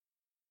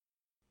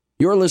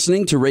You're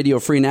listening to Radio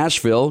Free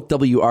Nashville,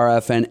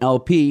 WRFN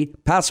LP,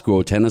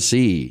 Pasco,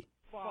 Tennessee.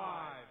 5,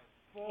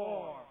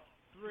 4,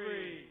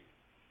 3,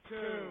 2,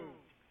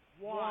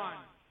 1.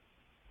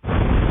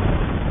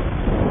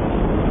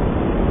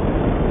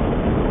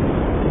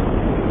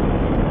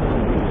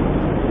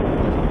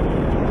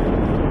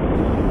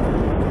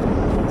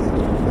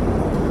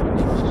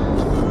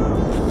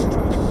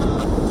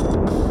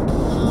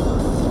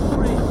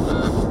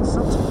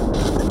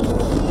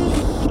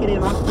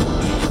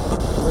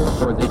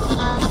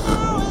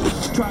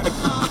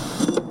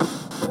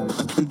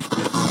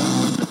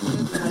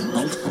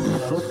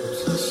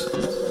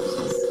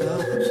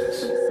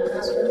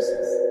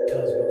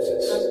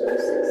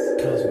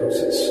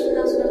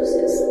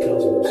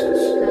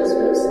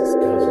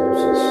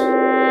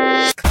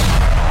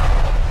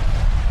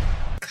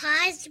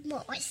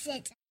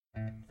 Cosmosis.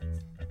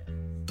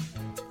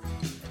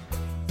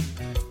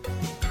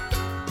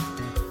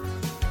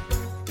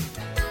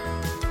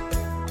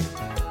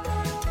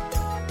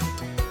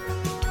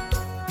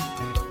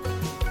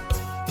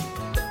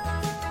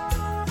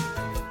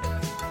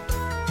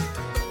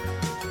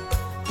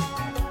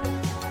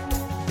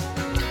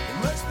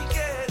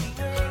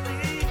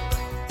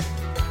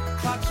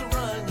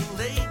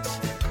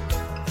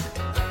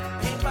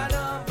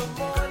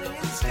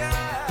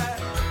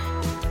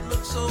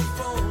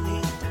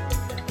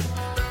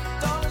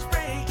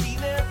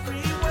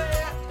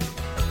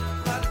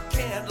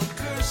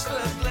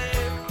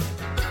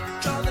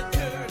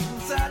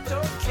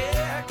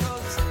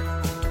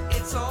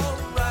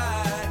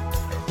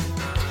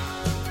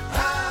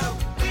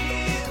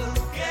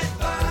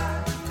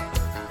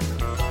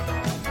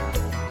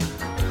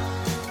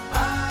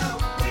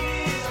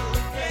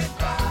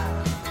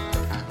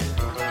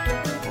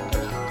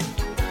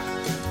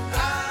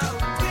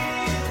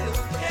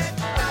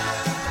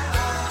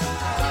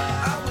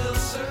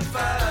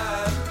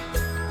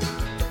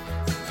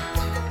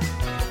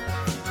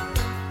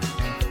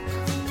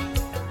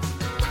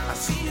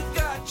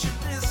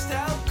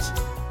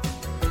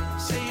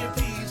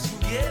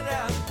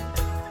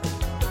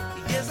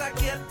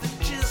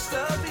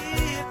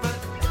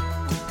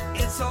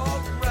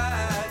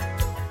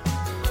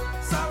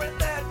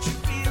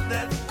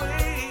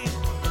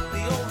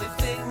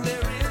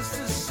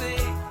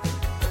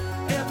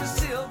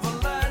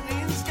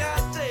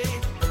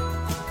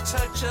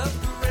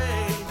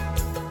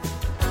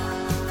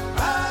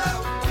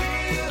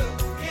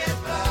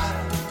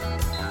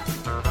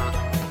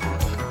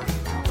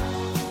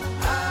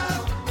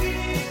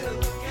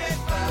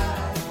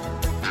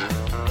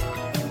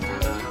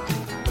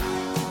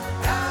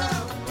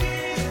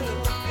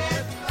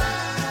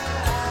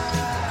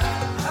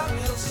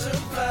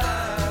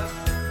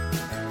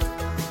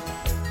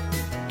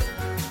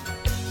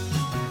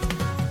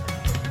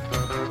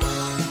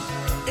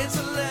 It's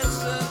a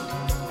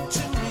lesson to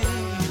me.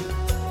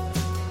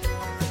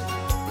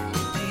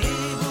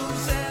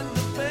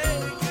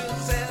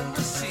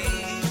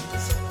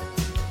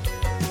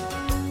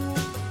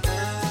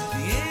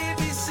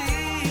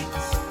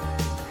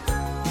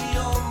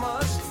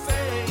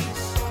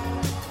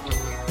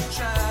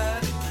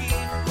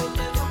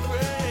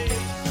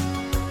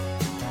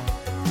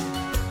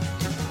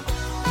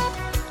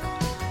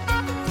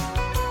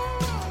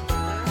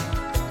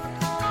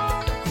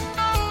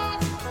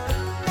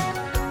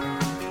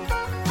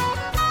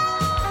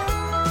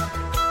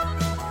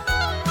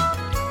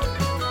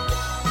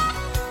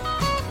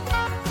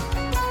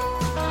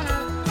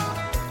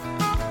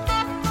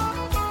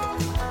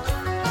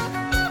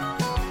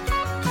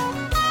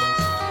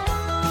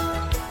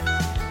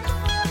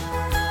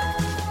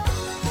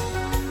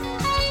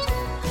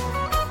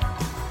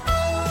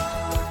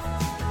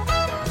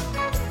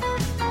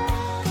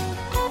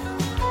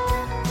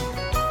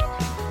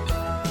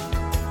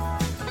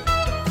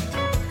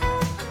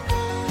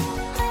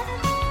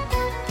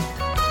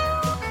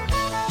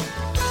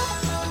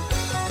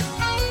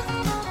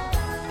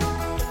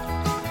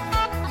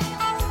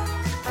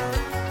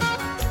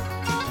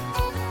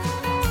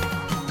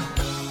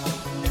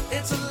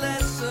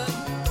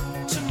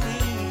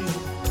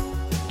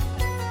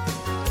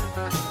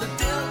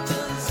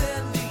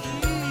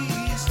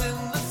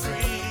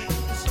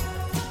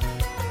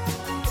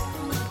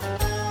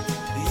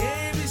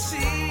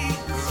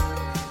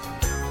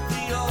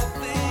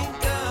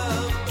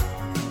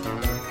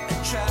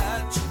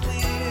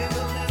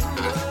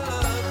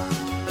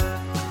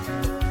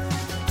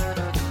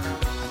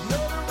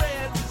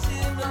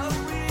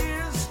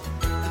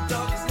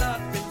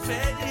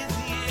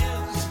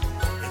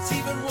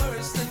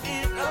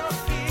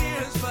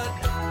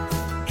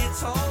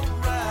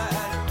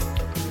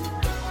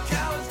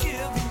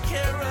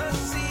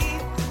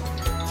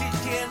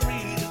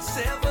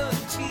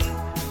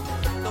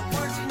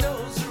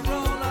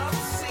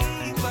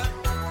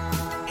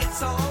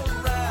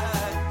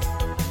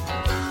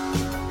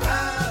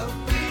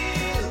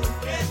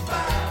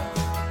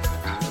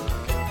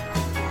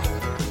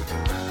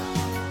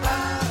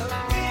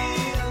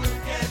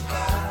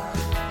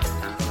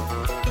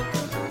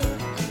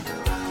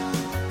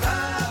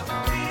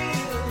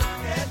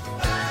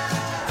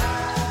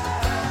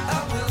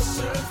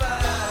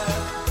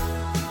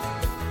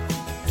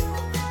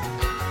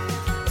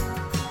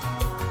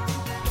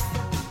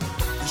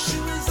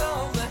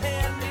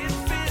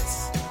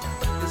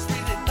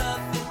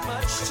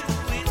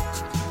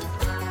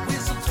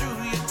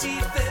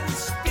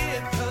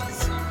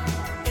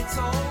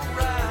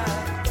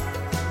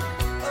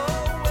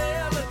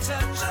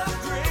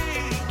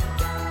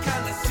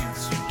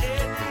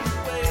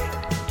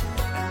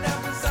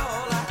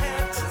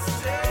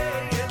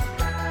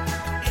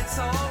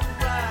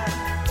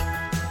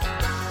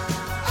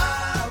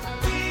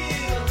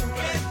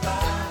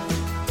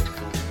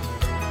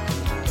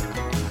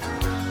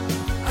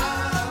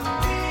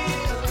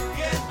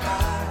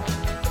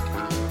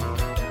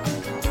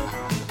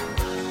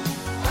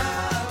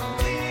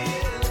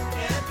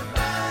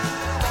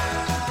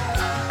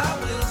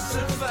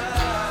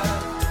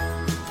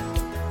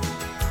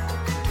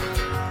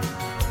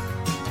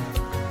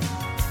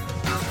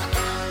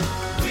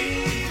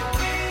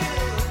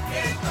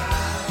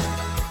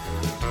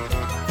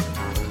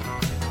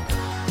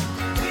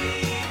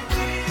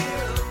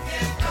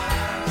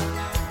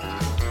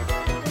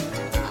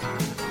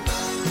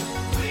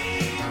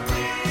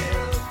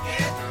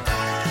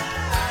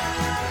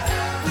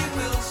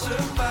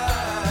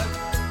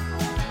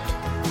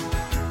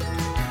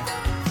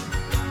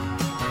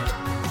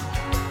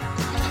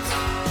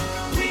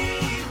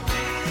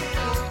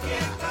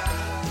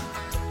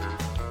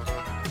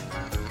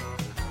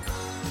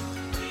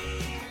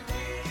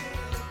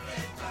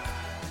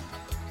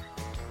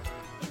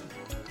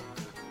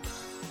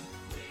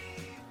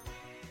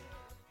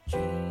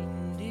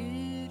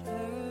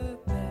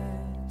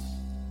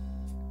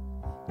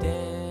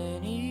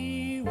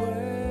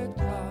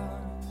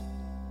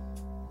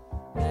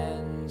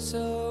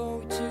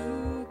 So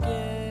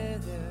together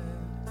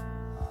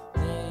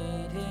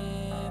made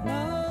him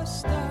a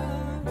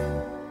star,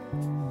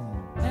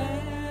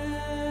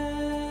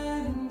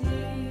 and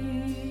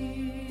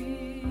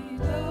he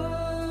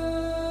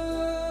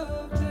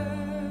loved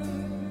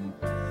her.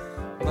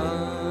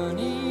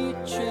 Money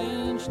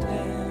changed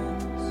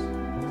hands,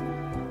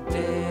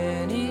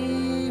 then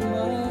he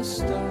must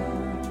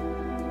start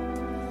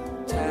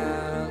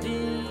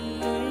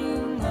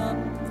tallying up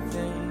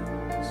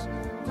things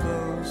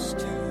close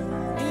to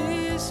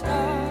his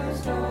heart.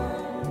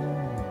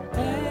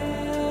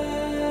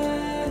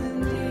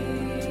 And he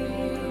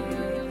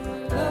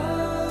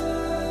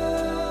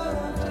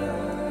loved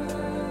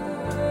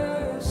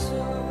her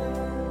so.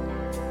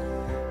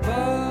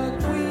 But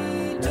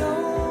we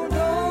don't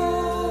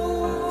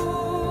always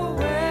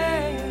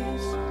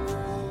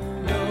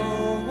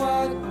know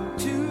what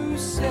to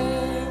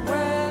say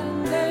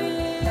when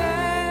they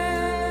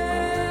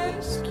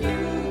ask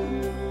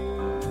you.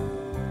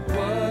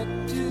 What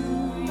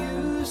do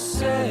you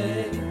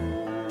say?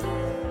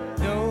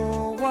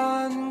 No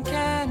one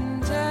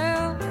can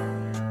tell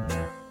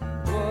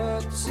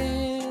what's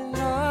in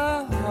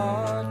a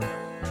heart.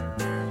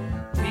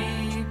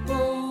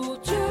 People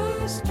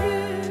just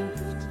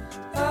drift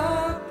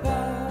apart.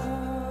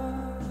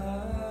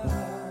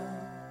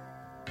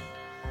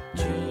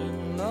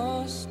 Jean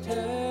lost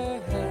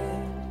her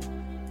head,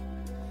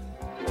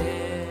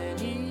 then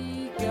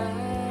he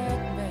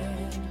got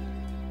mad.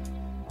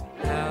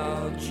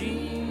 How,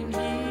 Jean,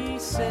 he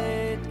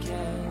said,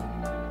 can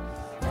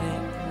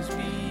things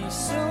be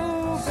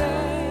so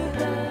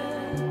bad?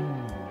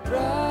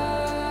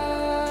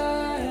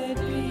 Right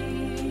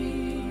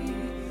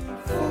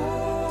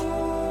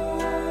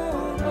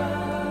before my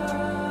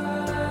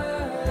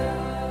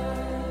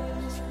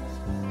eyes.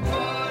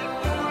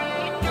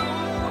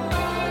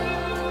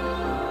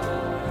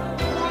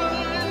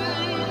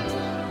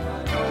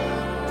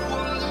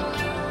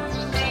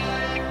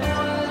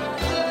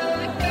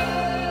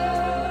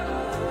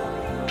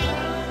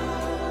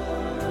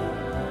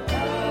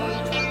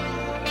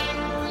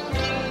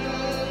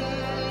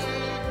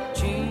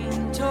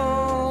 Jean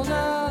told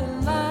a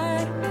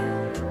lie,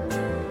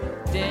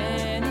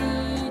 then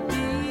he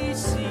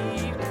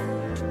deceived.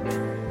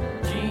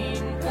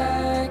 Jean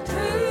packed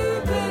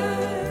her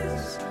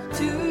bags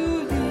to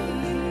leave.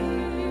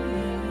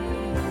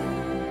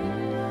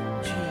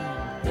 Jean,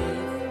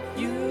 if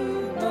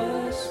you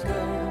must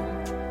go,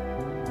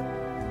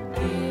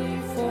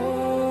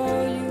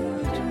 before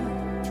you do,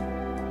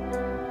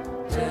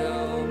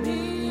 tell me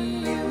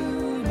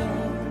you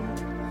know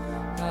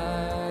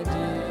I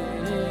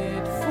did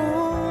it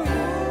for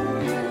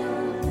you,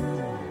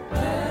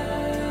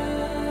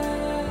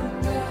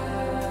 and I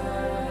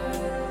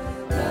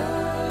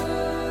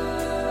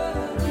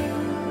love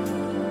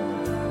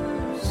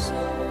you so.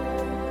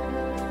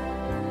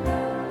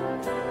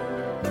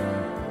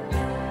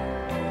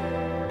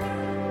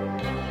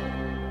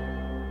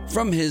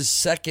 From his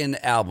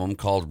second album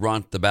called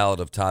Runt, The Ballad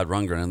of Todd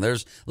Rundgren. And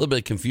there's a little bit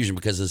of confusion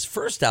because his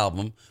first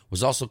album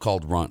was also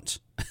called Runt.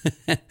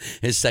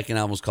 His second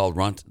album was called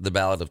Runt, The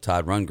Ballad of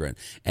Todd Rundgren.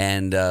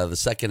 And the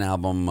second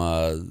album,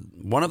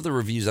 one of the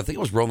reviews, I think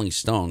it was Rolling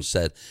Stone,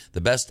 said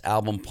the best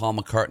album Paul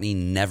McCartney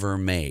never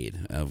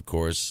made. Of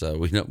course,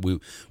 would not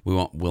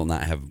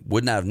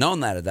have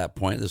known that at that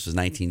point. This was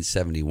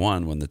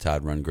 1971 when the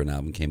Todd Rundgren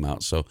album came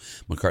out. So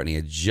McCartney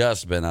had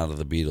just been out of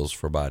the Beatles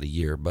for about a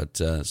year. But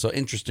so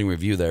interesting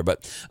review there.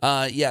 But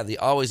yeah, the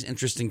always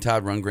interesting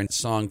Todd Rundgren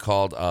song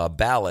called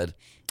Ballad.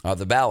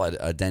 The Ballad,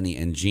 Denny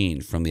and Jean,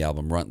 from the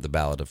album Runt, The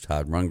Ballad of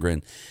Todd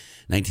Rundgren,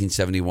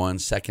 1971,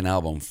 second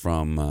album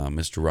from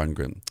Mr.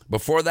 Rundgren.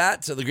 Before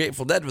that, the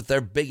Grateful Dead with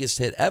their biggest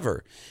hit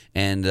ever.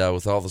 And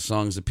with all the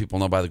songs that people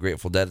know by the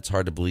Grateful Dead, it's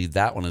hard to believe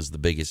that one is the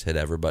biggest hit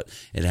ever. But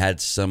it had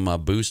some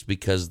boost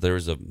because there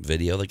was a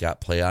video that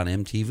got play on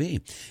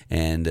MTV.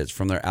 And it's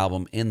from their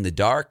album In the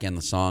Dark and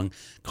the song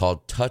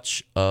called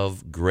Touch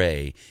of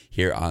Grey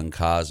here on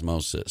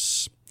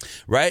Cosmosis.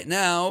 Right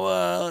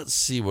now, let's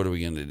see, what are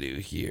we going to do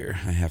here?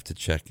 I have to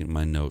check in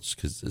my notes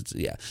because it's,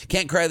 yeah.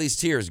 Can't Cry These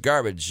Tears,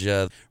 Garbage,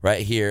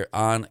 right here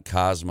on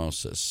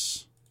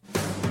Cosmosis.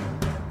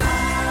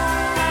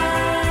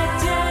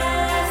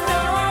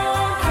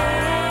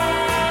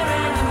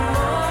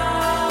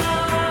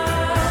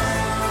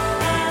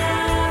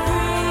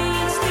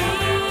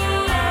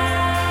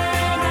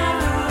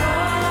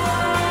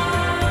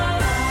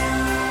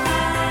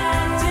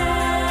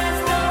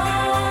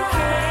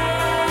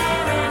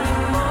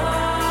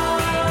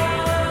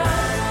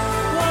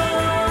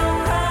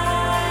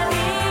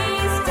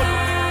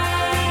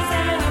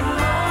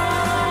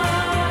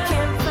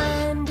 Can't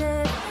find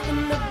it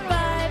in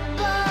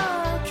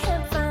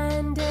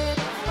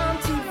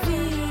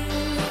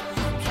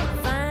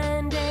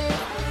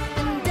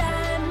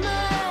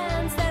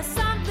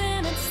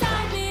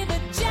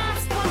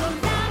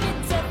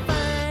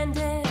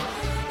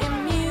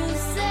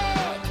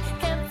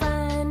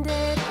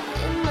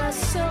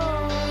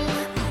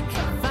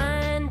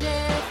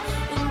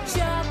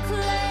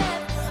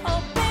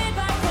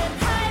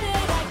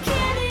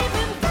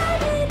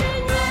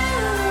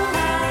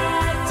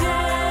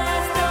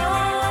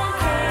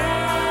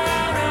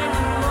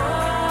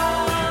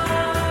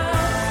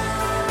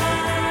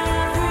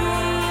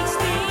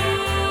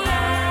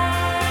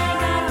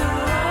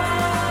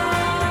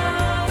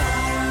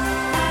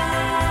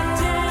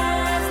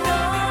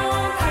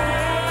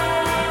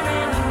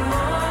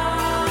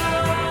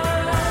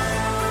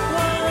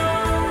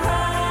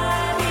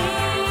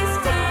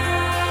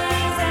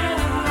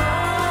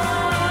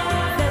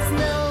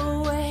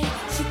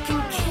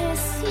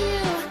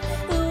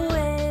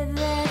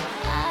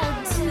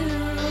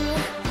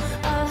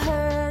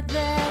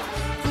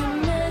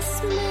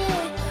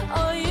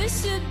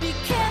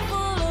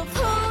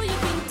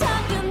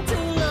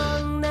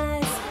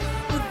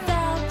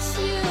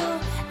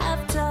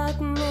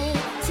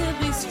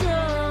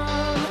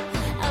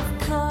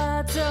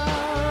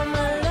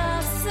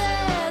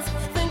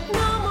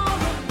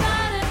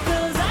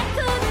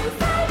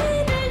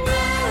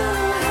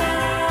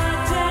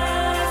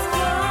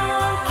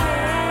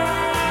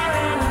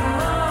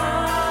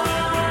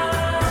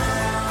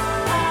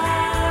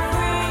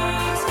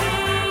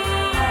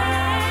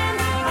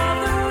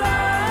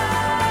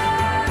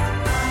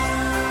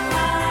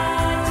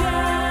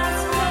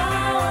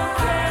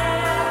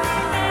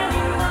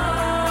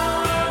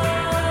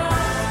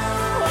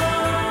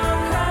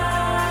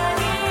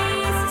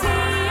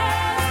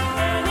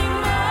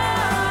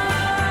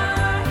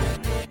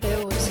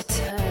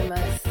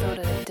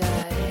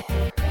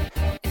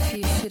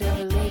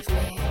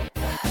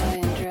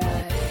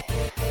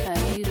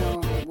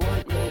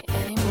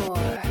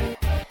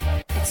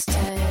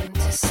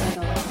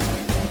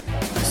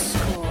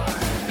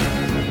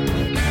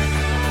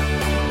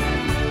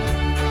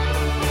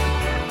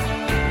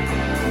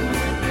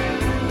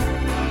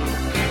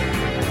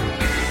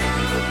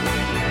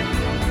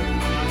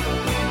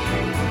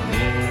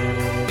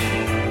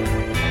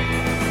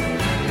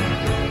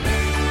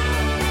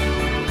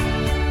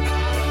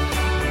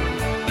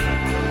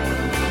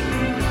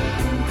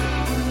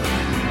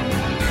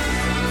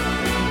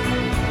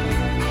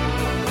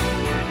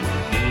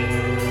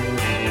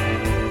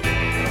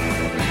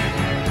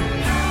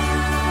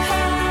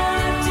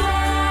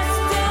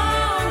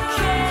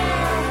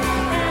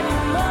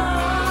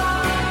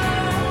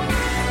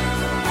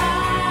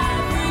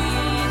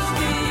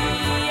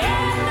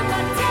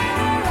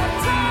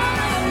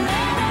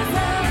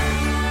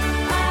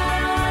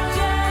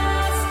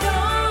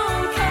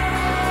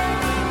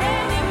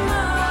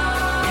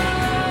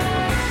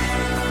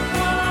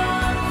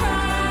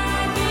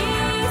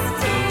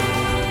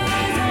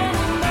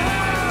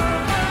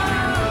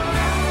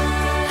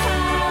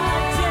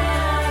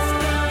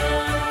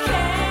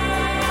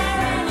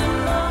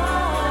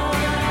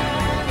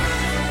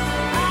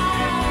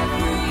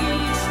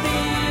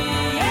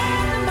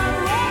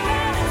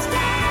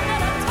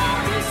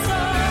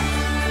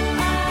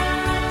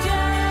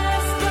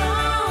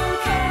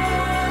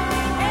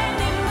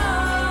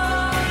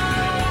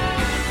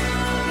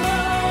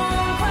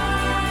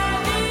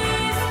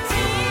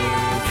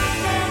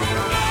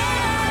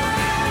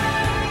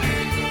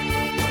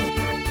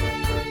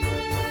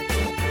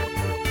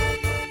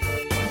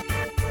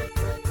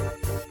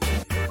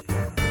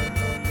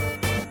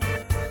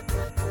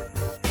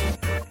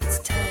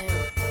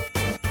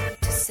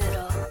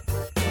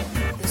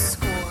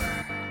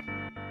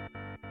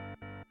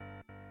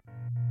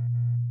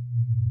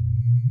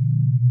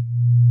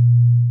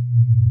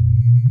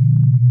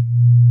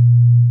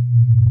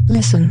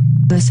Listen,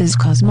 this is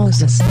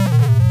Cosmosis.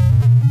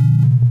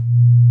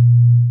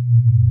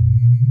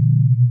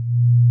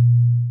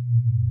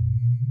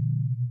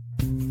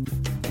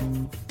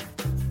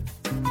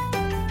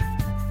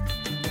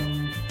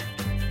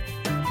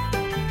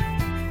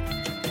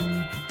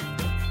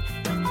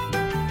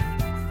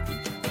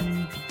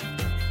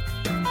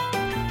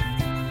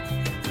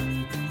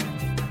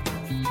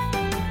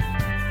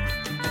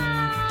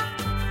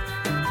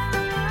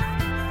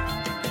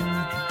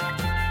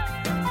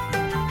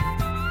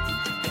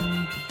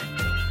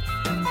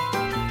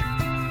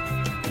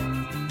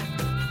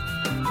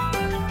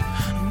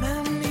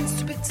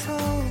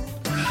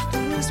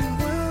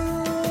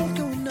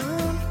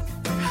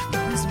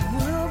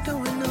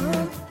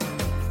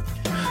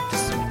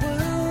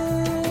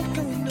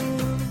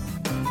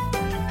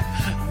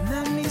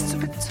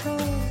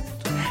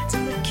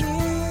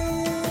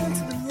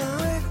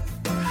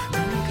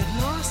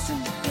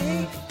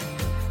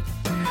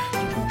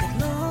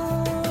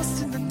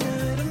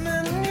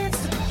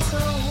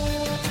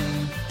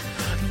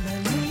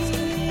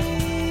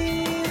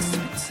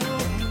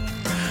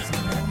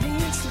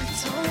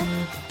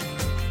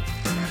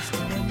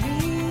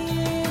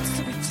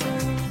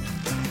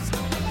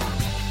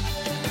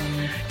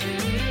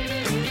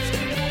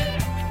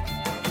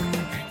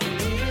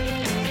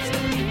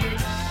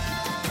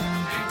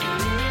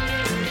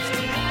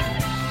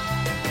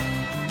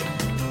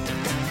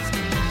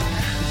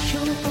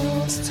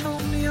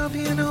 Told me I'll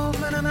be an old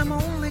man and I'm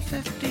only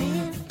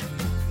 15.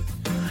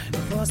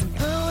 It wasn't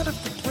part of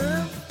the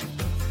plan.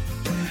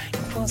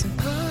 It wasn't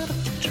part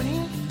of the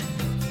dream.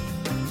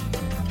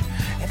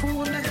 Ever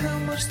wonder how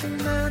much the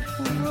man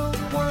who wrote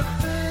White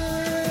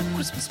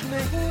Christmas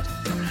made?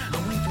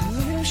 How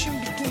evolution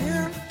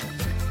began.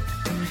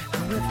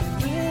 How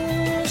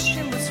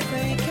revolution was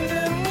fake and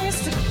that needs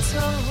to be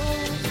told.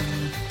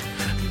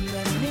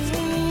 That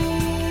needs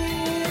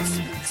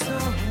to be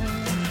told.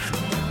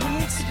 That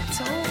needs to be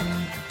told.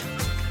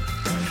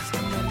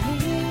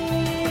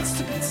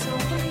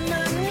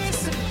 That needs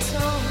to be told. That needs to be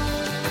told.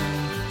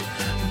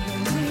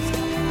 That needs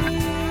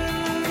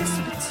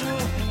to be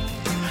told.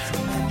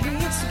 That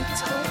needs to be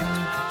told.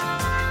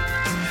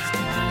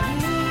 That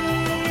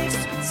needs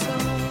to be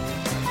told.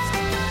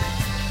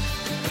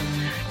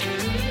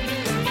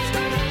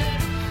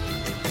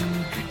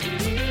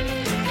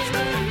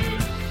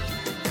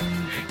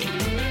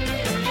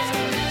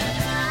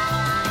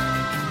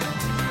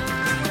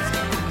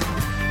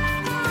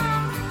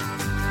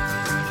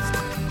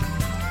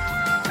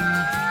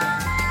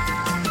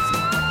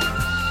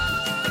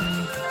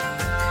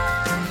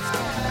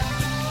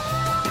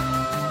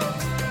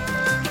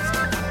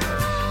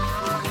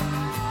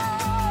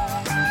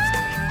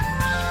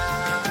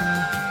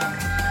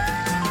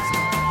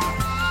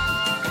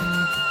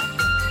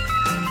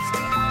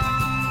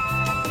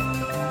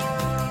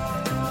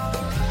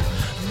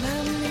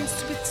 Man needs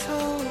to be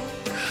told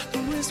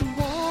there is a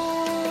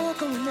war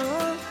going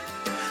on.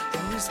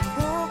 There is a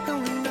war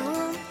going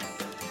on.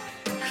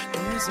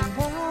 There is a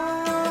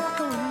war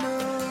going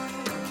on.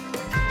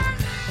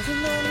 Every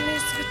man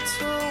needs to be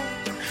told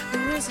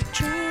there is a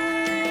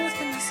truth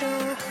in his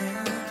eye.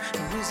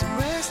 There is a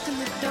rest in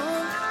the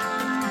dawn.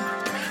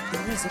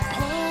 There is a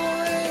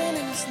point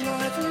in his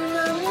life, and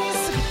man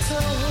needs to be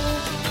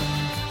told.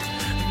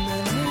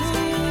 Man needs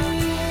to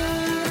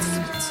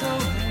be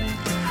told.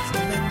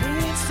 Man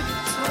needs to be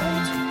told.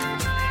 Man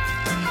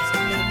needs to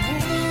be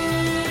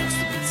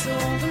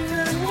told.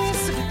 Man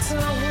needs to be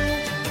told. Man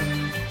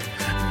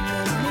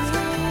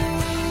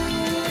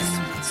needs to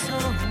be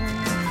told.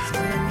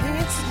 Man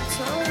needs to be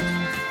told.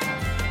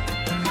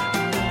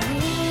 Man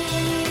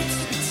needs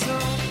to be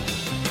told.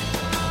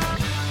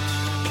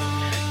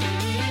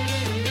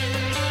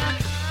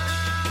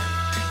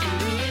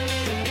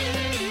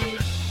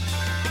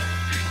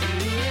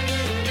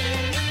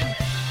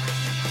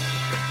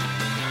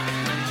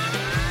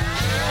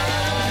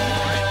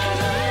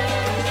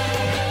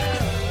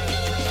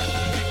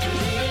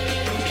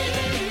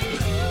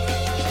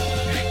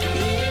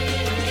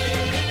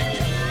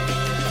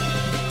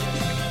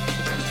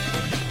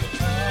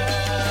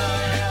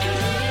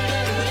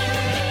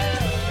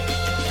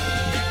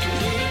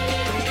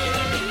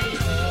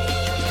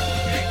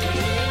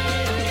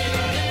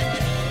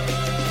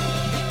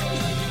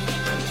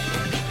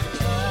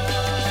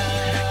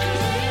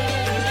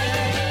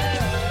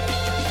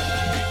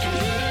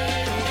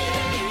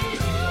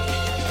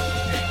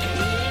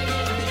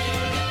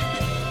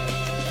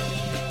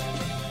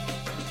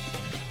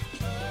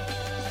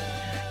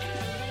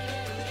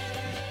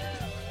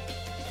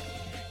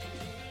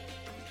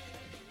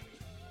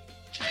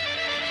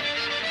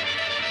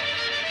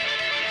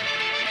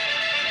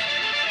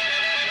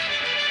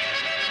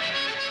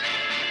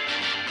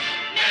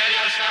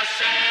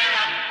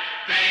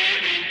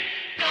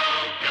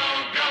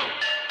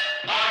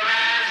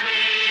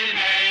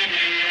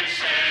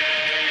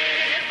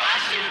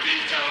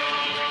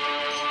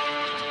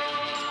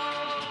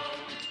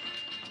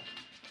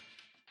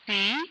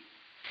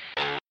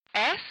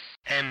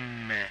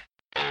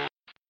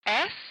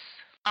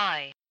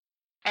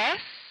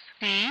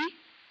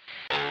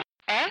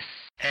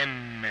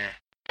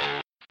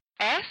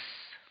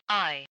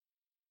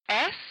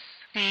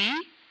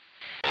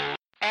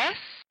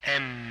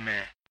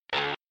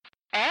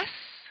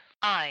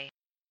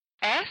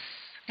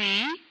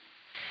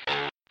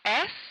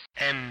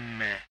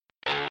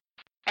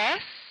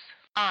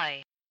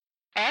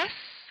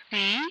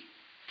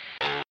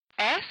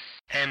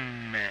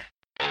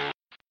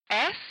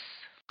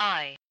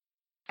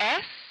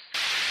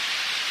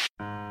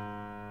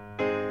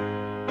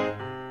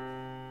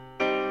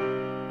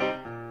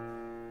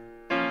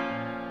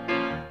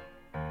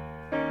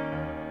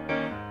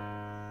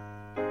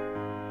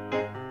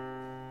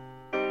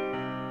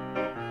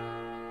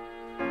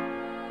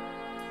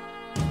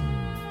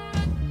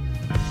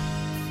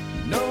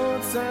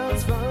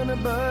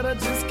 but I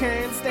just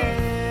can't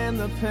stand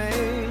the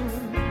pain.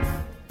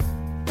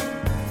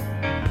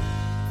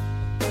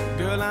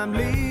 Girl, I'm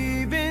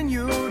leaving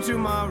you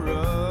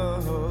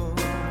tomorrow.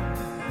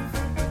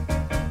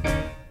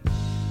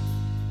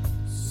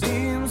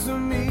 Seems to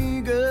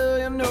me, girl,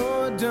 you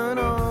know I've done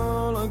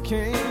all I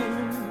can.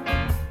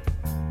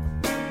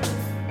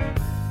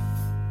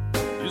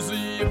 You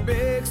see your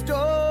big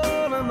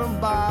store and the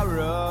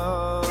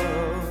borrow.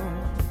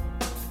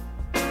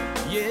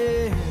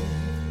 Yeah.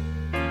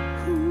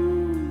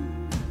 Ooh,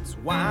 that's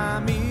why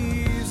I'm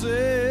easy.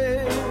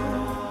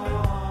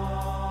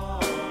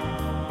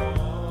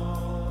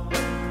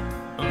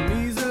 I'm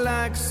easy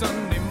like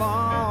Sunday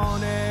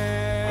morning.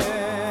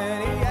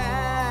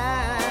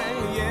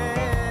 Yeah,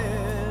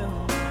 yeah.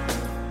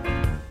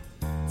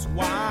 That's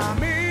why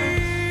I'm easy.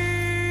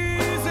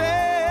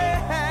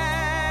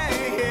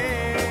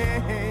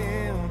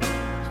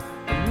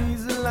 I'm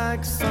easy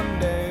like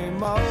Sunday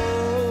morning.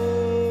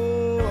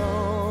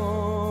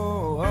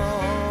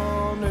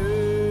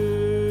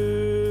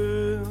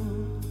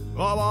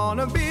 I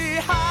wanna be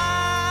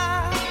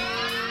high,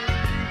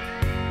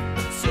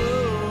 so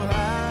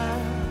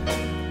high.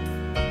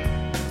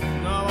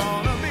 I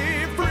wanna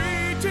be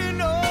free to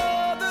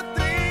know the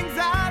things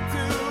I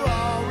do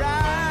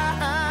alright.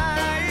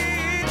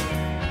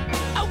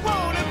 I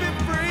wanna be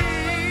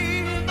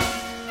free,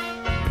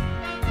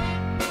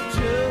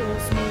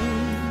 just me.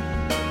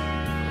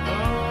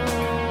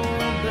 Oh,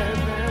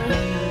 baby.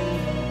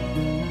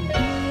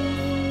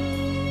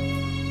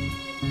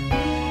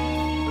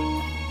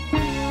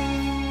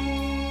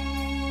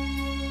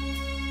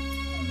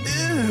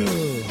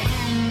 Ew.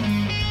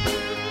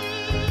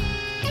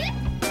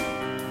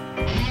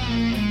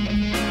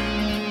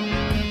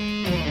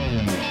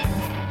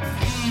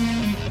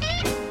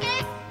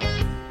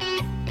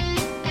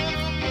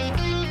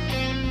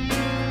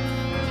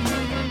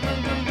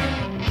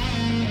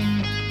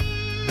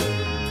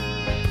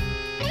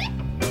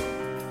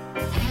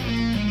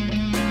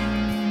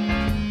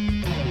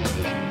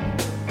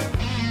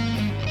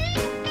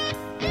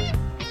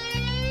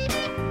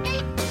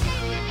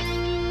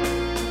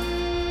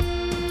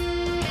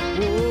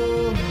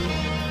 Oh,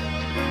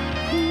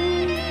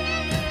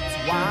 that's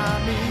why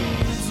I'm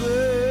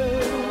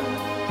easy.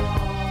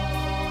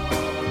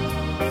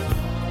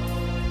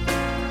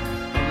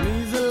 I'm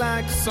easy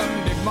like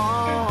Sunday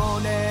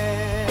morning.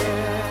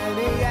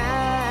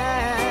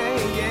 Yeah,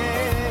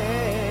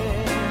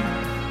 yeah.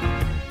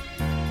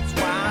 That's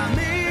why I'm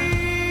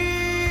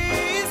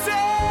easy.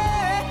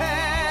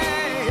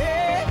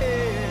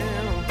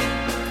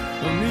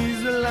 I'm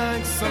easy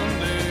like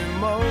Sunday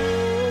morning.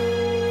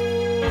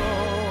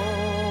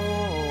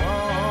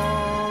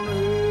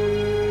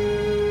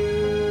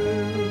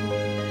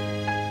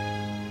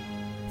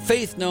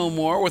 Faith No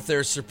More with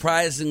their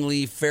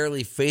surprisingly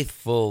fairly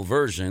faithful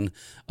version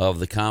of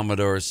the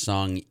Commodore's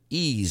song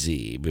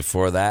Easy.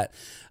 Before that,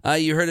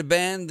 you heard a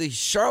band, the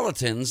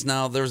Charlatans.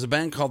 Now, there was a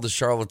band called the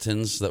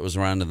Charlatans that was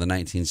around in the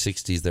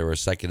 1960s. They were a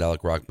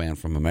psychedelic rock band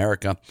from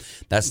America.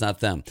 That's not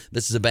them.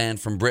 This is a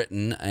band from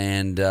Britain,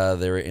 and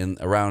they were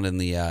around in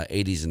the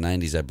 80s and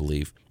 90s, I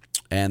believe.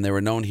 And they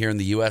were known here in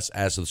the U.S.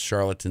 as the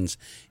Charlatans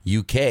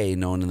UK,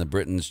 known in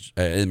Britain just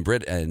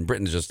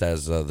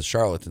as the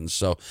Charlatans.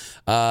 So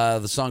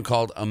the song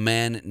called A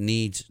Man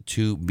Needs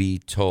to Be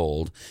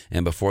Told.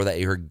 And before that,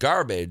 you heard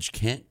Garbage,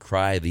 Can't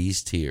Cry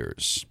These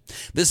Tears.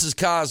 This is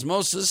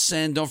Cosmosis,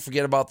 and don't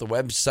forget about the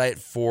website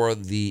for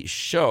the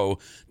show,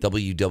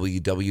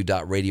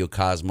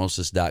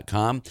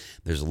 www.radiocosmosis.com.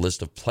 There's a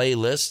list of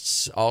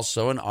playlists,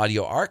 also an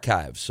audio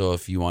archive. So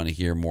if you want to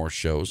hear more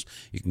shows,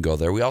 you can go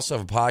there. We also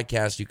have a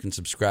podcast you can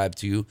subscribe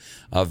to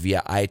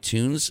via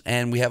iTunes,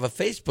 and we have a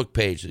Facebook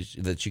page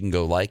that you can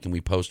go like, and we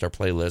post our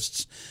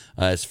playlists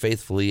as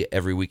faithfully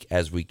every week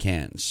as we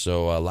can.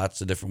 So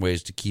lots of different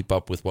ways to keep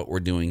up with what we're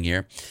doing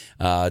here.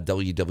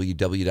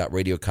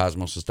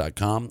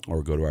 www.radiocosmosis.com,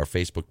 or go to our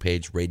Facebook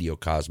page, Radio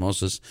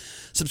Cosmosis.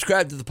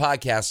 Subscribe to the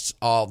podcasts,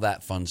 all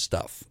that fun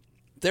stuff.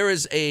 There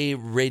is a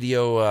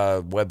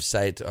radio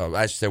website,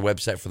 I should say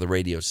website for the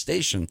radio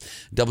station,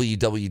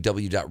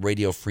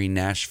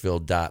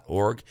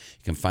 www.radiofreenashville.org.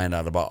 You can find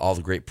out about all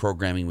the great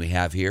programming we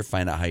have here,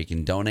 find out how you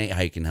can donate,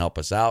 how you can help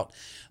us out.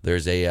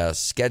 There's a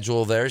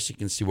schedule there so you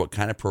can see what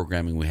kind of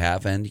programming we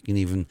have, and you can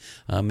even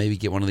maybe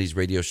get one of these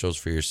radio shows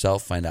for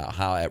yourself. Find out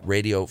how at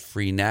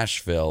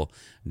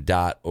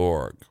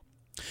radiofreenashville.org.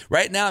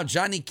 Right now,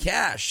 Johnny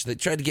Cash, they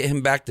tried to get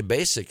him back to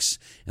basics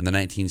in the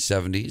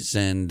 1970s,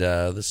 and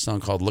this song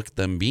called Look at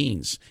Them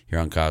Beans here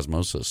on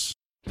Cosmosis.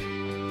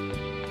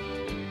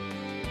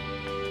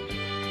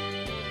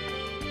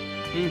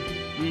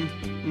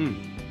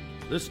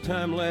 This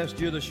time last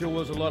year, there sure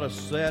was a lot of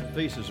sad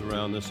faces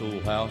around this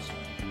old house.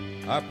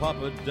 Our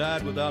papa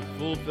died without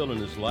fulfilling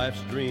his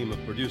life's dream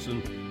of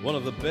producing one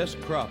of the best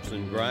crops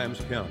in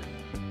Grimes County.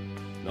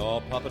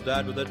 No, Papa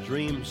died with that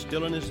dream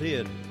still in his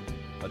head,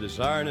 a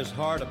desire in his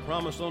heart, a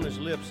promise on his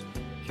lips,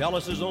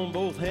 calluses on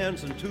both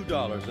hands, and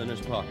 $2 in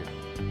his pocket.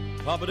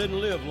 Papa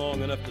didn't live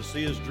long enough to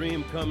see his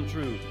dream come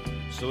true,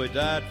 so he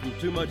died from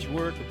too much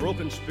work, a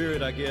broken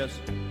spirit, I guess.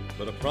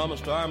 but a promise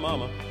to our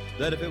mama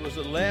that if it was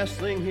the last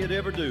thing he'd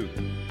ever do,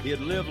 he'd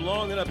live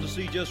long enough to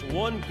see just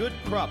one good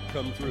crop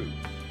come through.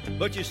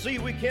 But you see,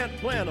 we can't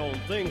plan on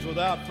things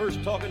without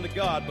first talking to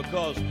God,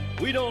 because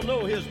we don't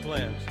know his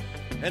plans.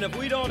 And if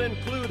we don't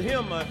include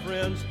him, my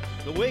friends,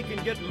 the way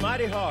can get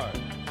mighty hard.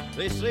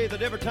 They say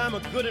that every time a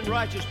good and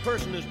righteous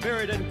person is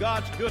buried in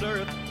God's good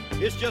earth,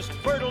 it's just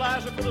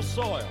fertilizer for the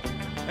soil.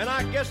 And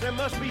I guess there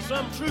must be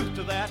some truth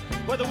to that,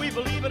 whether we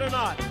believe it or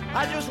not.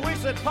 I just wish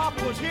that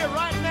Papa was here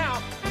right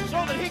now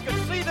so that he could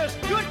see this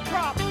good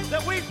crop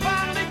that we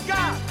finally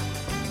got.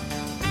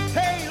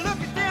 Hey, look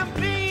at them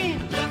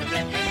beans. Look at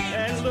them beans.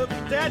 And look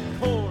at that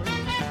corn.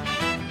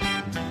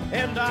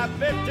 And I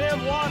bet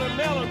them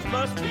watermelons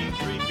must be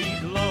 3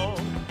 feet long.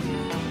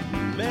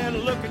 Man,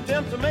 look at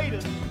them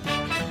tomatoes.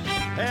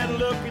 And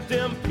look at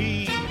them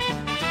peas.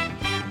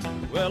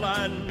 Well,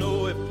 I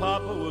know if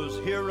Papa was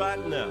here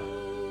right now,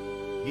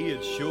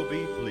 he'd sure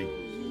be pleased.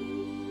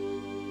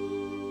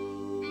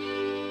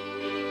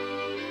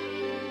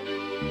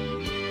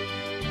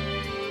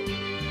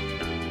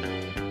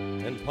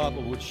 And Papa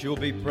would sure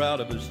be proud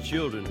of his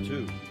children,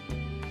 too.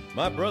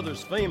 My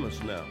brother's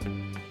famous now.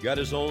 Got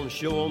his own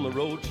show on the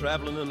road,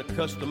 traveling in a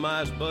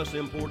customized bus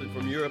imported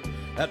from Europe.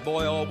 That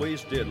boy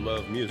always did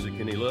love music,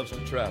 and he loves to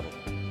travel.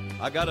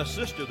 I got a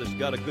sister that's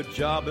got a good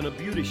job in a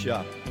beauty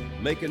shop,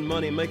 making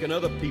money, making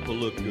other people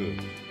look good.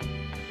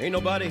 Ain't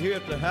nobody here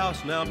at the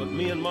house now but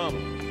me and Mama.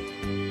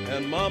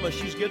 And Mama,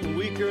 she's getting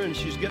weaker and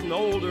she's getting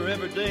older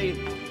every day,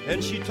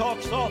 and she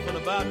talks often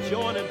about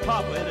joining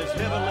Papa in his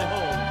heavenly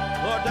home.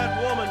 Lord,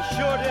 that woman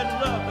sure didn't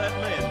love that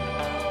man.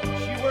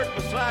 She worked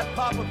beside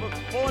Papa for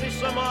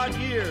 40-some-odd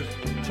years,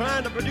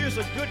 trying to produce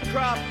a good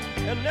crop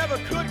and never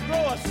could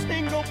grow a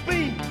single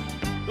bean.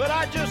 But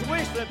I just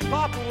wish that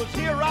Papa was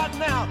here right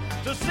now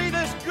to see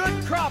this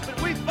good crop that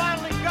we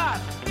finally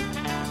got.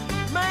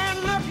 Man,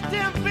 look at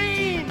them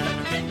beans.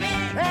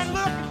 And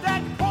look at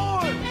that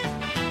corn.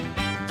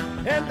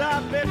 And I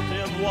bet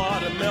them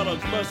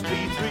watermelons must be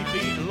 3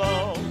 feet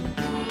long.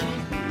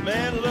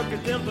 Man, look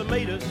at them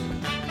tomatoes.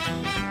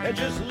 And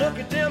just look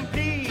at them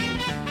peas.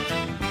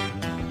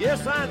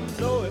 Yes, I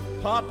know if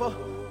Papa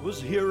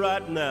was here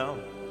right now,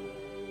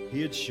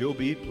 he'd sure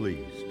be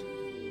pleased.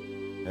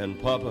 And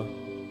Papa,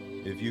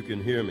 if you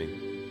can hear me,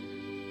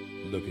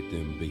 look at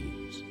them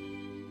beans.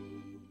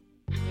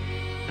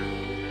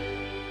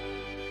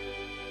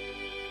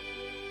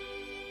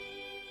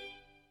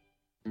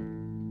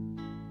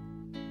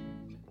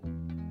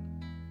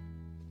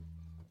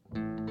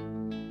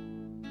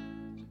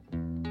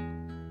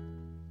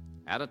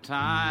 At a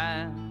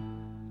time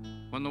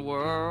when the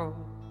world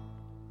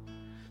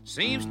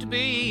seems to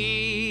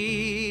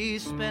be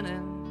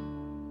spinning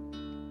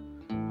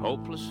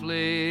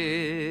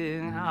hopelessly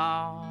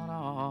out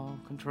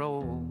of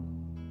control,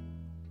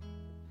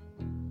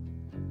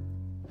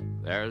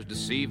 there's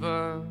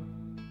deceivers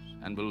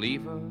and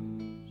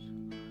believers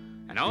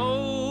and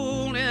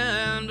old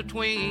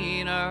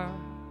in-betweeners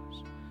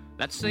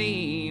that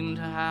seem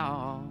to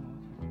have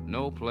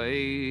no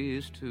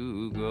place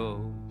to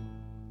go.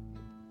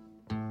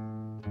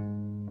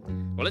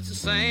 Well, it's the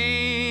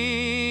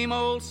same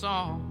old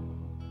song.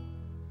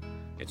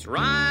 It's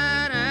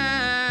right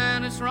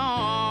and it's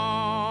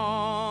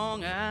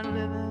wrong, and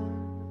living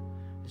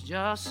is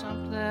just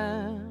something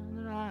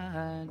that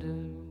I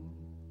do.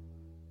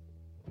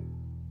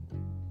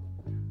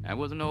 And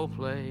with no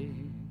place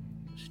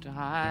to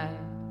hide,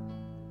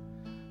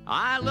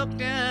 I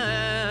looked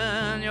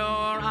in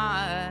your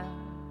eyes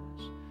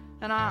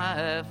and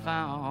I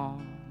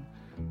found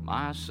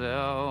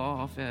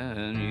myself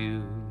in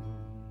you.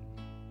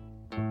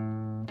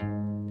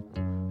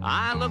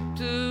 I looked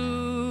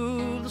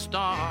to the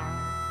stars,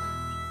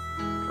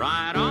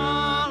 tried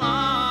all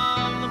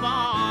of the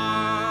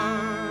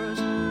bars,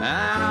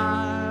 and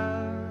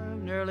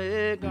I've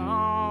nearly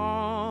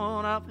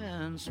gone up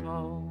in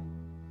smoke.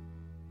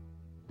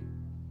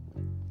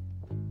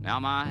 Now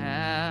my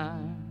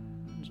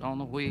hand's on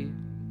the wheel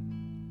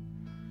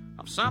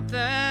of something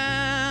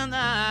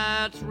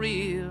that's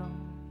real,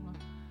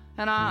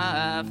 and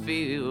I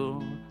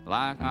feel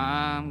like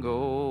I'm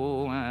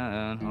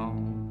going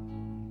home.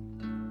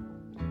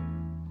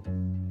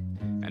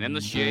 And in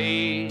the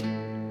shade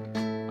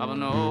of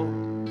an oak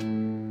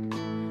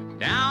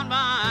down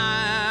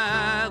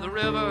by the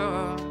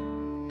river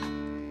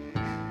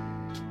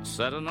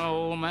sat an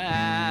old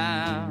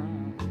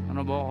man and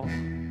a boy,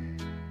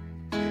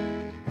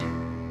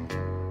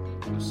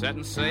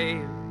 setting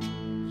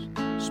sails,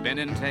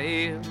 spinning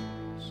tales,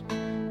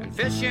 and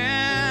fishing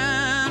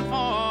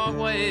for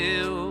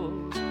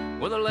whales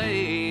with a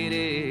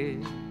lady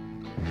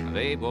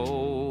they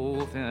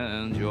both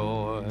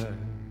enjoy.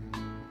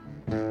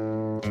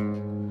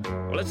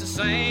 Well, it's the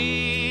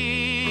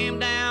same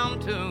damn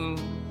tune.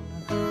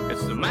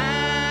 It's the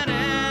man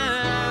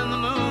and the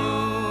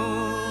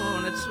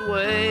moon. It's the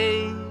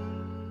way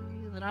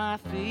that I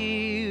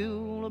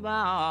feel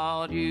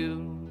about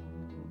you.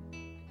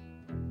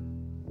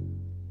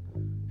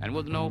 And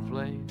with no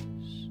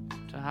place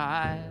to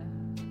hide,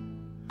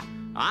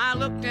 I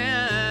looked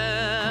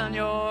in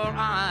your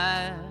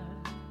eyes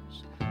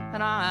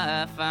and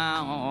I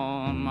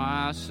found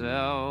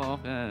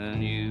myself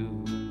in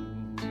you.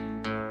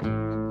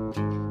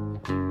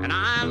 And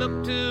I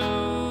looked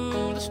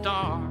to the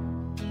stars,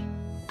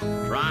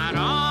 tried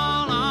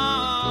all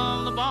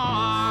of the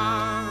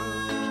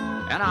bars,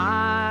 and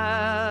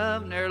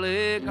I've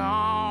nearly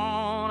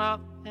gone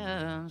up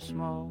in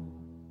smoke.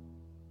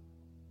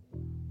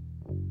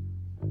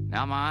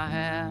 Now my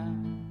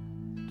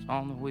hand's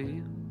on the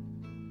wheel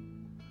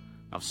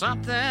of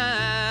something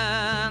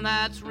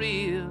that's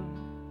real,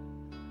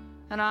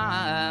 and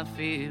I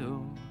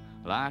feel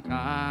like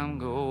I'm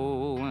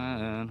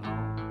going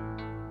home.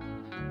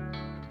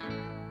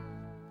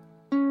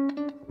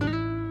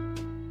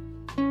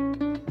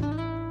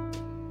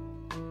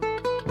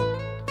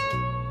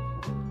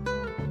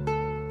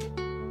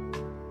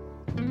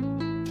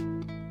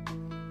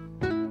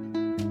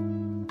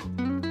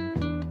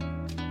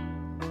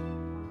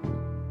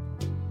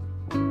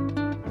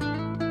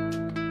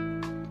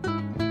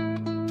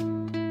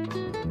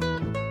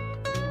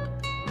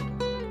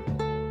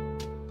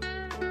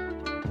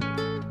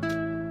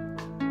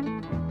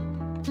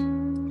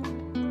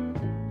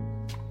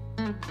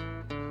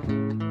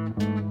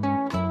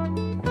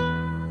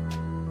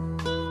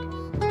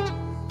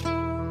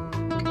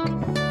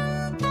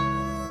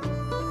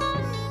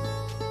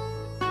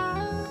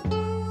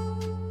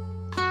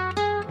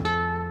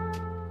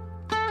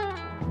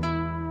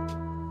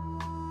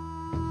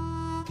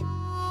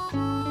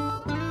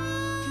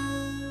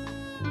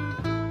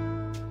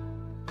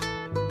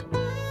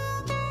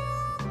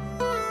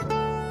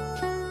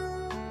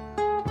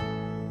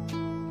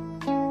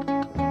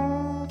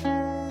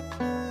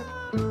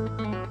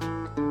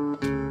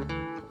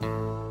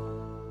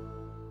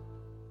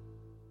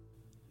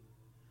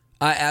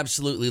 I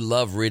absolutely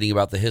love reading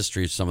about the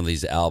history of some of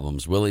these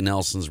albums. Willie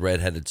Nelson's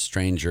Red-Headed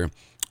Stranger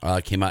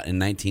came out in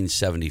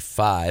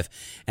 1975.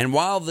 And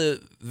while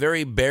the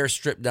very bare,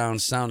 stripped-down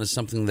sound is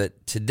something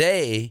that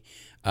today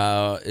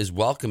is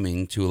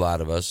welcoming to a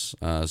lot of us,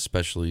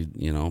 especially,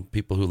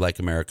 people who like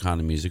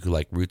Americana music, who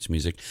like roots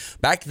music,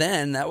 back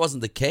then, that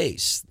wasn't the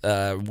case.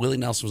 Willie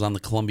Nelson was on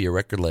the Columbia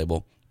record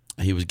label.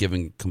 He was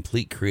given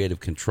complete creative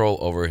control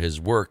over his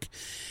work.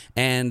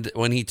 And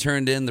when he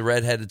turned in the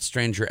Red-Headed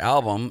Stranger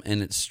album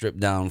in its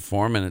stripped-down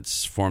form, and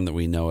its form that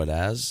we know it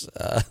as,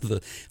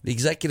 the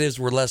executives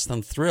were less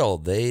than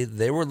thrilled.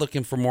 They were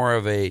looking for more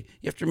of a...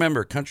 You have to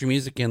remember, country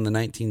music in the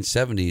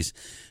 1970s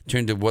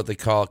turned to what they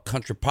call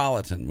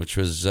countrypolitan, which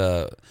was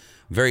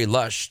very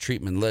lush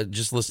treatment.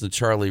 Just listen to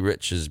Charlie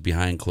Rich's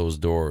Behind Closed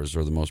Doors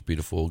or The Most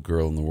Beautiful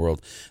Girl in the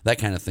World, that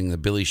kind of thing, the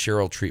Billy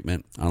Sherrill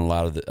treatment on a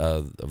lot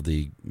of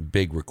the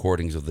big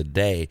recordings of the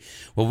day.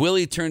 Well,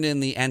 Willie turned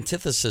in the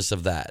antithesis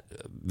of that,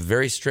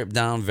 very stripped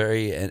down,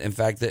 in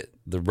fact,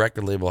 the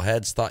record label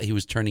heads thought he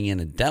was turning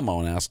in a demo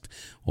and asked,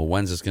 well,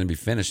 when's this going to be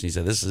finished? And he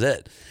said, this is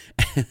it.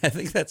 I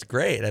think that's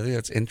great. I think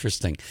that's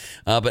interesting.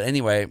 But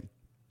anyway...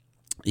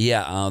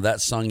 Yeah,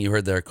 that song you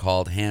heard there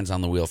called Hands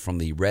on the Wheel from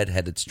the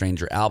Red-Headed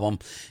Stranger album,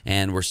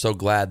 and we're so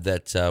glad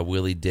that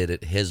Willie did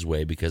it his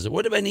way, because it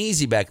would have been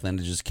easy back then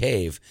to just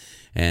cave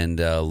and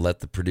let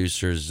the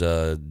producers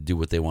do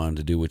what they wanted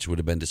to do, which would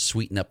have been to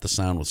sweeten up the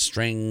sound with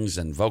strings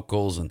and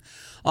vocals and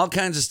all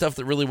kinds of stuff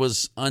that really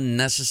was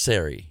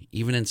unnecessary,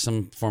 even in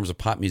some forms of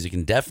pop music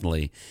and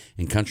definitely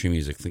in country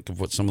music. Think of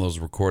what some of those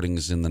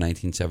recordings in the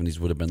 1970s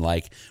would have been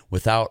like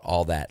without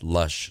all that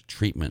lush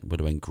treatment. Would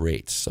have been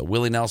great. So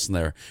Willie Nelson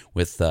there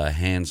with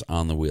Hands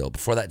on the Wheel.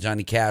 Before that,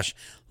 Johnny Cash,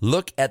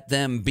 Look at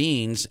Them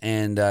Beans,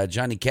 and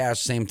Johnny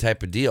Cash, same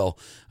type of deal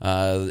in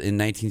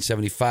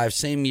 1975,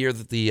 same year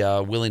that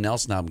the Willie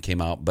Nelson album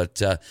came out,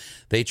 but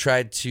they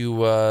tried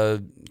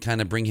to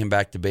kind of bring him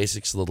back to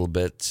basics a little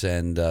bit,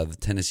 and the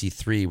Tennessee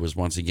Three was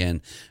once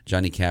again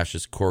Johnny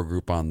Cash's core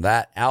group on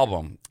that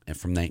album, and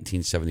from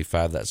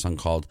 1975, that song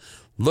called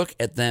Look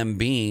at Them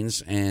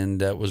Beans,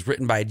 and it was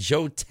written by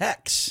Joe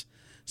Tex.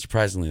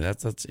 Surprisingly,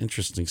 that's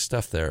interesting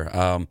stuff there.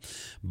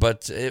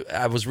 But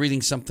I was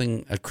reading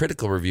a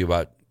critical review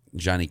about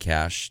Johnny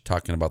Cash,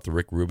 talking about the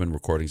Rick Rubin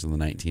recordings in the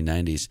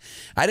 1990s.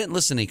 I didn't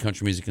listen to any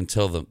country music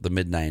until the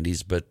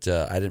mid-90s, but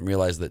I didn't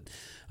realize that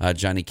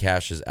Johnny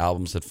Cash's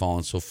albums had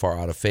fallen so far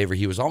out of favor.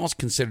 He was almost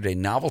considered a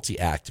novelty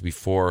act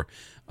before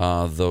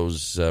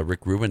those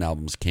Rick Rubin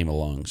albums came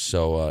along.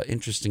 So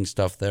interesting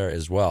stuff there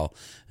as well.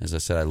 As I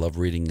said, I love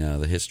reading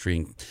the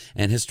history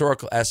and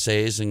historical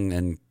essays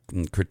and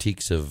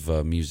critiques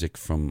of music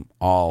from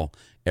all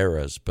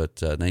eras, but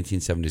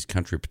 1970s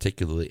country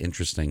particularly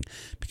interesting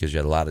because you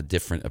had a lot of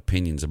different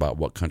opinions about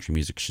what country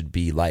music should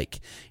be like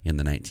in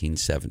the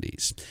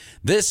 1970s.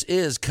 This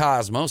is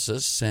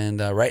Cosmosis, and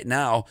right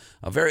now,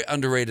 a very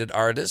underrated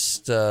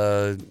artist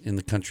in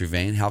the country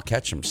vein, Hal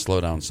Ketchum,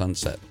 Slow Down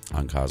Sunset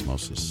on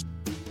Cosmosis.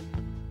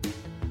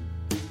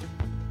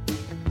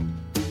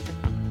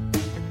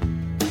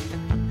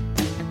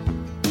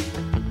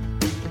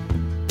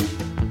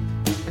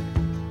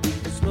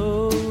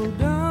 Slow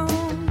down,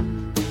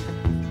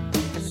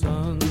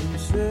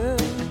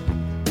 sunset.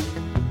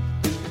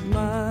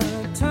 My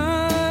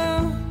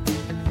time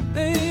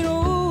ain't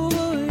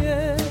over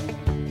yet.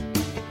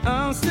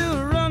 I'm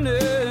still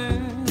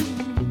running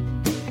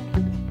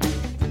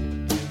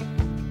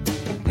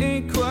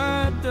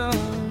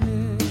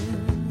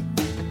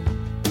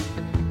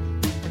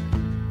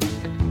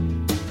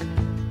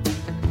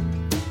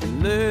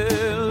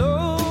lay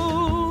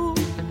low,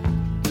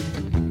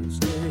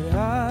 stay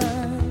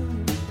high,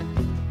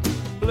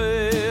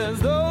 play as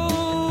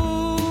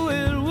though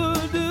it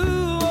would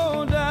do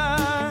or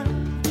die.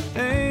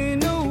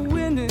 Ain't no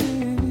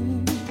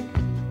winning,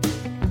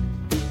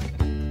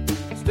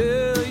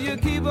 still you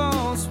keep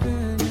on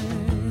spinning.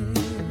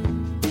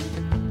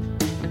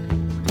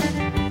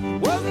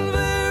 Wasn't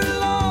very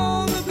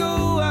long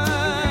ago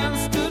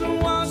I stood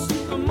and watched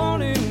the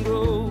morning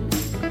grow.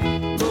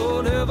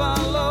 Lord, have I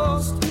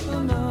lost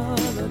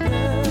another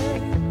day?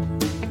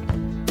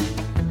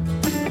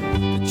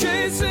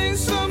 Chasing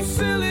some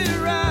silly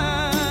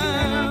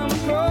rhyme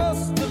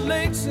across the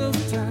lakes of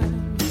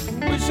time.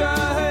 Wish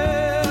I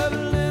had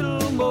a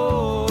little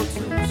more to say.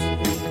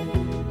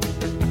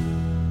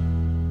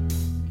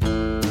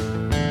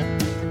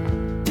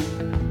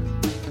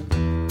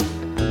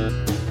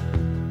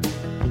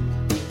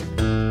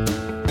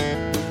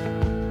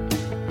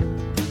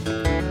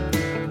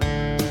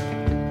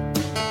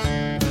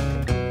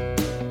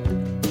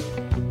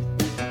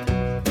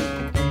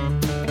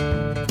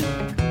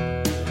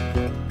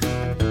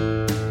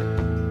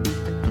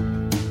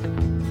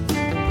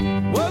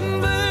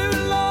 Wasn't very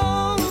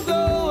long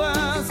ago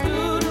I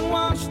stood and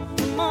watched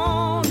the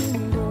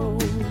morning grow.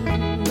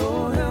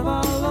 Lord, have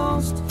I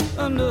lost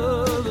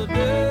another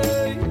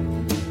day?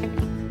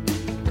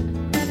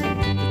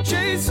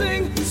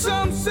 Chasing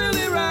some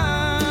silly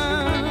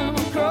rhyme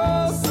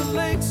across the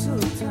lakes of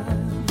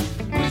time.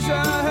 Wish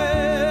I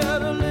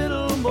had a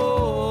little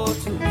more to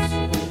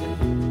say.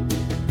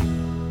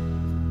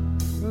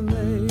 But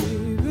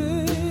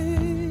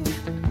maybe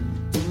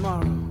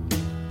tomorrow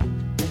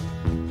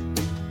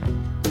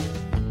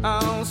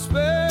I'll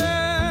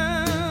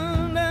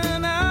spend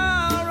an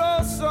hour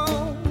or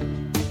so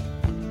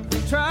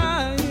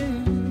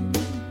trying,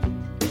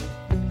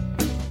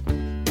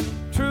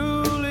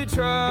 truly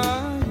trying.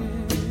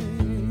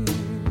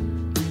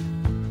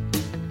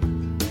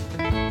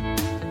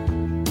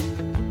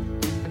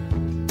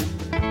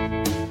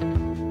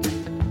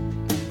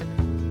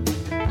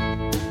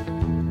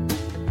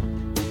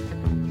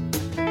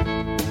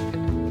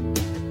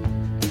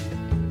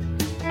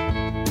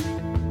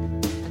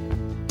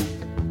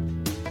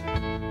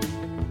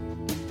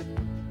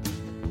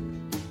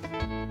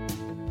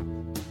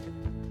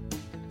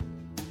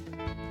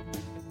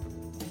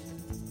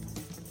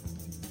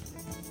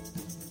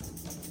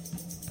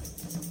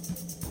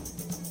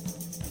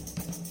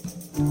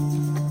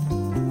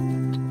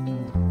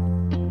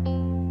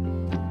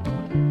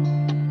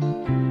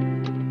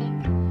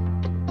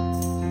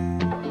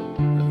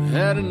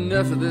 Had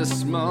enough of this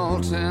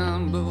small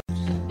town boat.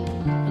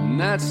 I'm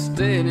not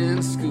staying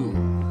in school.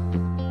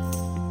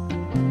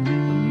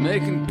 I'm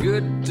making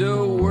good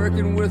dough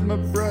working with my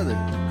brother,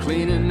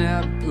 cleaning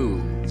out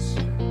pools.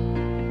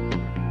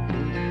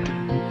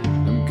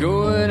 I'm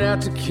going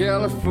out to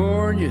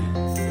California,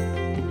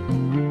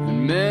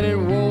 and man, it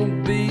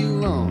won't be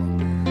long.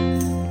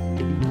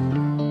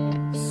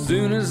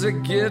 Soon as I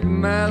get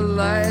my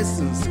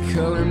license,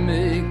 color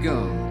me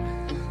gone.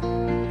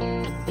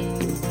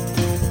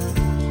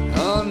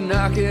 I'll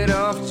knock it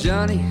off,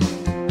 Johnny.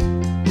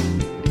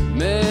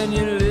 Man,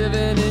 you're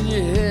living in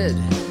your head.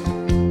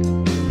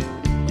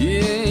 You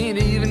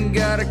ain't even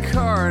got a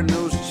car, and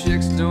those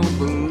chicks don't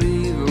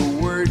believe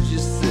a word you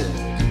said.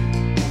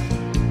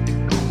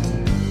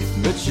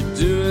 But you're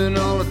doing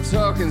all the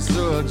talking,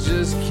 so I'll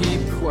just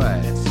keep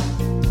quiet.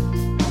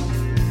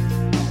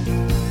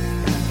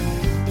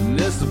 And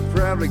this'll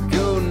probably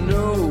go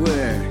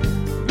nowhere,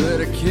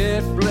 but I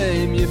can't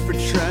blame you for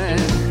trying.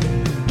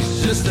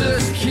 Just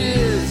us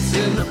kids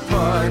in the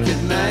park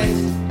at night,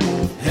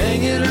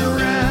 hanging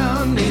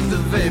around neath the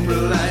vapor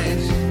light.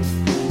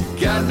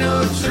 Got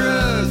no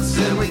drugs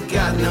and we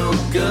got no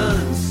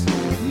guns,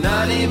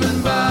 not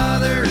even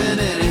bothering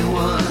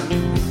anyone.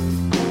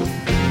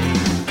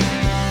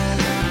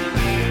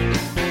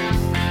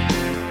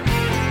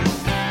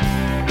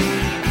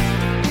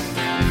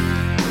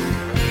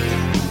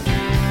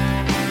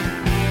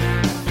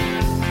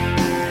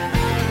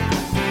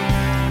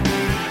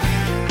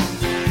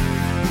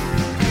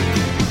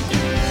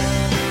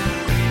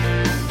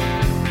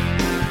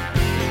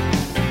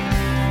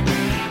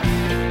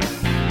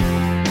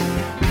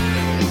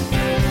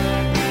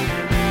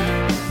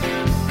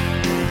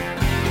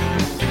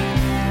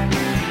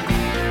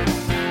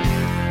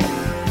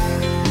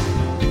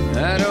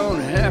 I don't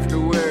have to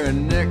wear a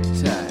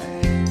necktie,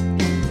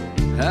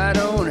 I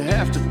don't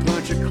have to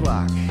punch a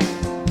clock.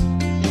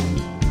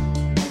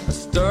 I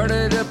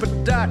started up a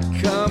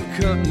 .com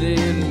company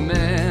and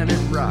man, it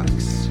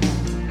rocks.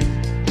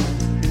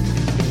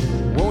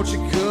 Won't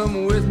you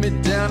come with me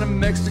down to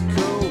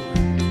Mexico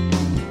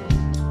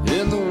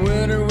in the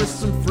winter with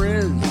some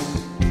friends?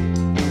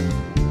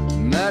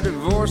 My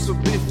divorce will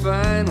be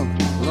final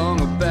long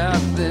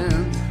about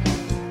then.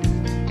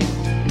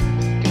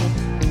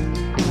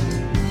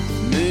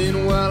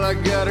 Meanwhile, I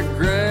got a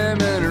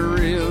gram and a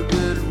real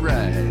good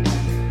ride.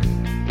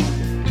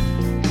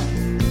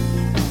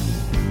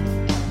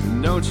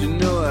 Don't you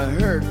know I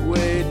hurt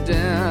way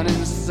down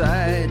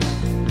inside?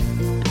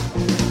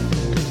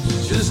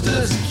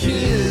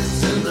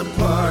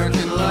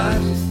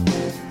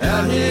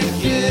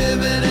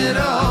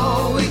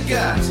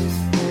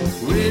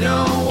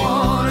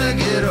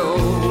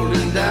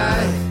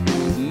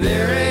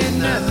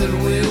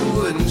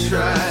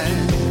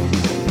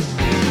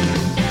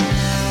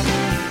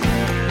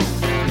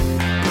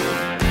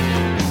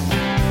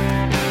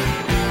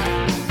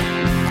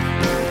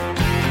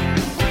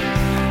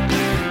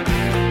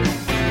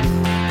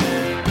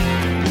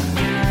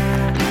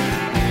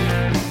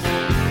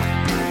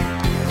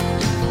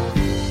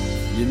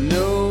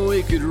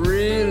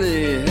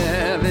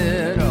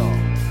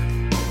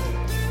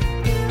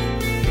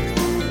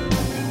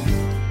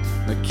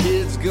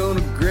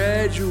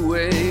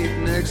 graduate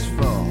next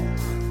fall.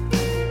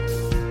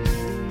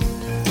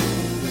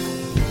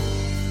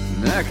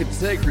 And I could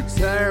take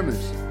retirement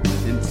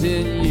in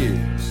 10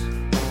 years.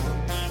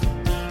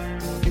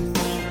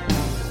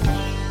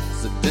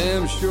 It's a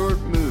damn short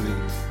movie.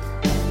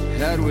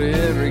 How'd we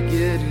ever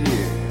get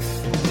here?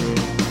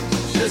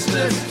 Just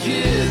us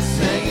kids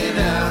hanging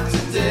out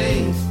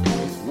today,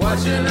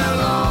 watching our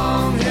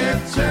long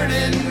hair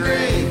turning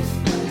gray.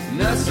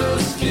 Not so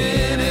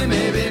skinny,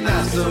 maybe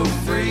not so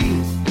free,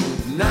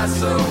 not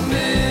so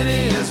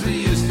many as we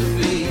used to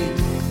be.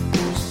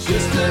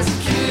 Just us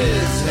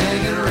kids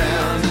hanging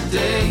around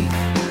today,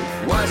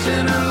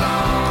 watching our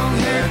long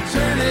hair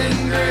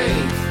turning gray.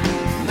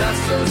 Not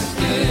so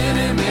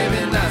skinny,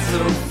 maybe not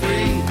so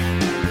free,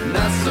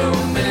 not so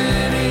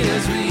many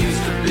as we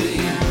used to be.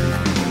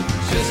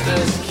 Just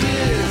us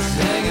kids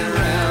hanging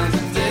around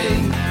today,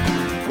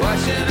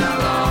 watching our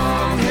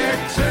long hair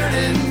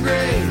turning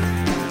gray.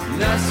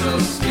 Not so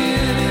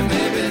skinny,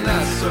 maybe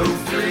not so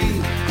free,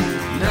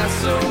 not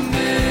so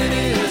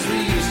many as we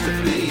used to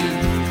be.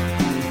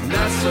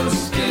 Not so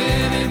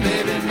skinny,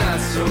 maybe not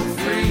so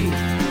free,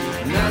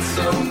 not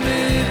so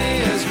many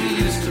as we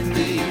used to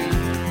be.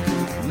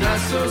 Not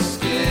so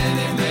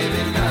skinny,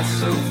 maybe not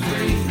so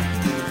free,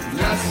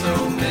 not so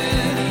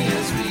many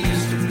as we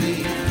used to be.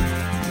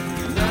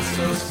 Not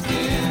so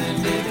skinny,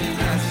 maybe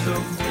not so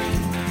free,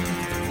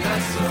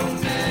 not so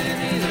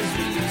many as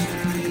we used to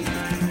be.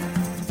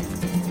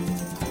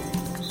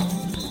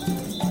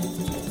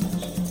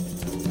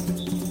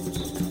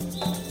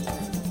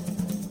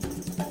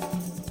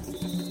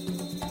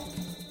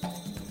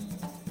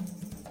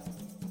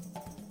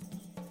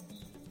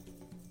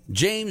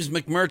 James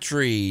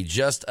McMurtry,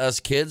 Just Us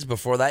Kids.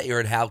 Before that, you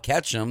heard Hal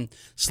Ketchum,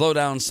 Slow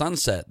Down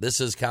Sunset.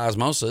 This is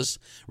Cosmosis.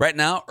 Right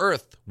now,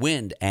 Earth,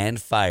 Wind, and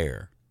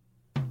Fire.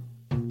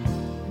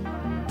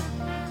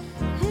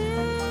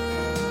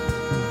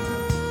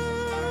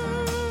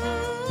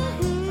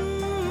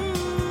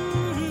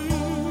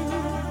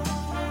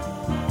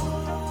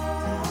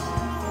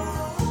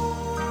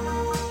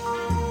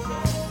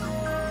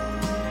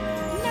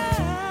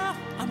 Now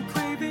I'm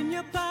craving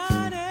your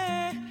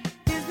body.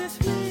 Is this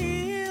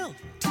real?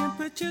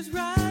 Temperature's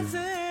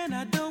rising.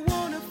 I don't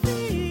wanna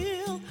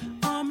feel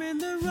I'm in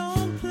the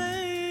wrong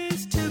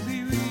place to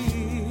be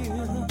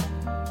real.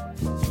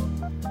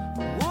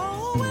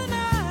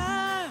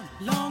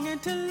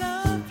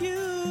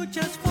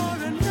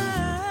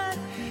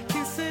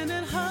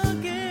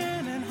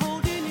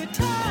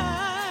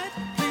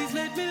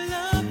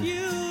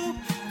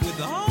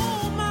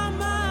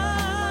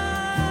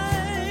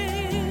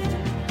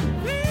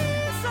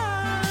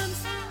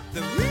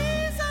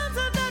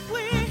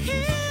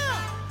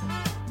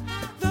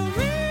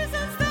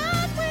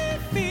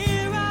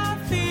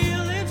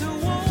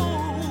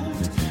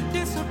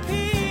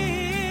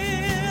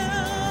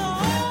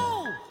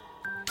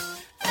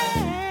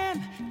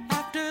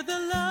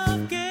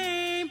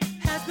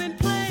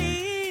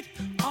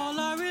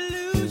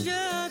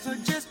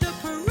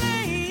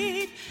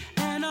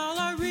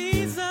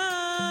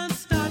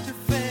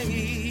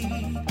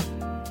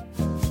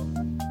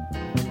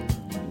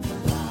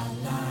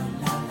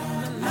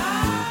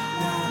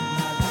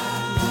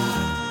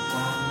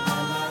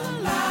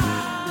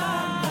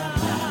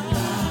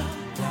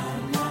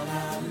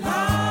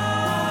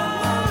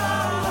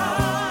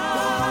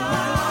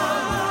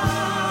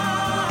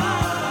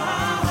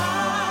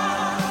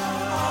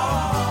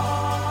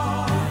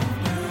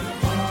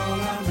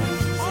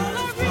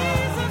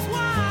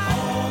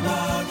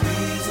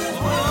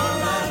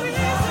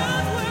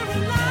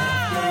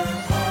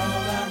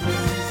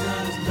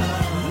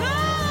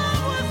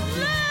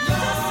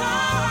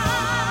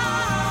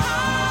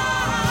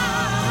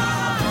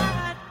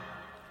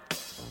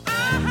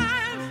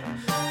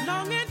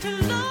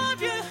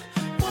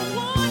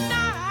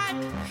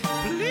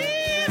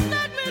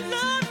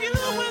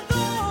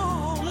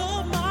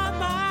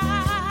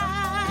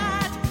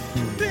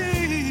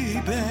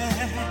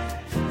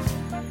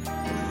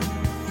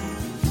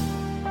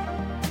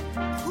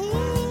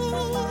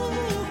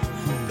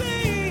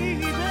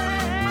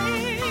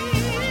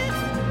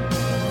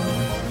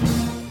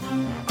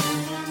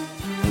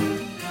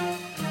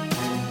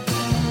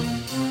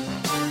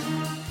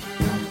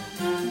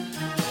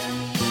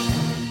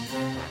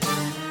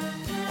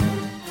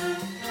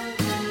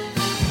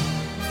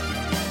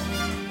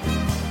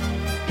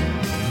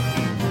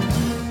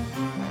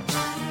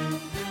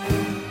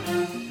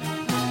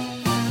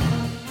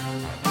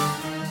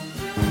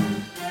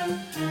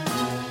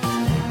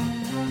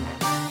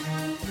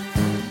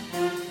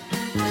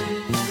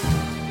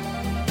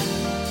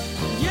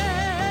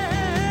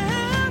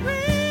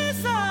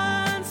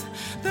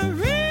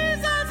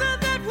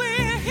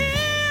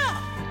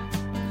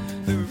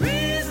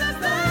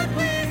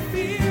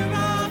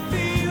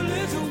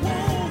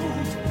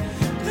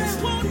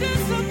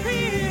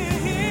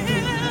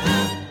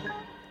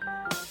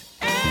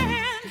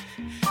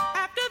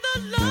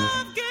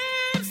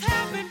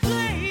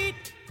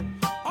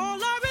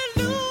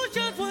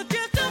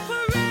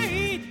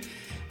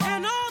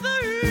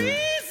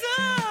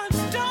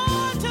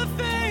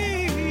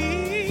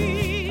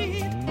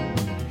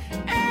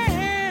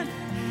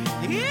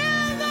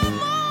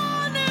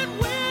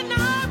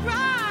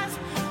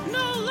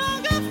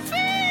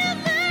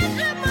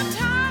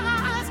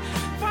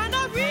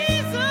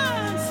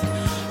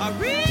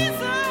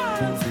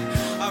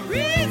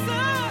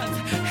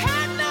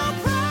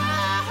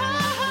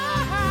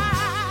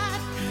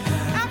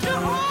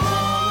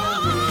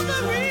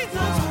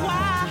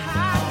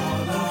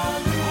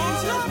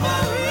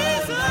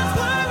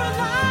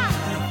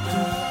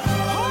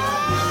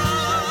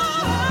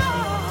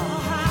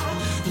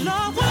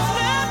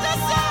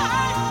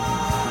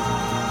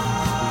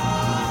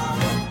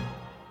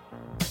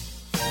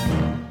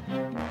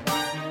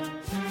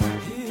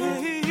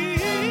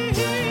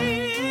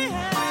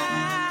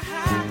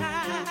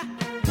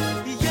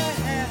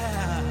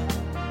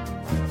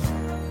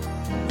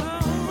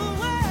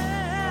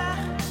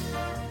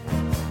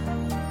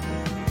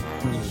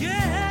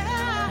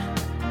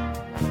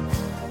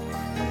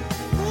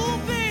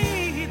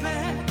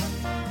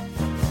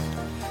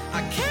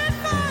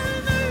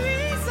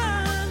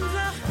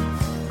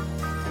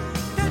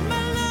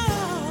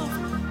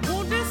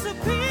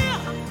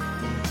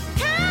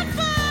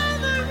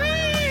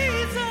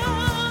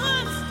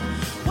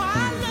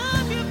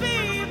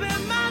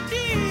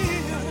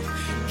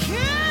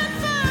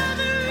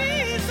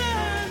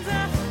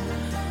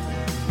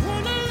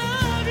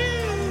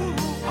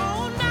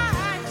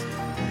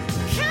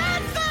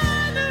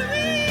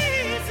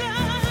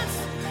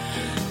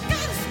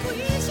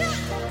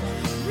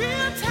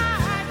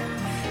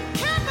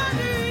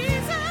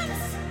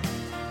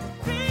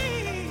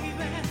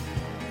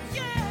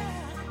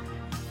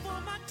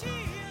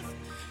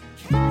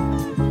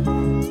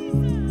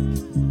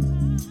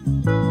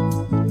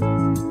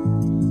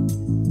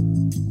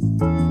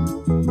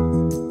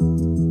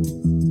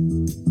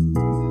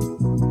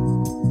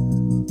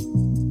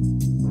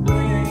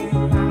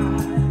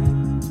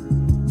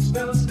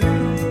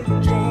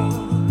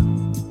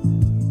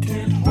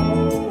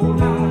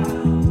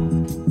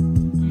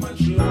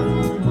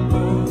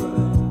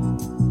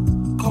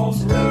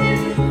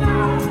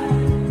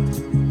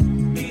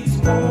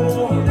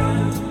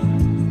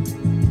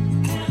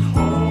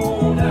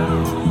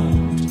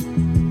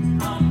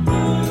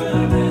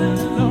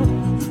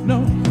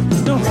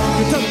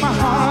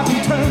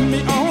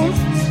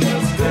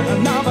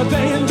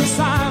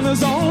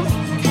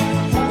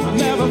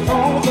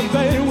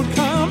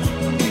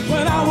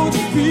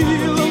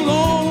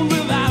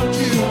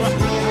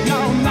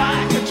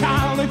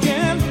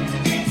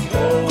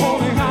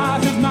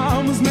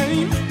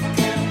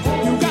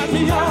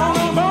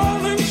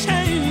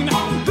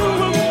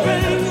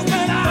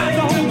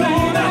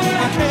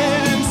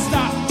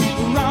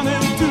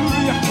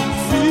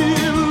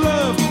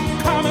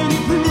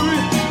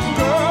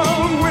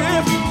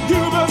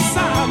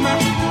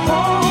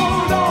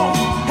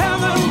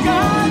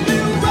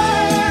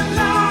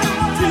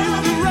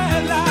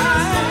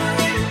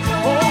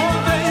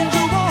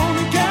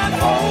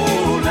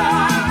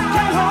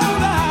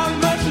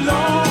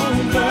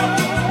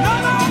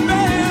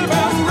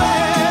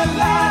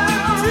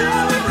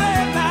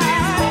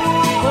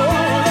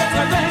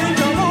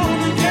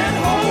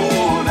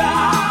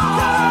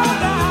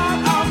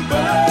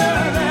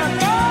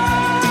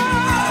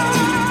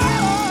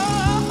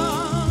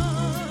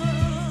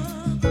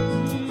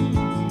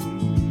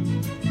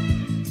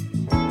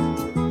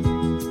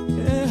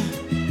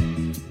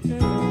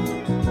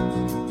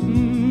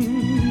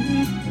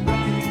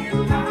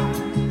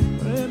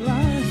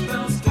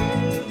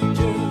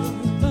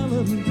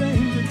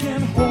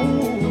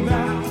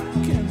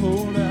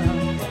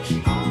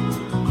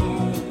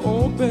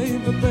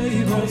 love,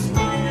 baby.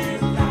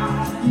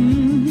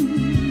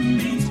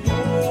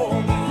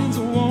 Means a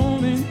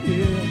warning,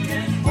 yeah.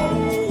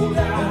 And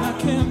I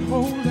can't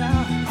hold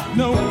out.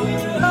 No.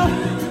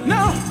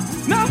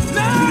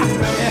 I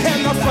had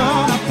no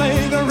fun, I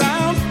played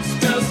around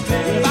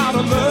without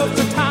a love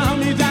to tie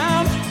me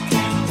down.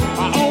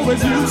 I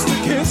always used to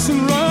kiss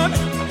and run.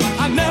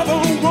 I never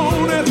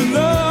wanted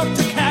love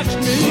to catch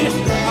me.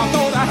 I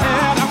thought I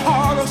had a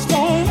heart of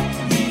stone,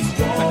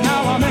 but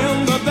now I'm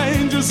in the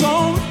danger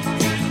zone.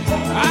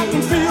 I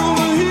can feel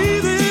the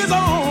heat is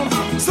on.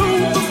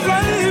 Soon the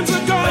flames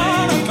are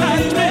gonna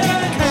catch me.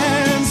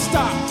 Can't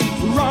stop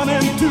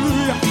running to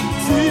you.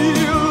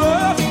 Feel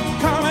love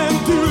coming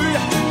to you.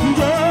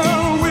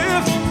 Girl,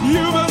 with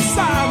you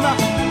beside me.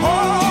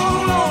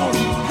 Hold on,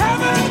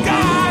 haven't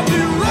got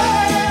you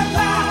red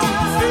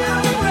light. Feel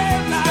the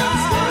red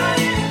light.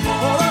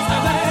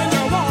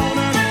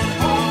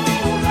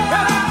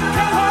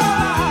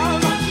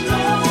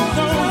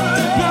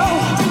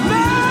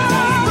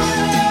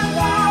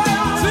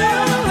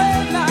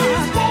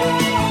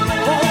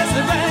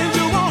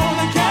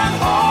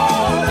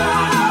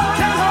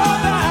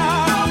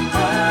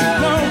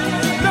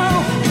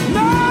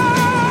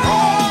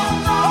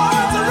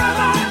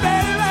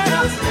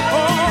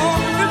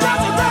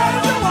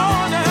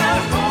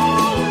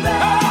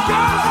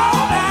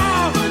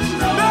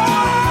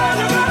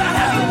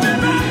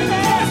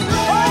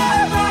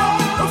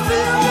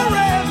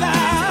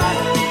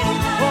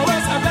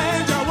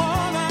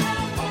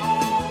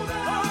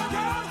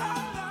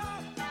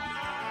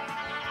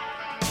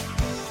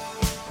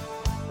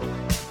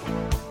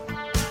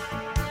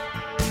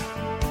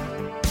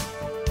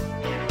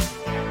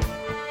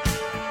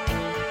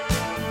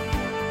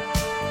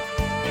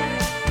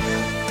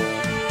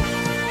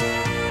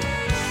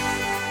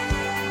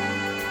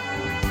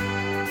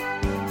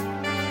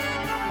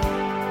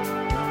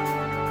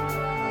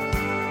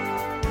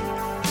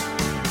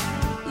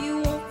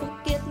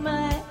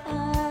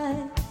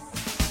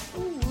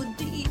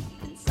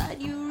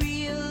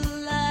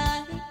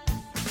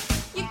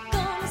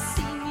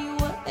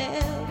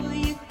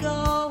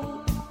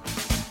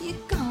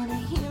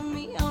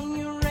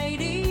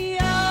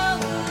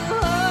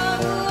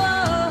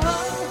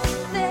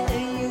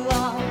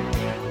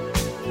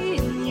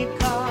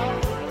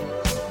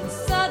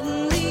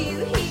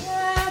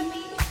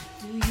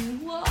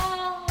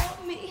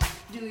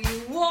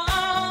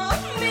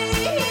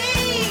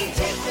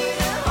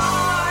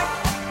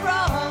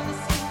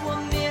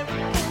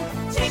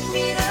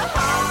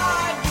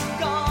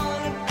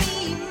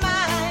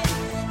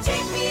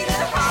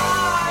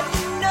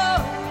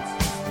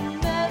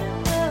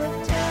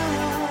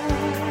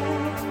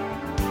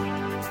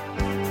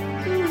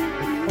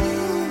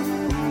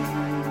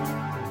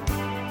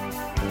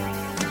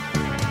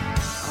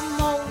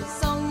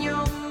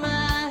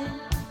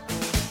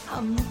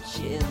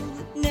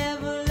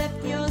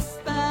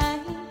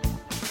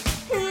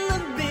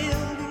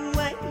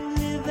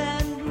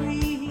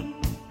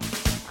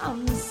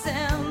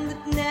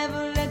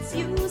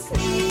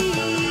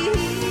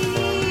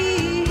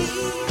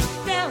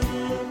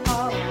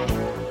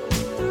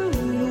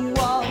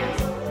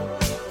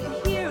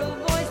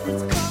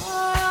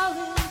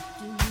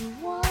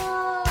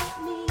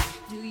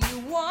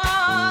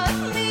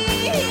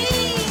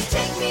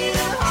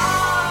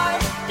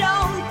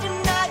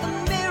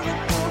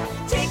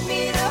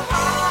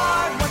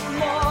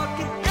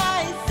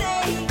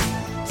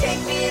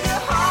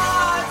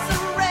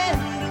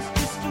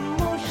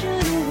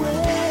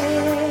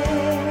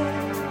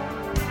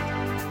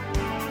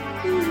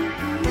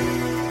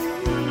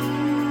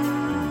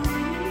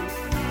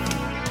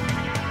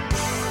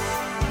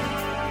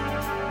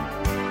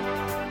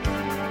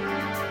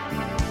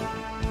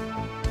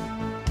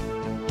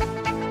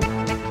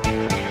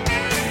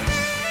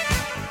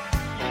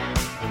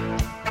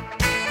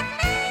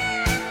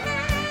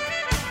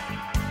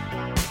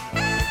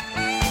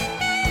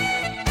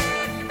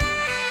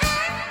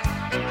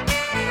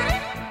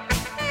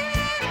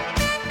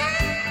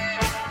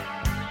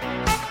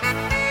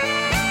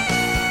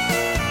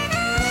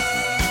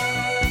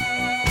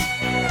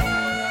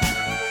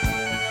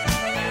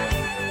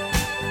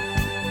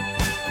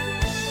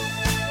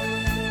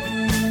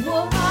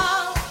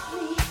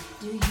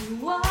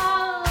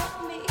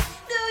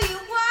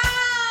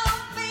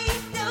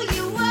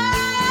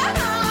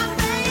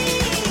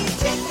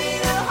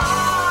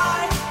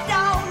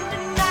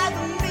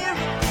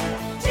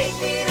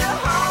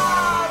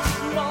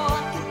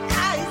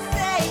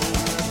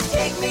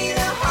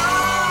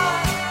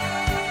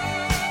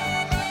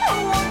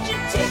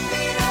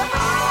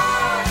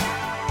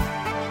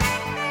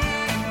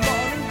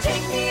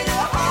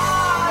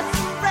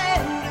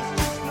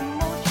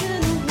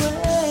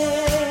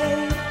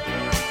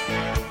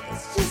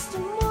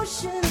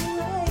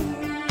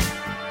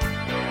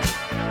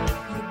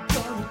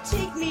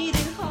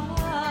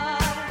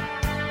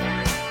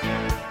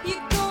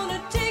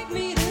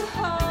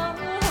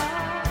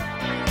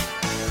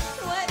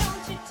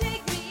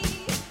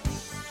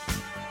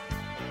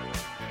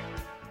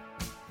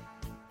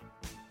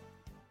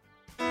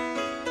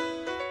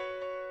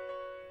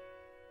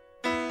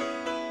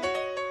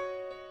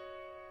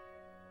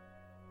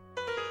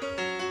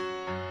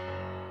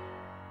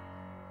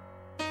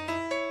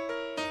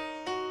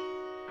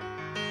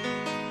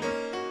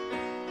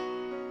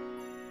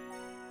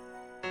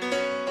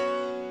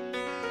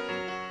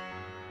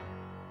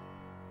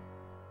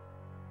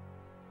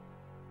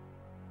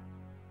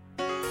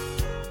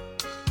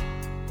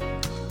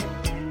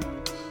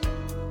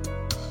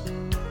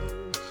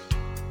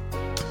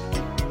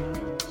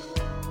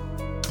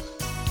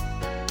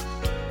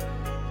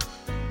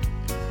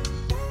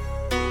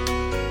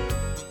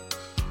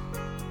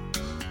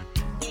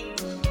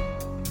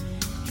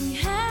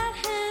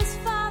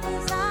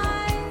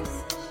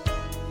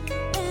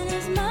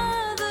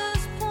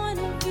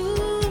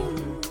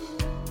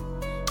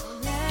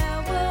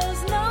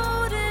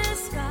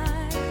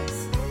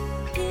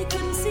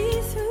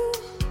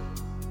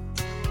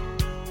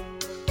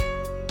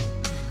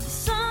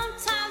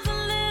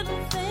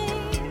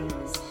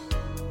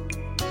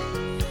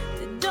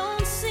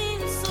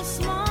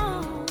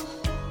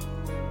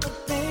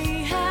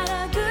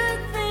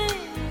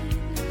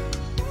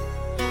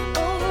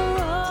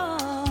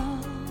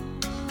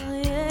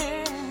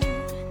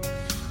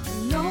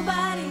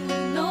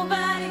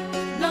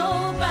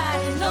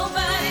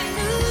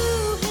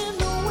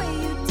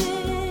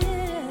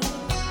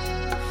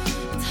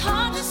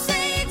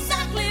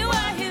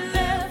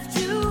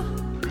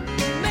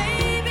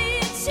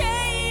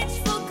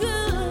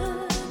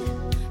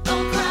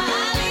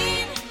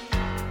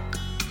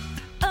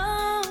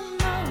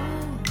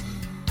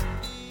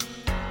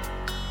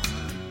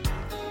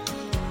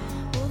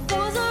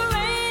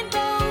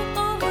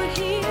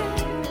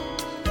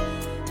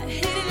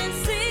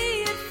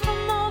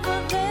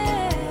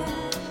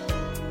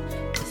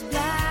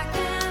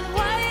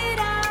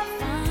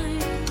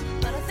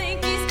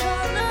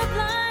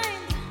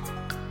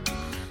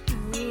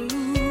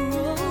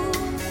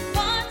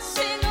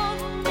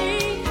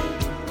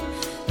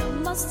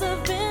 must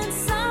have been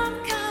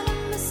some kind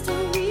of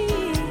mystery,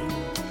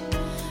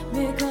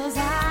 because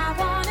I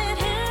wanted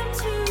him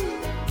to,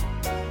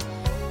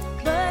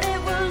 but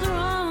it was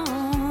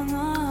wrong,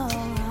 all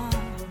wrong.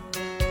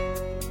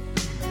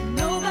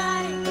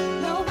 Nobody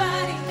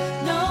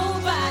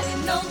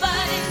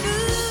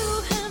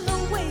knew him the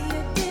way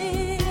you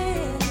did.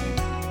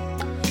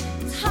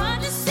 It's hard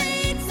to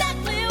say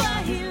exactly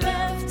why he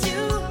left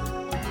you.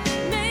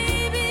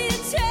 Maybe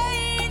it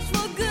changed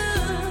for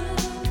good.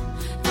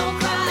 Don't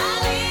cry,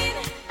 Eileen.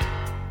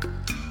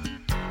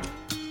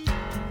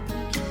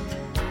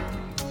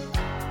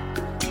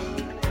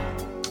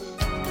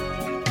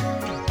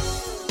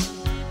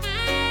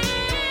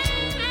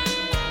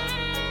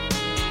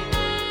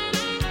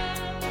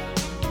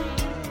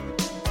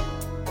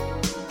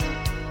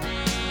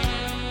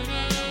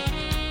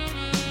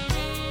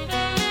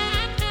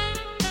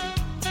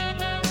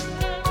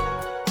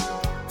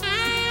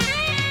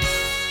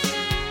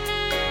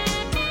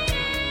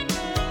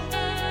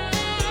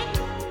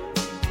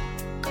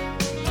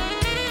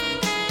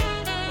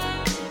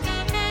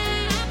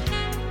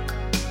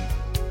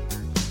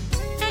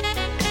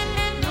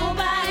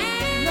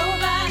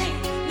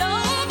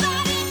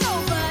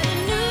 Nobody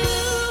knew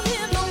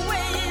him the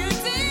way you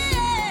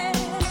did.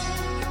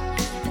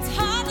 It's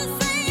hard to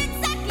say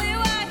exactly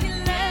why he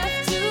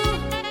left you.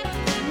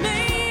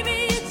 Maybe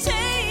it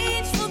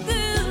changed for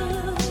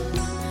good.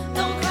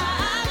 Don't cry,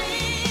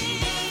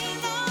 Eileen.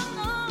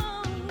 No.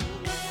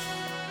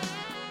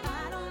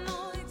 I don't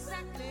know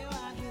exactly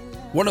why he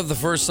left. One of the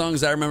first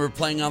songs I remember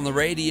playing on the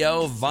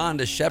radio,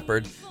 Vonda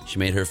Shepard. She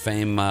made her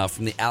fame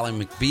from the Ally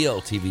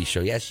McBeal TV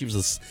show. Yeah, she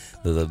was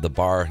the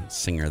bar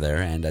singer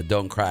there. And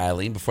Don't Cry,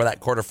 Eileen. Before that,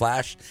 Quarter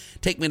Flash,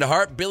 Take Me to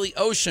Heart, Billy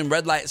Ocean,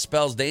 Red Light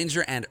Spells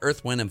Danger, and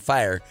Earth, Wind, and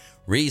Fire,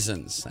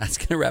 Reasons. That's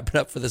going to wrap it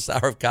up for this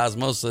hour of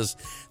Cosmosis.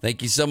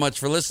 Thank you so much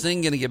for listening.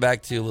 Going to get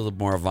back to a little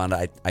more of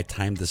Vonda. I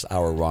timed this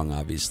hour wrong,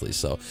 obviously.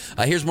 So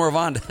here's more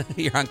Vonda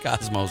here on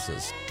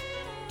Cosmosis.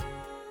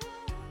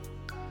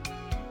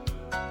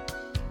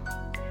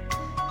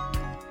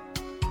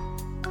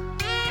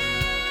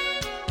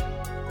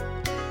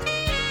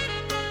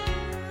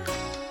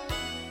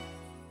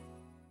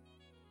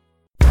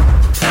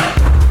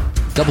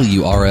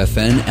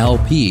 WRFN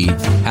LP,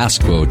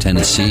 Pasco,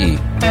 Tennessee.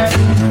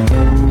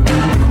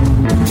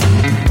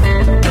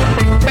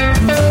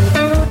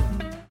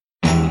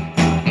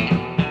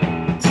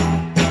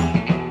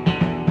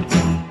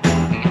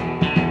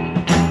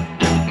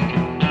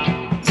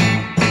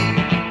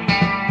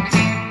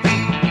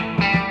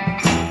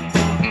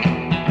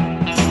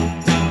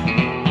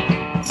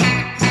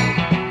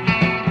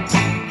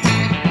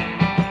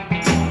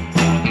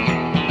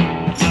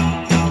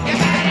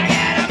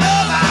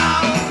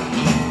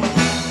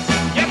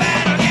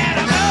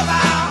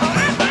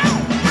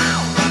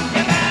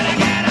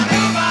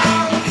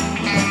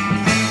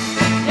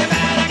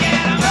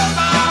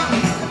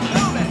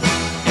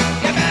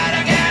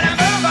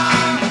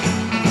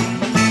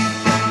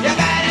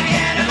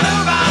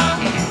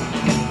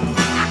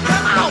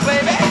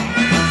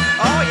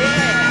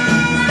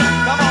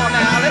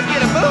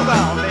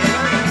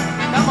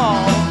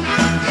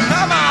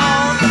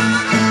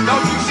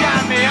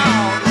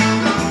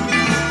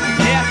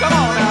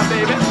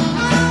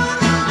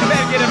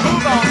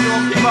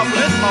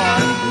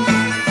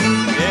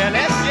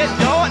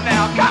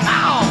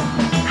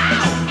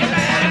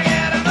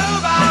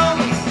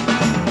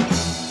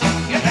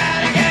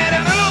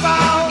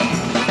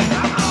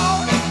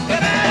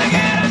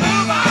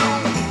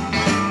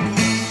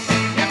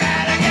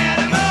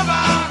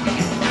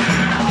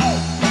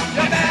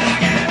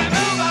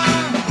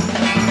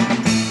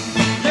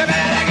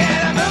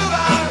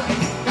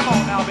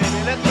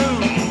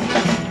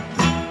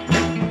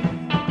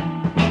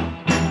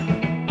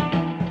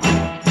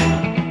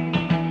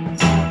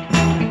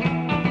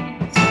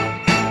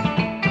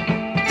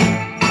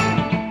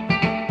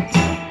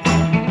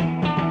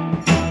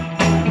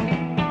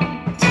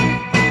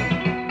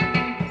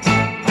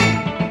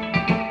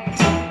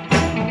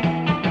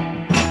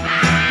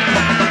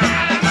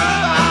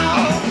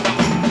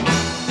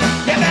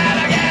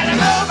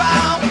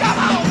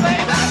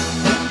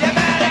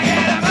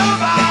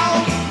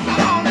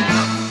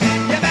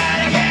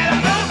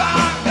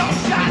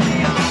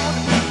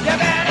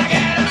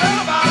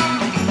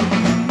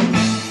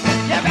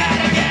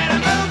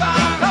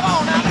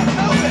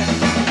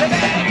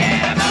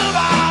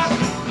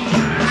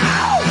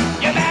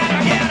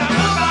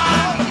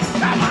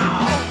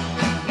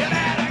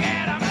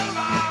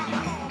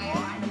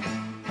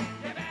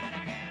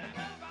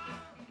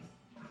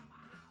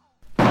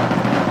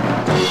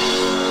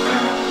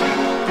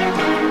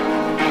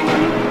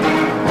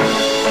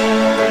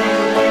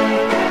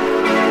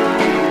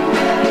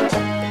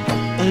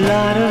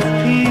 lot of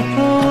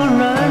people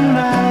run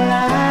my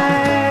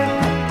life.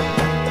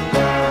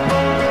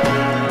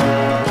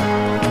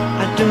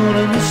 I don't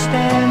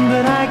understand,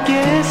 but I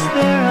guess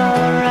they're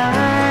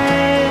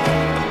alright.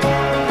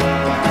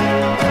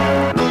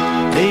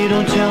 They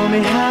don't tell me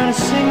how to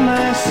sing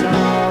my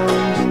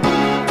songs,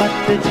 but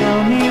they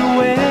tell me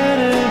where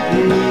to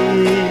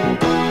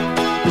be.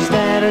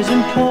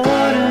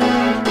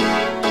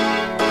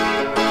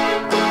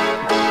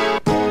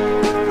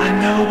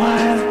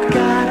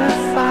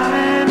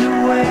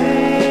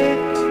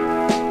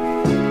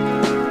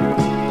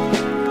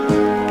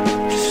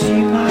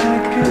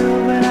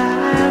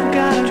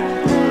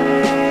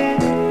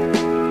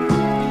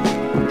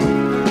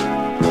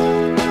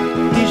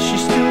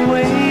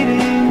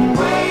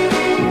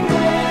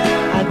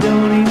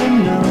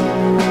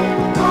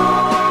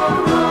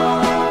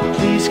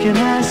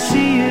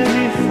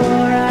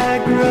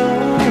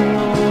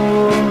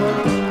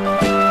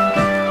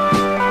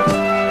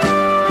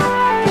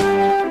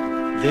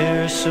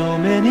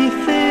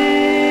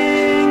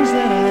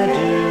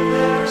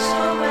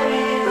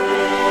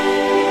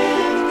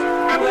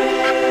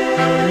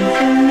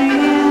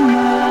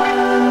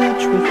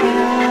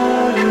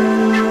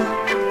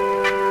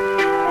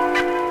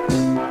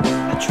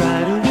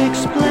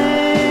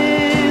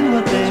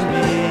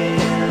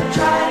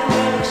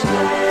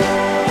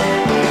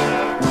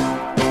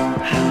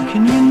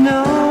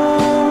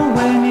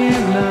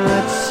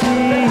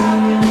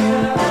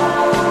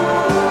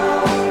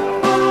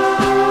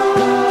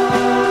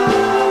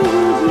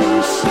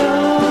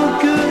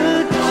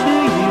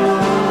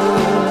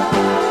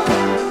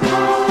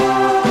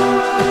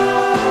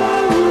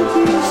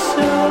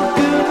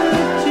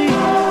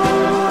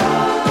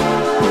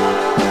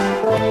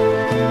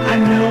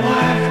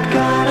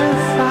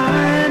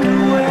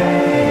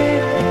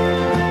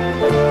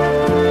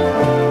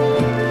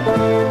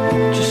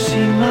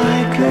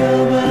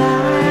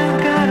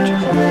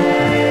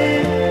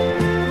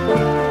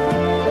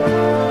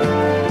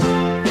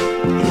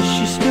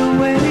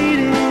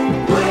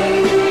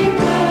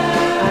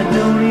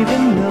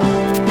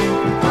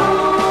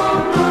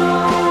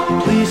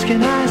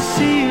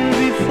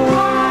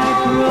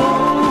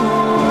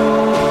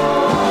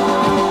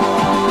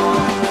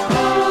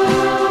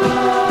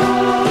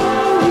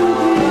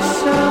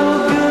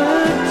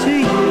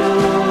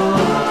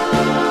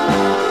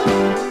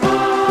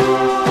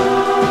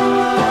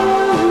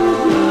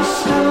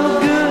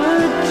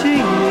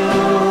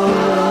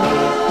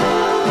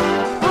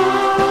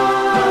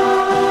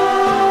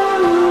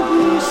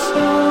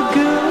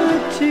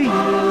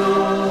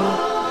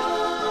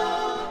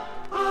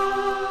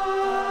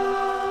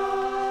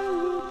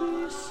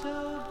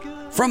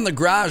 From the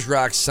garage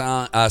rock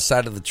side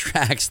of the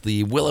tracks,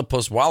 the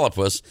Willipus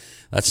Wallopus,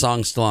 that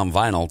song's still on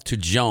vinyl, to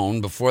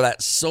Joan. Before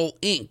that, Soul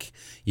Inc.,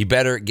 You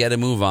Better Get a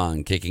Move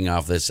On, kicking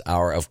off this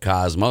hour of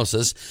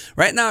Cosmosis.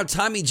 Right now,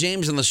 Tommy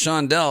James and the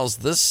Shondells.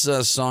 This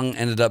song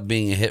ended up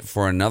being a hit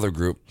for another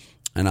group,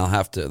 and I'll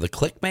have to, the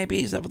Click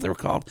maybe, is that what they were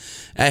called?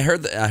 I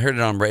heard it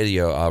on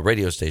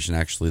radio station,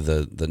 actually,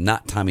 the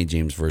not Tommy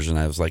James version.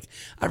 I was like,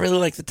 I really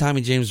like the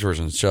Tommy James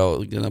version, so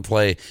we're going to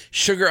play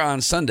Sugar on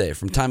Sunday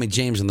from Tommy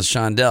James and the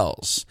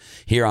Shondells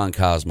here on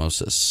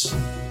Cosmosis.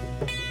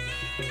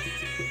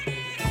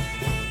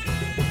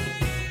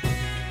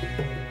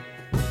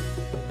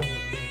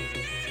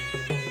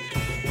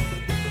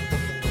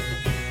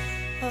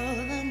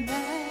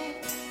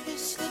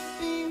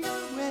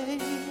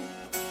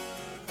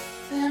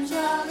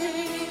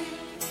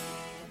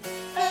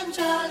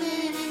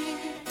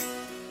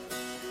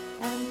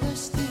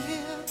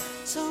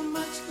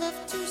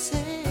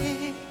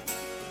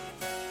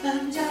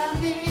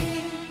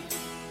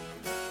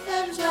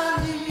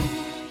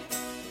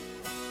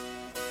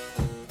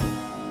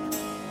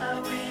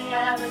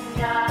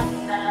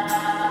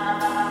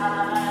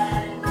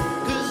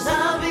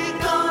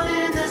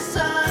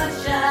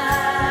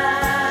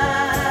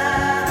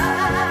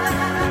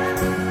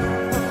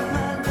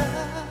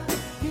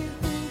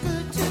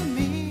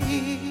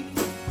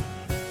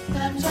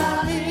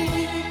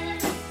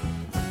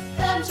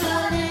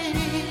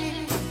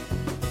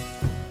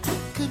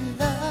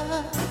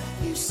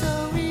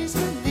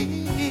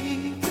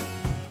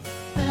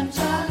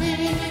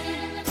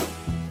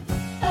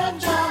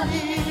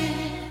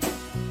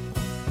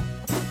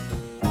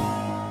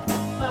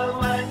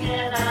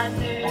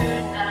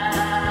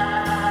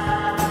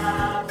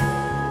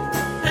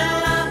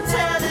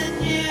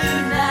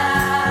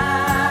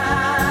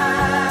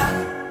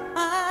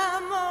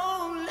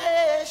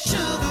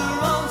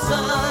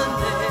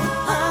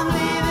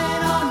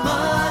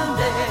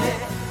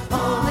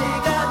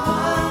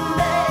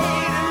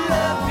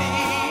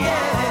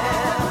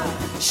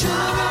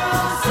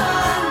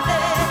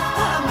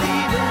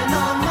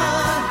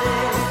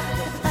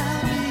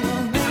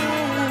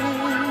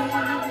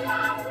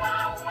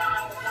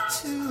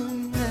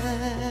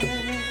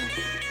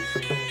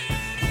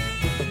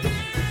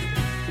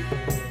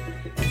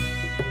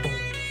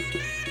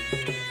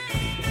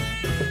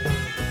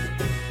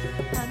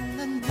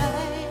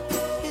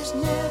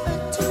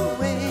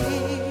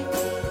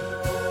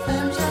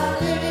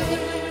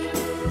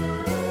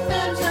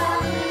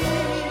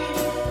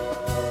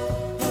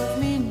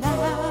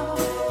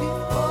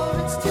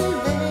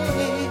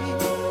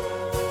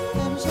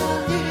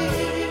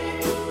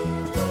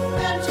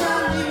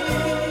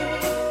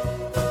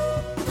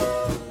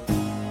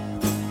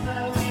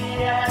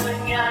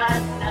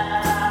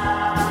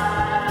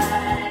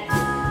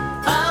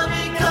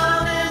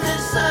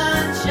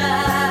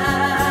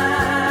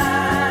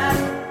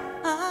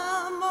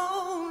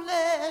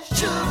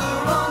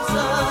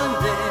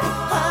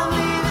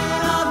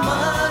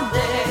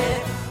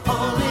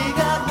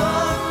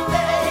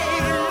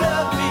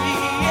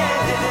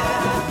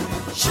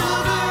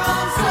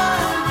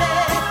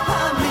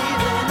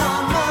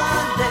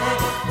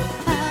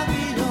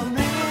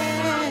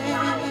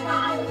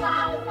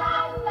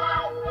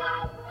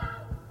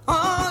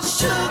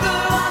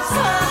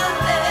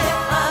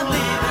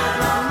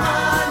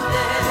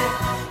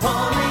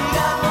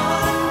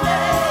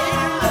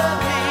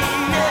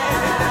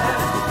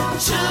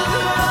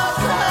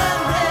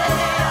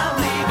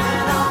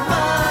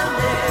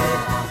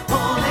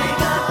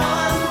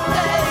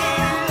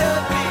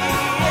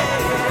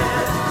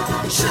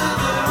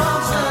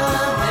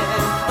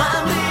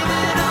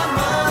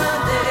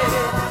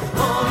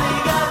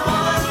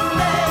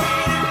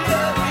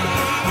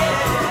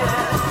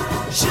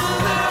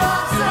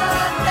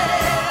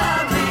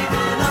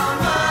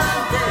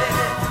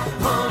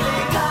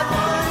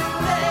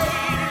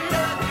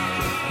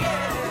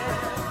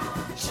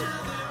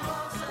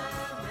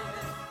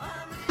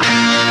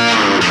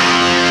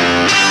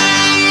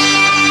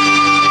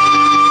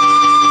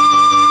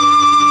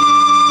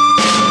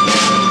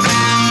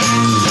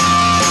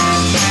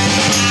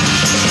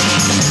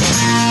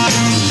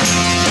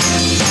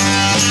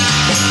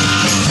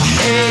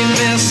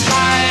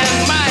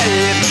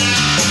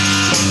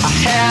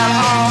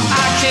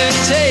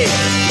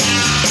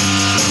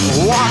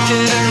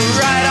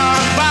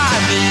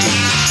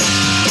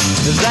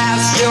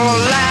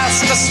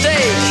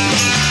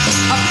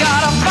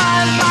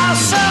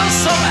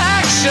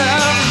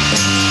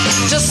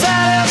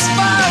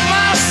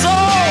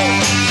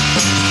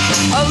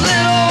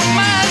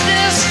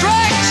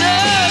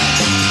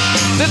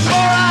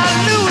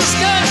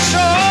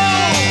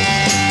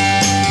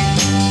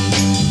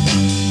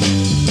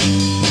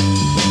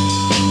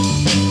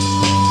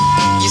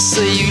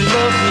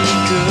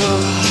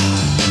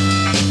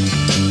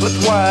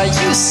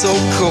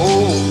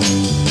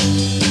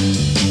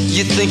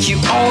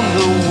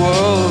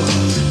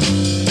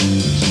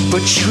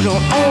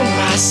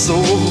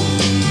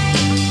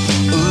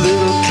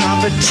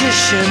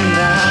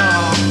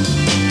 Now,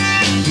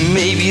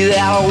 maybe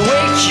that'll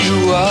wake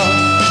you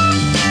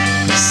up.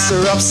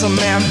 stir up some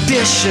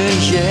ambition,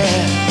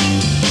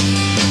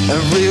 yeah,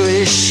 and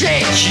really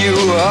shake you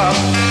up.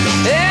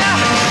 Yeah,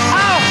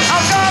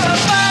 I'm gonna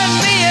find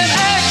me an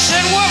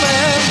action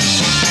woman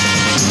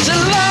to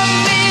love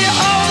me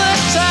all the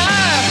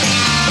time,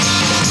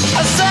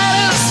 a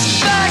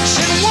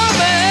satisfaction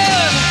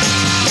woman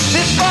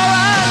before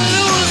I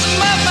lose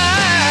my mind.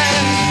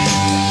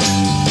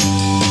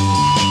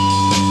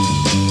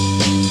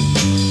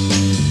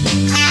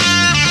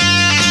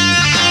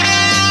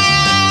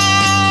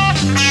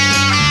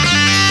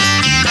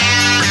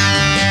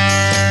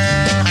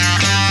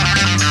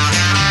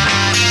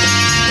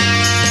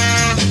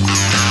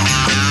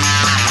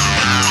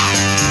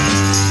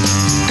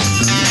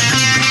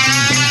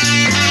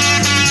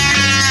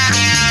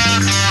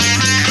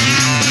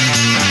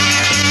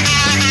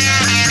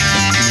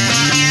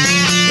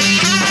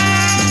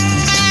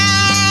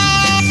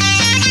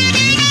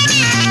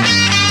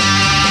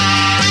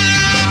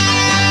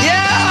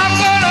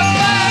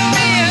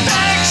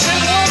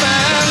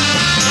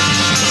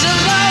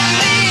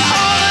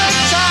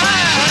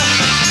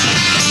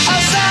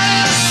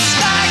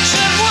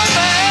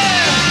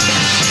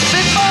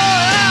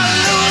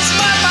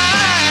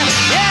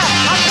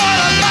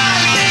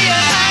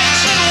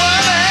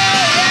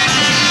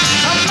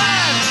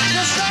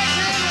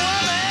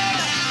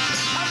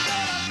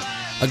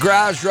 A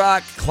garage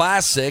rock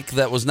classic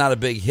that was not a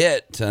big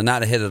hit,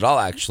 not a hit at all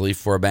actually,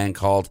 for a band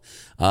called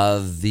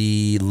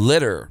The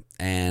Litter,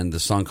 and the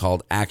song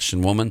called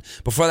Action Woman.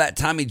 Before that,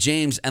 Tommy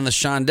James and the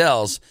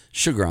Shondells,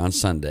 Sugar on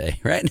Sunday.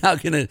 Right now,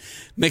 going to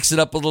mix it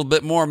up a little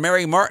bit more.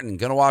 Mary Martin,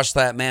 going to wash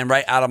that man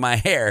right out of my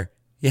hair.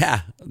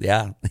 Yeah,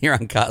 here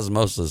on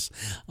Cosmosis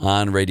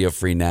on Radio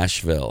Free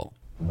Nashville.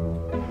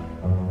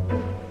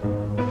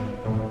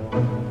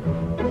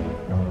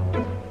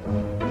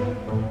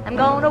 I'm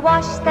gonna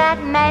wash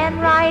that man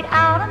right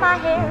out of my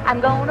hair.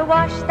 I'm gonna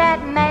wash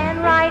that man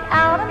right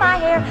out of my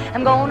hair.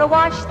 I'm gonna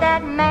wash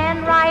that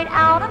man right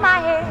out of my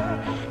hair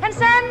and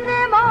send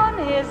him on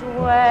his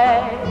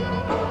way.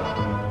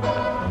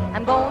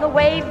 I'm gonna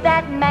wave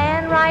that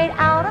man right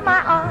out of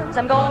my arms.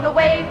 I'm gonna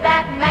wave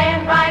that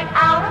man right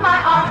out of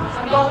my arms.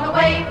 I'm gonna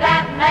wave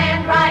that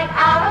man right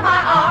out of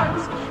my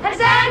arms and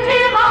send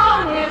him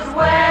on his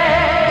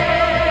way.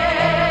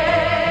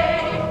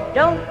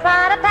 Don't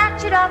try to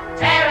patch it up,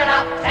 tear it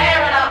up, tear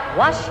it up.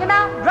 Wash him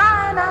out,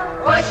 dry him out,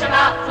 push him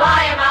out,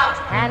 fly him out.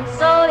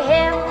 Cancel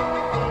him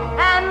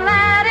and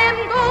let him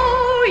go,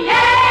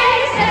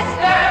 yay,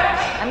 sister.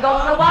 I'm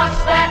gonna wash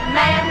that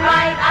man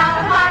right out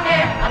of my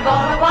hair. I'm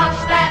gonna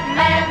wash that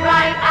man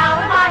right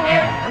out of my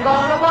hair. I'm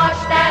gonna wash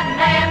that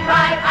man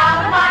right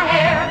out of my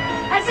hair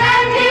and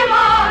send him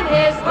on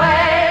his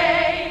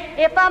way.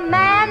 If a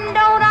man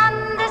don't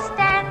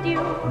understand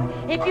you,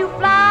 if you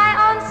fly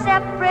on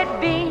separate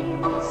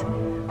beams,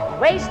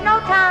 waste no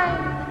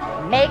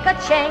time, make a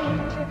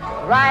change.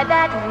 Ride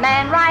that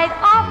man right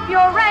off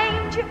your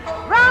range.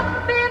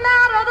 Rub him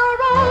out of the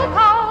roll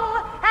call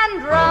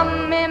and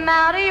drum him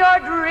out of your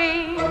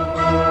dreams.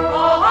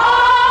 Oh,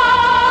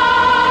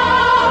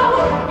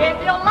 if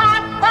you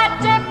laugh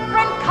at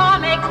different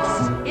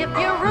comics, if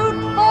you root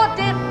for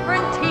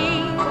different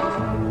teams,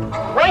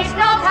 waste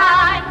no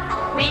time,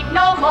 weep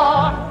no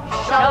more.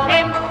 Show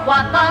him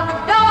what the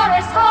door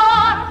is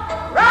for.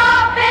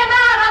 Rub him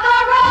out of the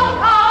roll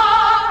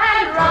call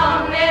and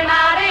drum him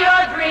out of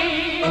your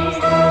dreams.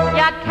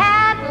 You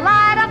can't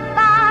light a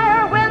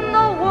fire when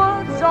the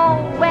wood's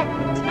all wet.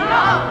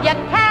 No. You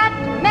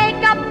can't make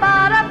a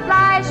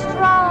butterfly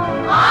strong.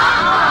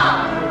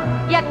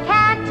 You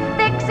can't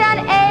fix an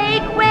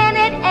egg when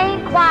it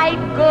ain't quite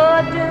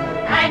good.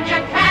 And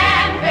you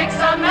can't fix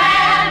a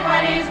man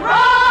when he's wrong.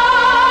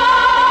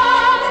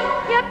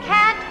 You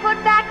can't put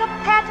back a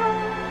petal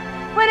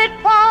when it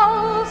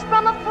falls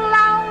from a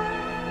flower,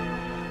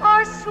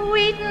 or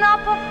sweeten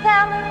up a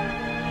fella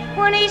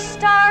when he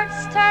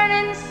starts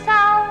turning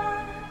sour.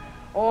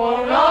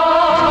 Oh no,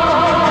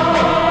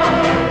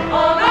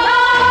 oh no.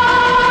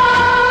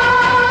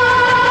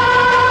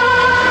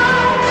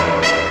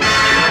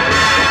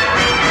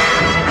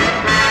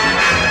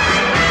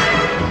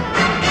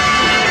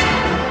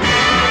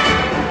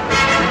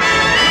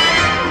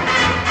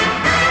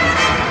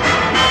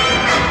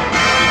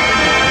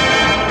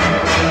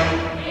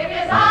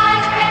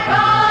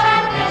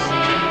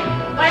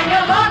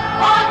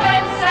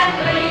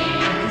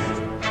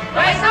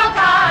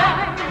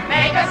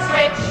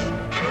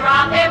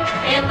 Drop him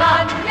in the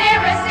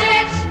nearest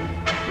ditch.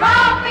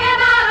 Drop him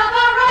out of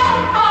the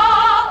roll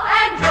call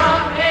and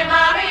drum him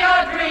out of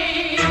your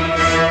dreams.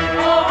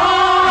 Oh,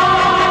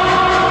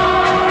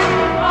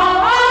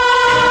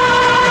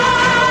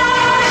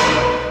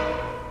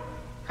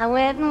 I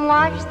went and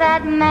washed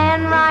that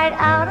man right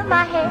out of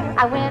my hair.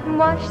 I went and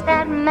washed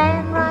that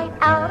man right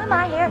out of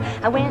my hair.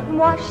 I went and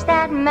washed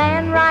that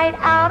man right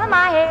out of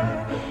my hair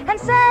and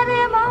set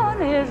him on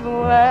his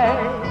way.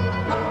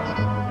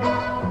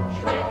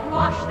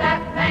 Wash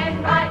that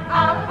man right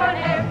out of her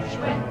hair. She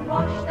went and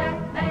washed that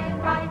man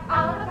right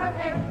out of her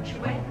hair. She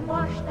went and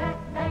washed that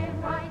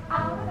man right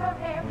out of her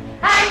hair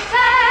and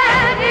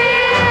set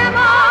him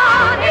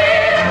on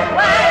his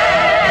way.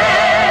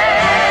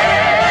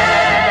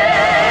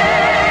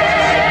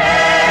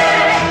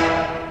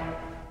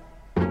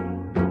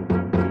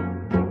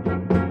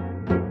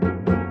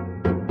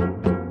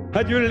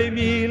 Adieu les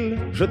mille,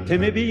 je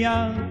t'aimais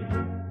bien.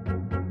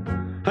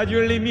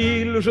 Adieu les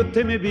mille, je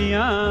t'aimais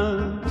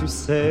bien. Tu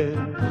sais,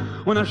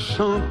 on a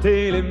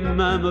chanté les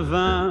mêmes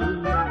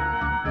vins,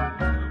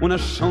 on a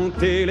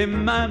chanté les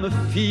mêmes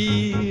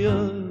filles,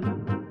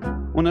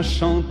 on a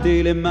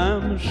chanté les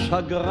mêmes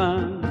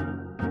chagrins.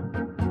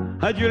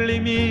 Adieu les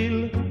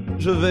mille,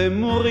 je vais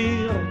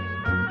mourir.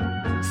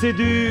 C'est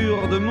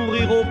dur de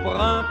mourir au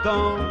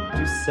printemps,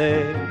 tu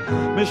sais,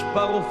 mais je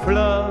pars aux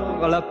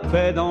fleurs, la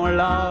paix dans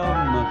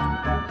l'âme.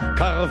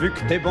 Car vu que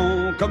t'es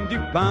bon comme du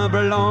pain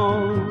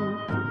blanc,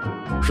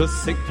 je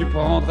sais que tu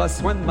prendras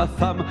soin de ma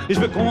femme. Et je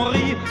veux qu'on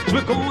rie, je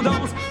veux qu'on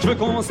danse, je veux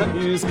qu'on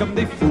s'amuse comme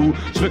des fous.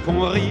 Je veux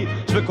qu'on rie,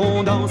 je veux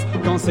qu'on danse,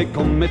 quand c'est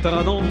qu'on me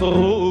mettra dans le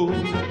trou.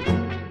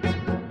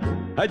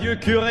 Adieu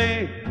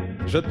curé,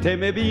 je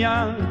t'aimais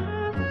bien.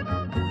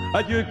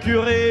 Adieu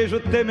curé, je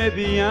t'aimais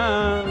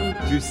bien.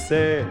 Tu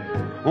sais,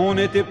 on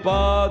n'était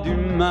pas du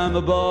même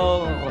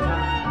bord,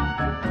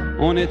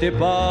 on n'était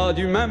pas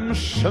du même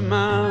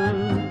chemin,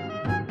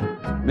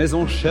 mais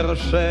on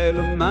cherchait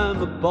le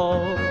même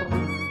port.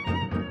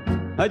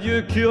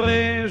 Adieu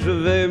curé, je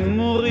vais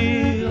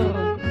mourir.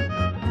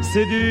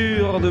 C'est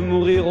dur de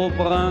mourir au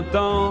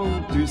printemps,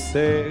 tu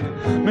sais,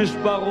 mais je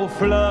pars aux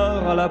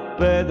fleurs, à la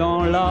paix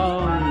dans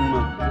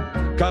l'âme.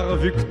 Car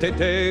vu que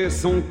t'étais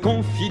son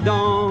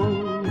confident,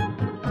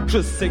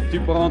 je sais que tu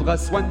prendras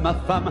soin de ma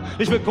femme.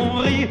 Et je veux qu'on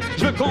rie,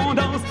 je veux qu'on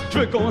danse, je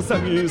veux qu'on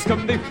s'amuse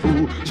comme des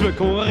fous. Je veux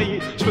qu'on rie,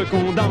 je veux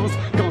qu'on danse,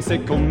 quand c'est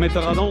qu'on me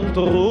mettra dans le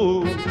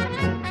trou.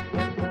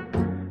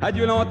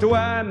 Adieu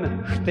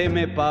l'Antoine, je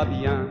t'aimais pas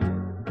bien.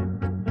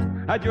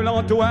 Adieu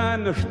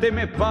l'Antoine, je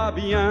t'aimais pas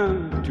bien.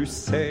 Tu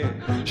sais,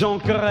 j'en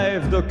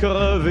crève de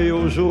crever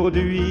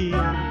aujourd'hui,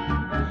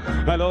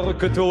 alors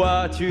que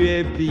toi tu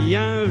es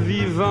bien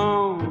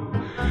vivant,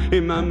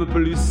 et même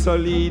plus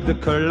solide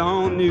que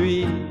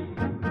l'ennui.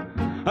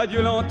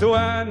 Adieu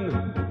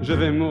l'Antoine, je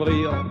vais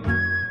mourir.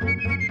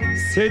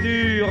 C'est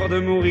dur de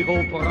mourir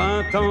au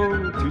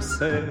printemps, tu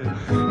sais,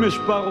 mais je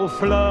pars aux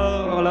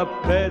fleurs, la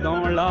paix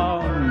dans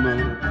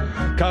l'âme.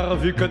 Car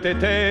vu que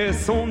t'étais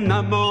son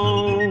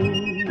amant,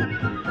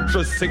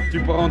 je sais que tu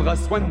prendras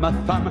soin de ma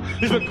femme.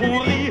 Je veux qu'on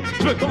rie,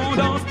 je veux qu'on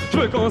danse, je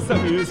veux qu'on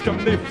s'amuse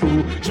comme des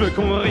fous. Je veux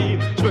qu'on rie,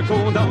 je veux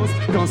qu'on danse,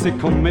 quand c'est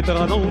qu'on me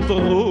mettra dans le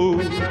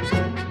trou.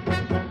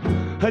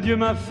 Adieu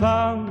ma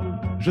femme,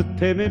 je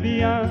t'aimais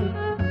bien.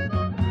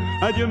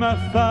 Adieu ma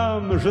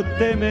femme, je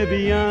t'aimais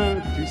bien,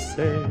 tu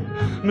sais,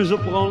 mais je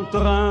prends le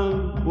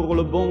train pour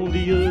le bon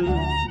Dieu.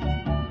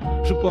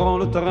 Je prends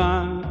le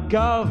train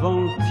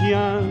qu'avant le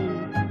tien,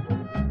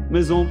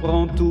 mais on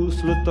prend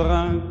tous le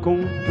train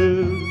qu'on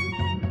peut.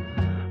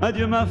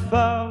 Adieu ma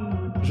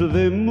femme, je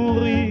vais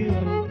mourir.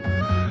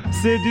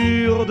 C'est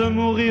dur de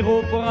mourir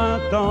au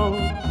printemps,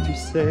 tu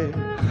sais,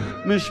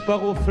 mais je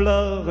pars aux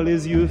fleurs,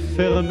 les yeux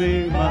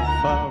fermés, ma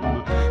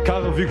femme.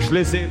 Car vu que je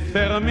les ai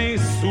fermés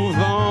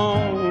souvent,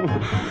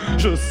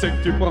 je sais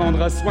que tu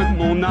prendras soin de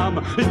mon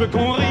âme. Et je veux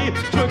qu'on rie,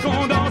 je veux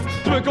qu'on danse,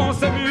 je veux qu'on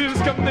s'amuse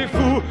comme des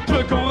fous. Je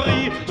veux qu'on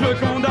rie, je veux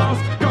qu'on danse,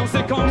 quand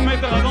c'est qu'on me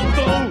mettra dans le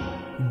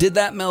trou. Did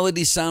that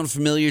melody sound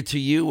familiar to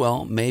you?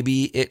 Well,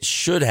 maybe it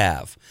should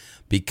have,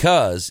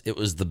 because it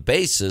was the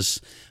basis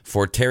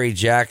for Terry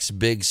Jack's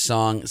big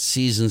song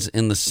Seasons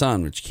in the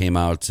Sun, which came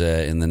out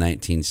in the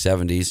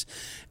 1970s.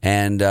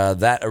 And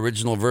that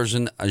original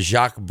version,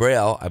 Jacques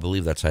Brel, I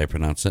believe that's how you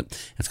pronounce it,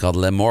 it's called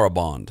Le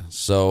Moribond.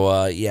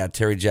 So, yeah,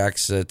 Terry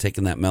Jack's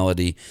taken that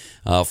melody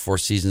for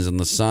Seasons in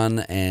the Sun,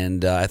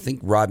 and I think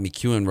Rod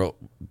McEwen wrote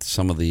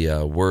some of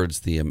the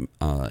words, the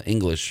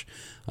English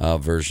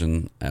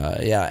version.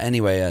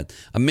 Anyway,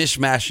 a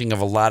mishmashing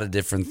of a lot of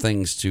different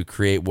things to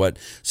create what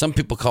some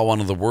people call one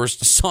of the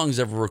worst songs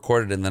ever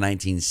recorded in the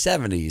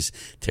 1970s,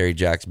 Terry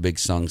Jack's big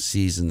song,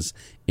 Seasons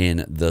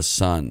in the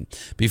Sun.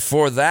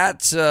 Before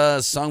that,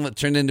 song that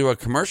turned into a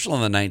commercial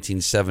in the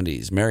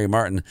 1970s, Mary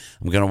Martin,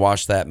 I'm going to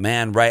wash that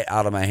man right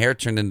out of my hair,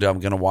 turned into I'm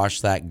going to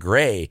wash that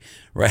gray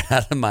right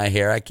out of my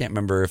hair. I can't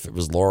remember if it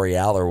was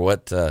L'Oreal or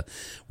what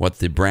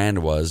the brand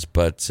was,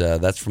 but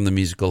that's from the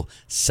musical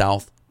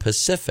South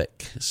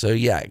Pacific. So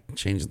yeah,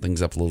 changing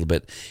things up a little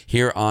bit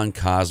here on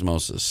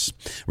Cosmosis.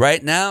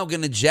 Right now,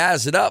 going to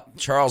jazz it up.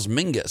 Charles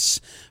Mingus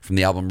from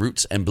the album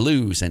Roots and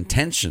Blues and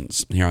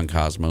Tensions here on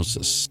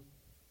Cosmosis.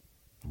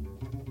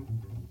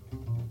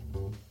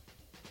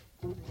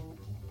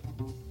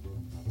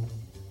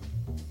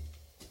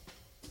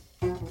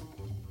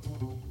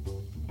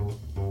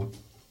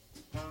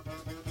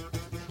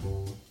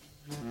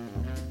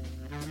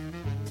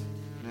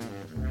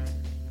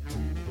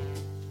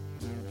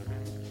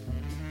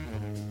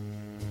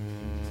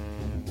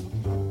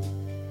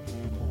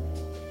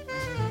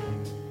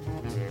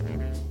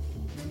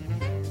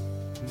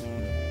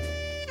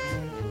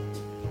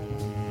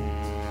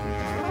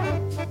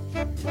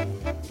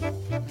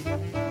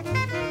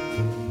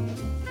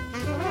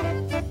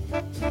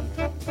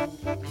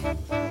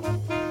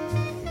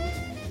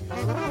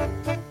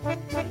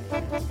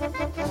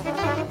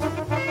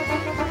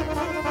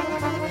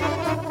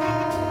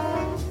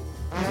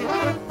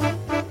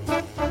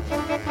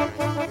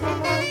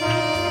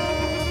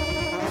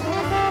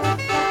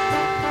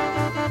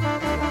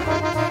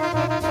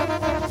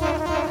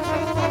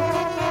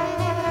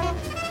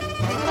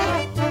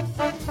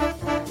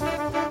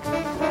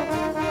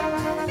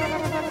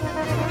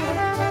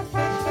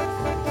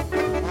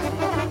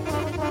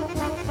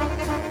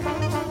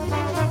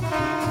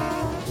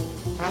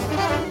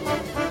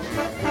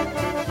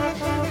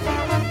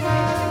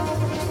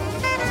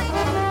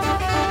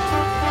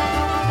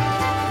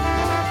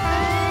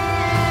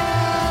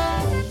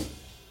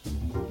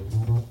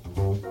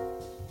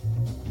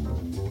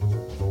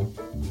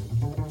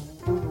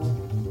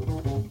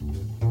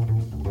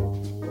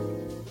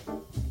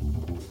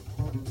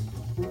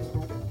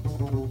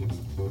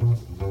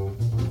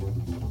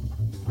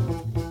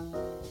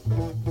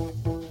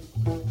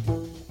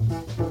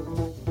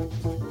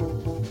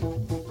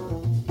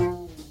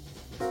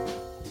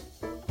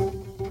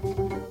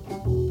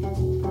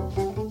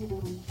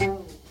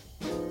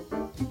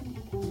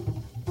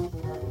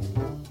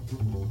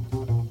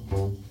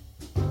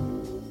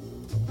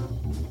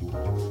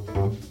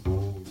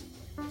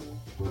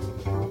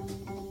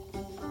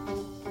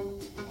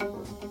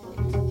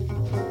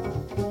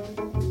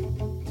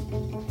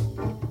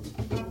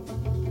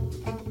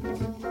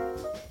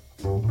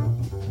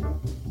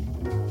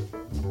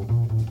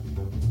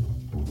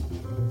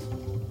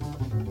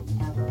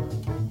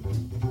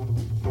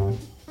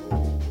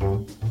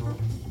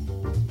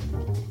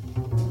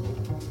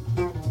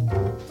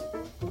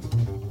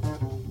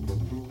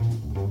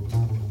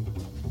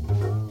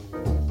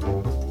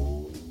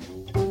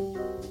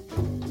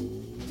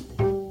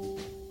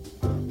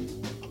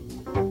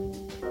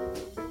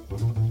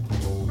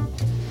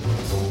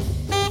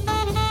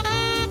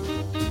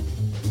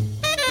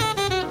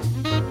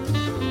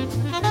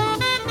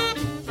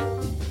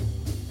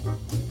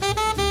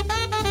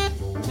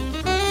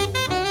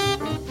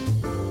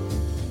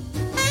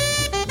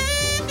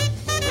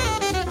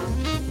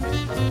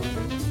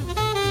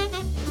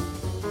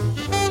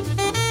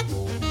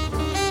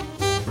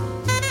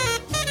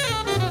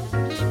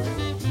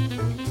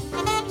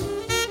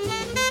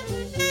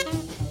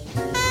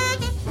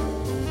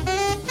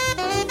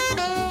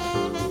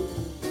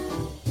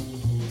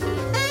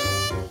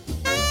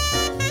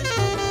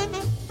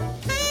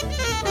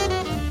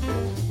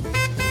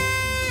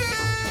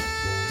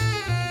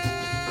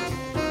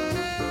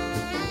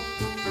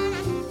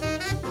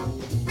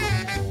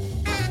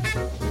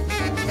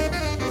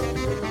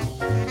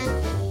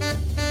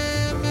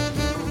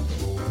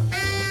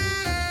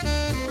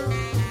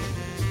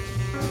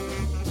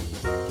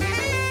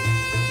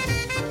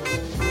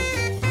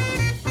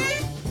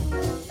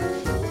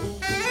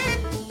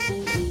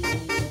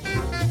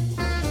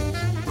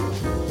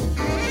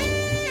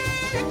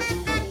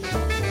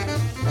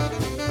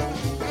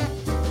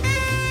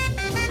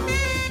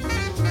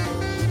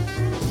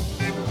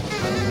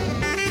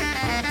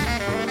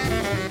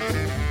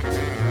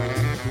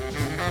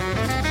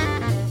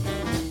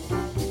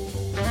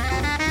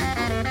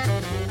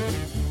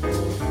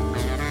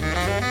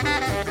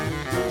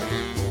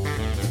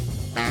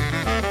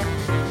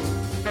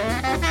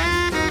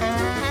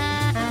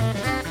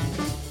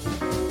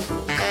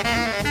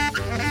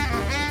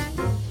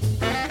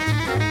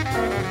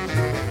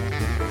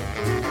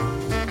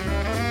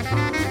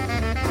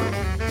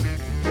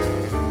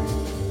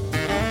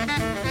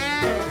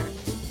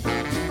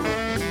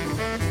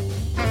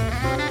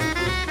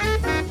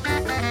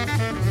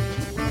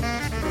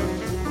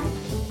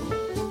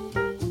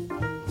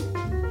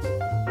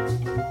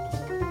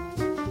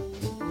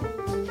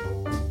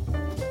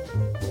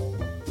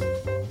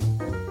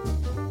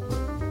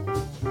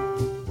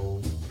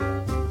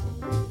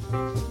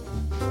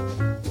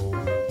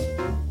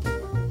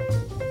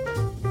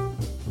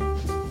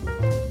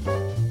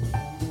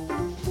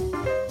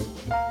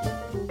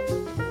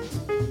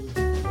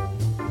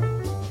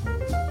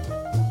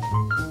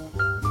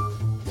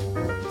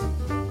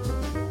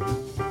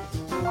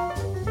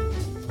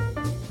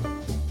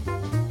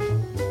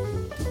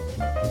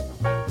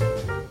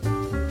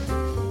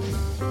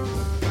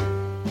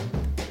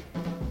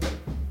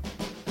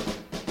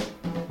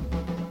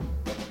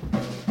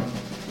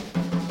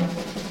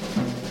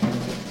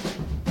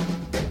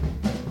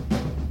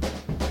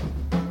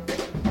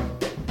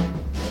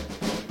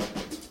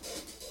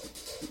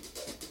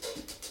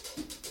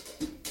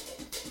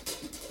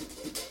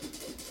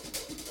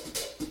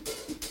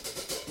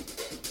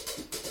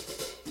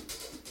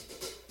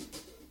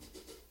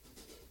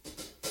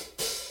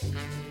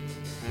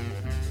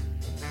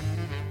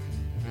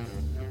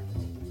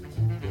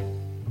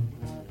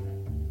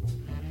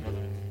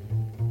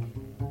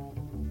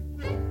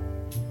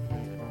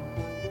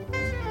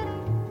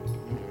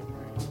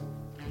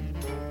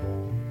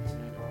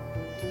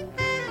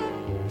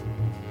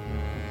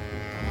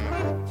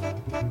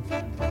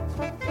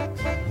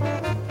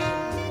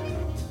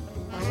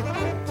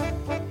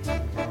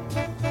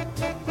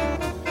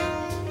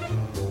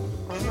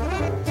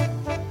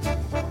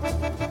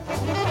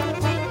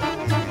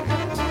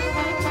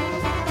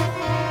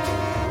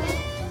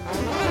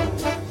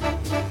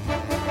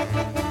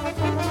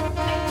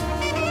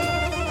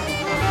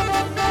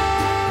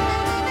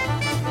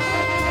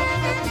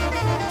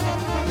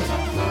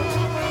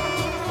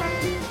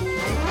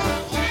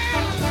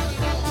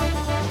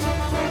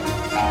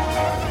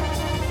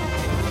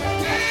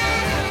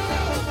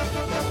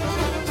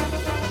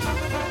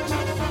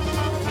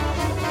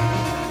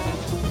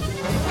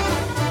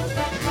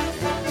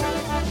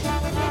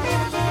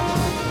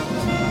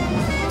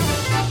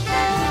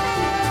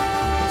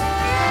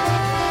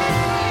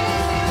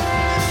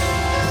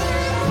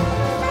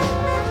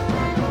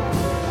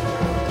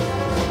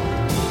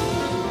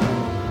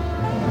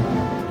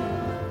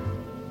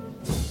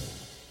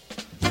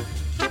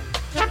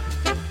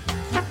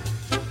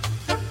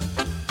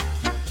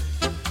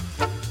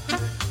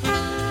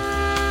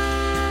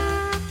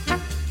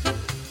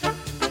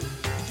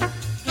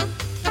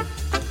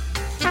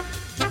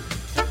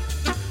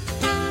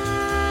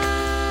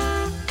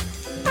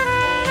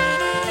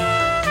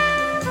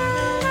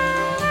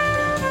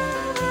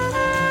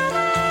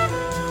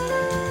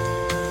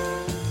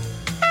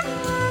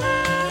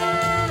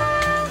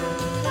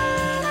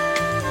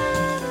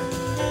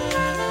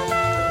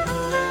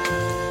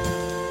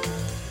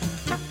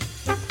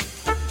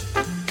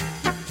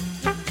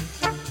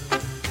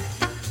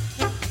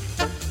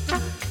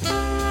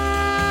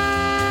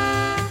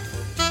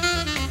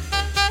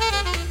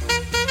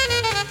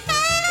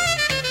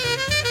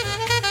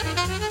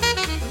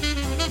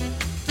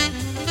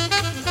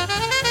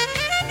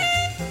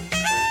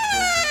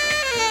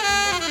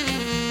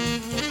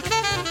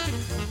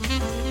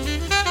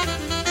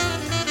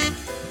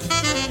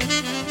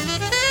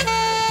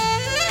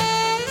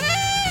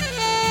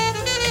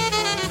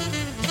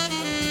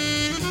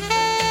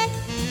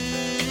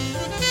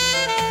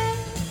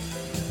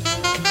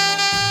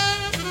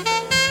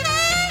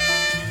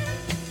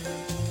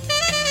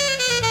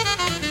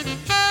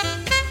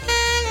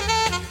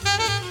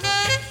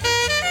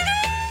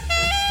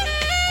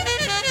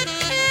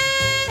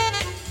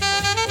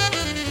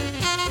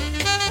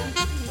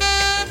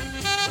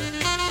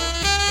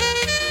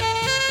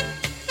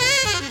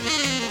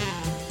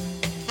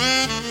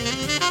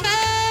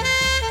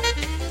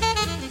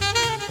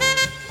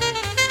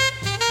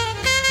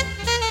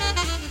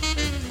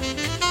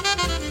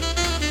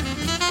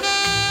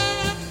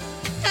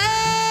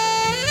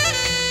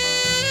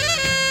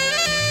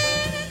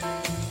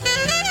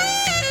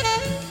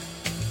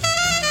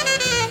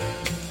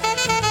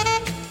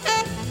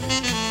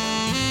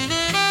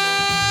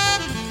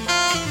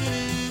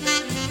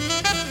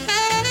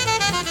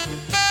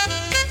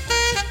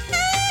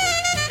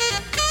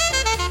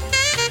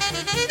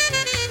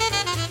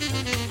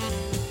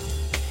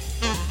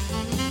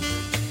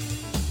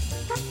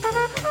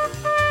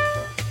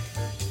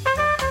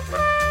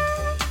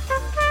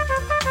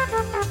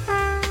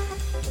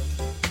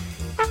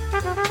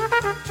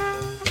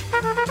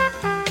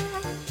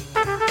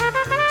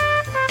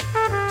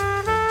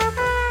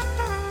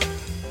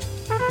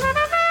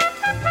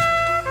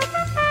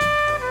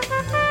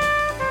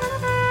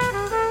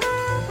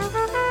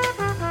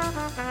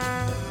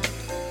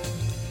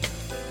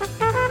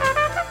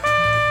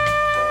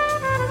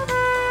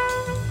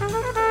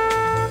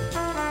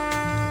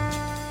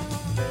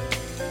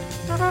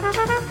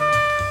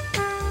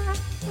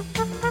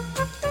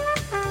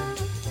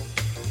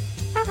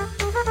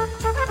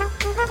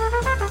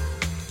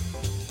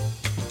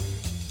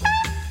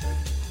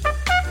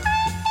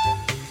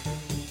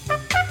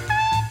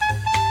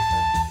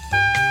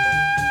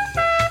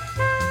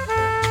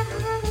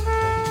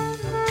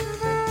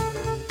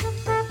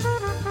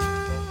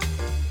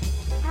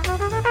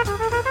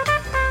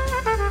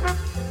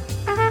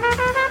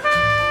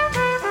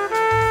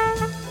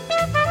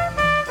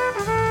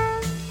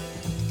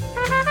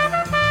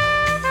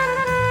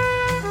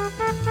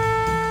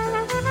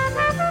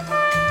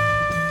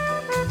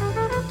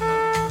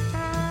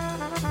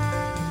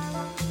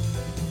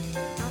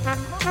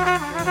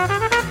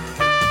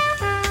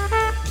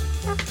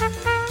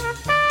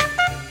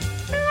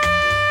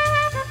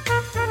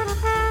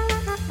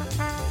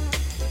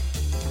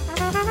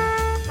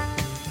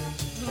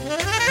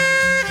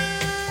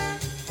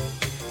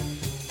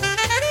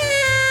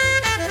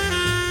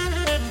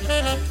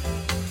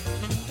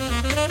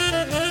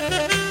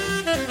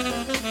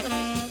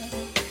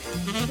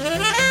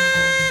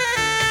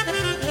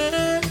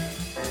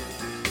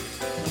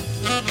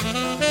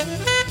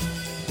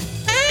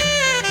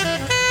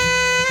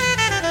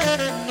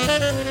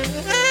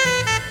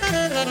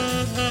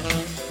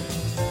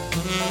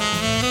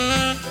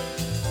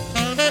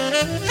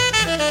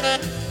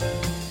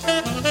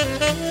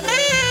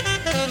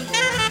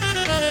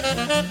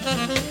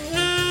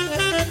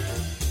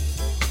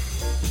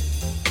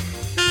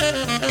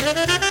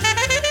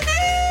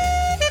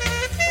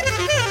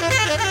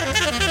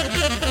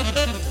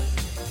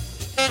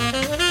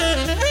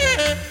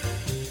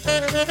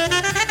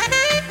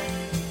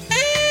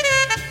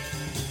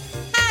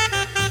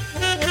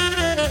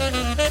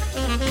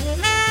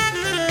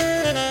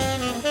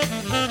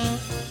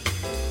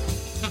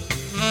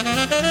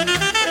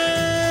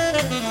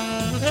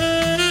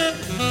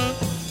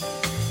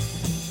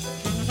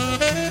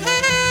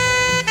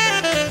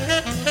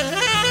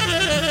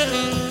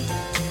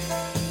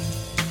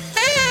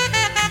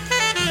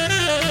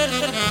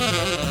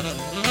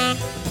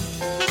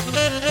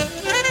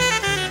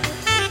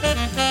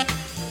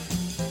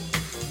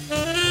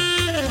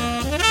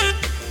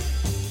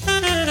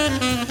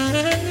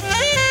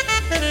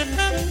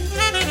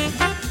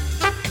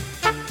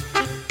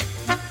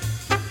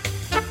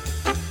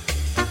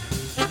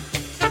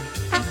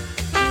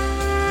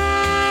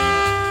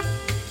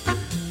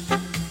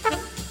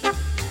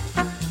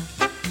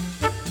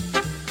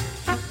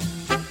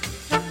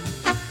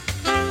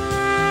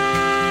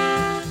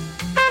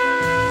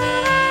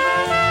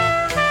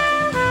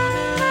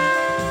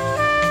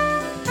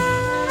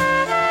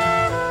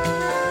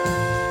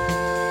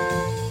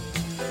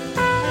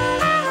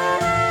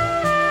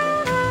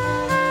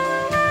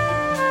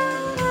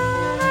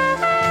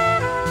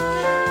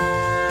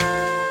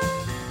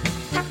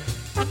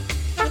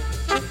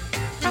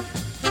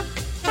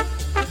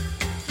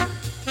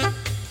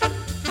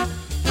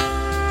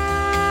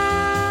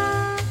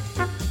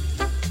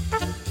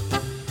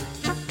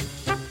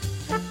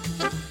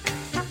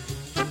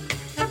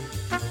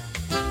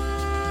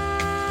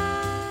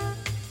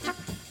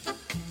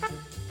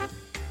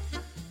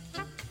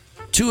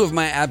 Two of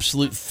my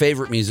absolute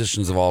favorite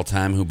musicians of all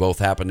time who both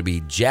happen to be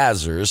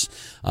jazzers.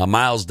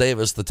 Miles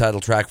Davis, the title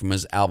track from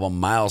his album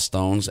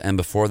Milestones, and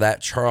before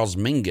that Charles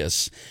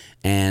Mingus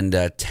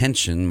and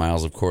Tension.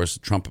 Miles, of course,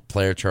 trumpet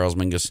player. Charles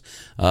Mingus,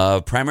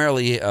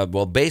 primarily,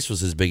 bass was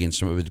his big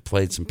instrument, but he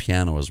played some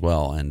piano as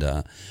well,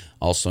 and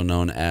also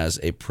known as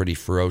a pretty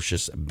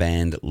ferocious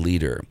band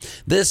leader.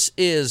 This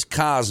is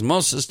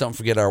Cosmosis. Don't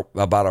forget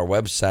about our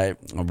website,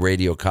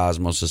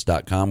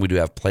 radiocosmosis.com. We do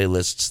have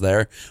playlists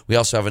there. We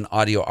also have an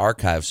audio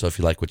archive, so if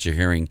you like what you're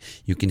hearing,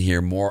 you can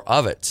hear more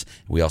of it.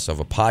 We also have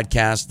a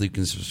podcast that you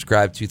can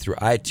subscribe to through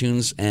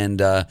iTunes,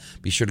 and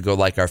be sure to go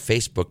like our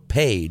Facebook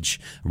page,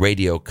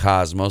 Radio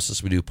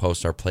Cosmosis. We do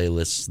post our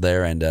playlists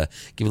there and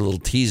give a little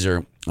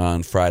teaser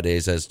on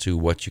Fridays as to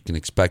what you can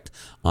expect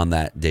on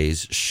that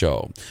day's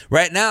show.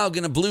 Right now,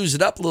 going to blues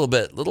it up a little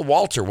bit. Little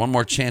Walter, One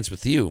More Chance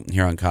with You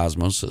here on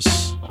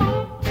Cosmosis.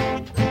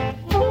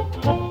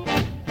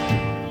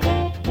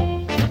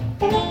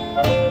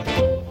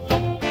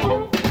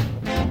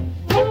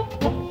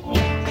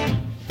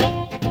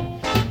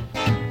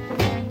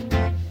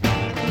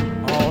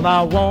 All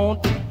I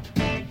want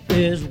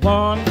is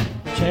one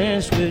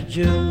chance with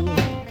you.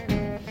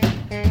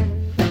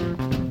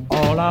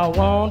 All I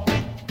want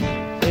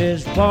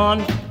is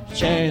one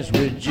chance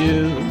with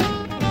you.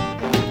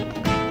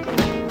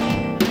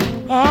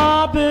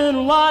 I've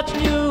been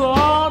watching you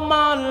all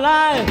my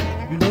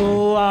life. You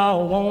know I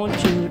want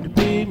you to be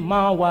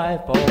my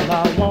wife. All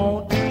I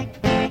want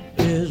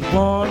is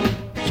one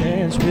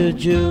chance with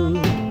you.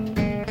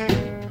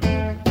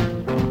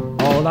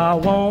 All I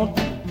want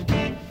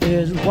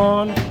is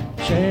one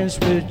chance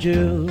with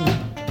you.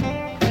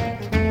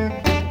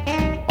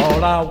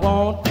 All I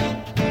want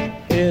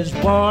is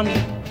one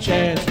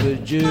chance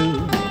with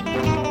you.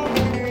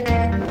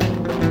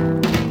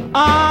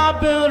 I've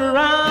been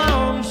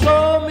around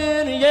so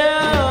many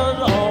years,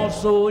 all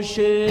so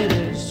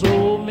shady,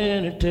 so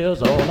many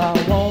tales. All I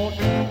want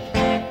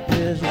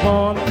is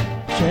one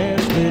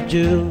chance with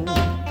you.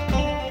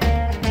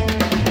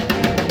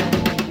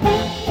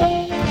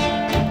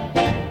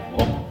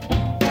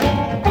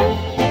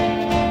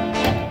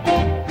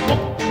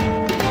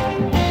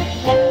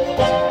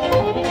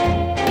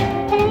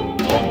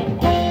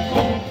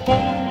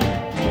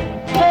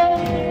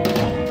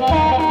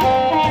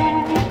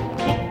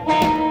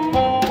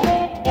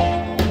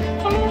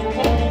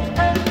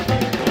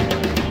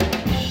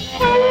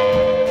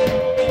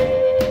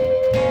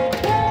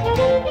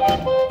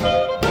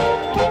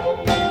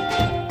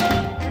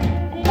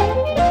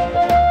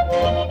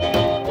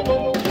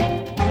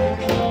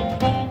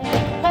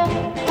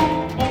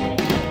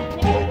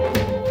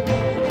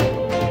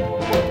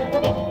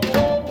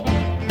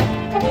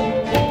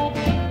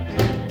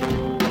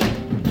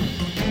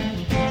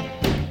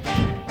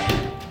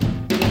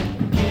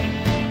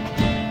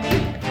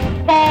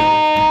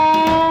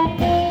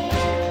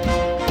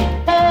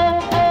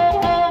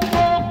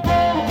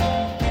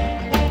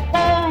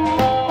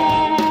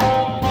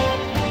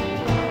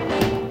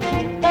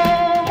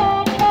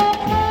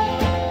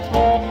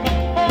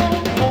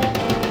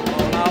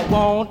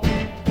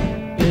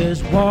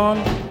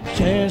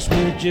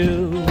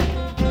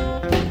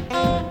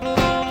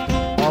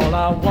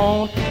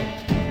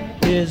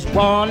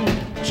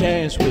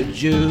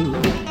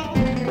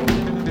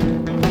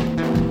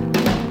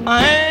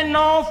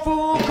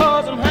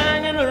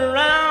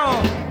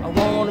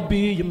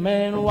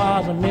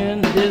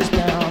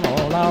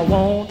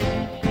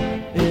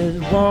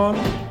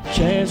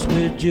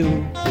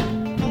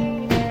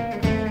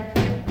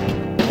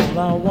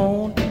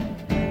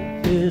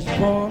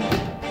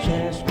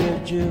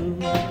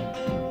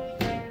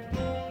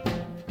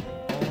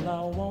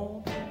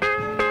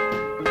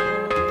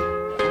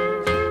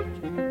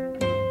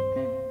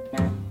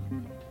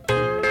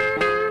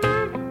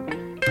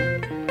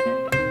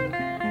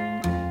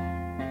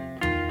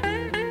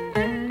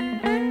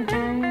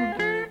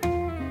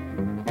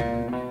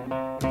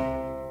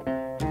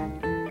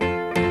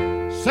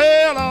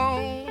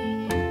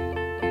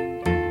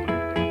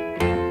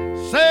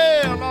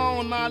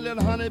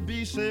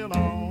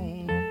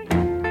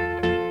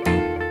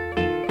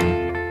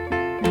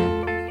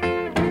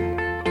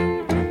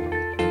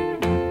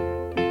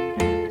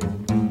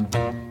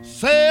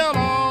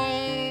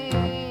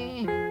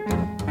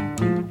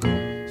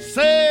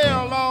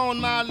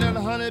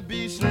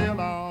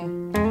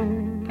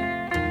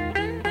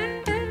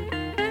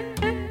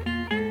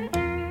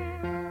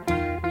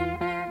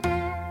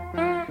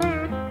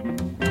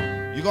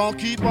 You're gonna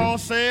keep on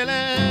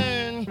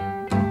sailing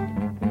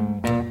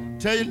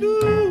till you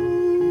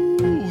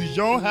lose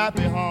your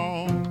happy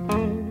home.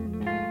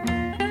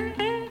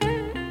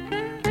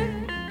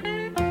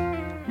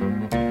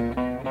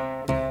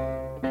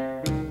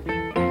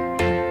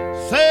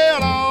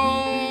 Sail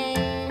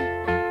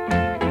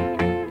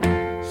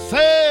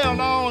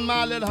on,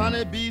 my little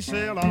honeybee,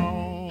 sail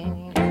on.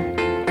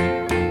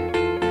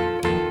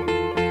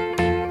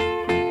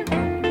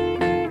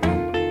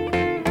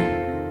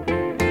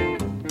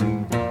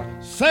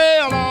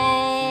 Sail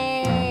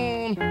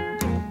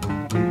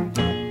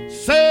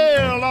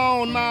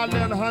on, my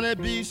little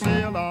honeybee,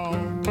 sail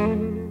on.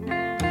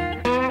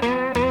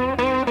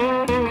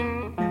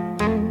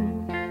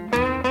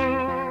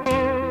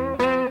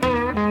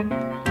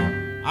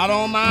 I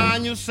don't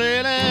mind you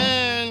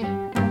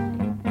sailing,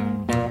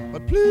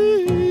 but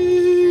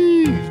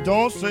please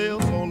don't sail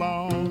so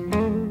long.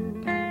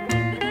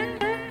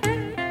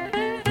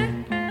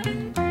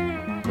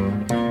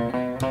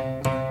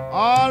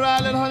 All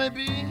right, little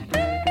honeybee.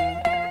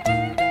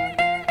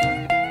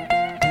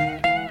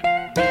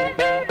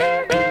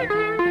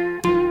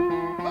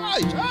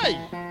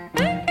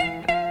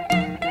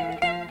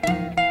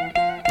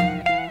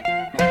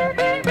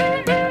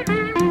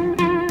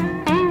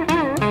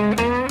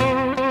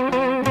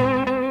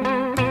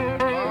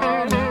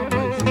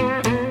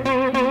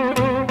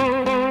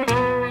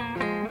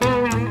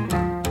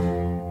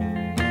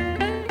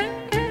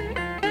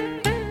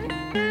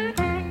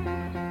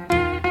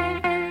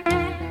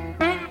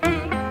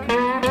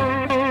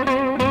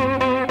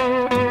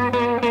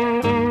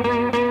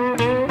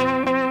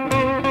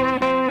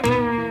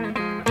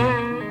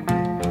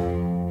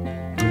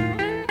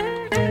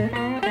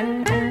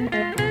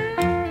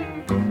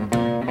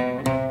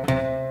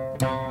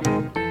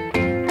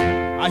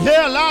 I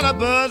hear a lot of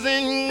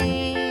buzzing,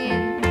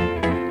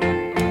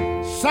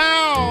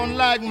 sound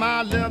like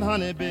my little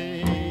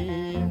honeybee.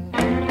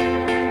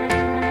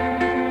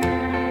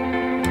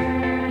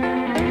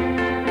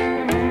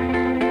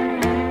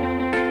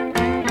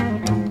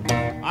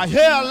 I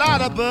hear a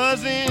lot of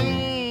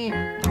buzzing,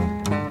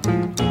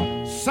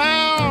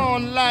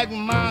 sound like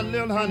my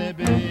little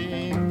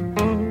honeybee.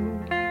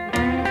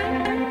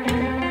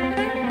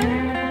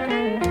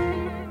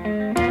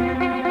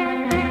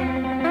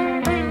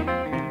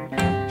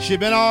 She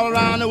been all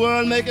around the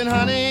world making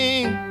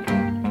honey,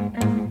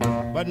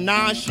 but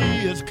now she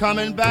is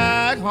coming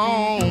back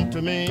home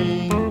to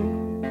me.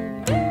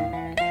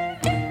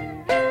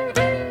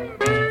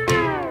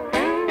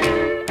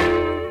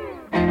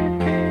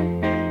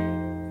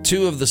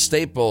 Two of the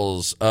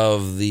staples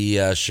of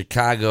the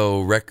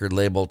Chicago record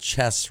label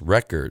Chess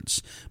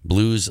Records,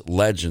 blues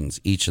legends,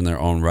 each in their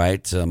own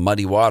right.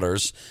 Muddy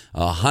Waters,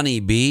 Honey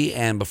Bee,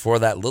 and before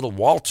that, Little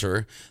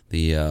Walter,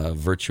 the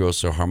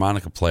virtuoso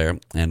harmonica player,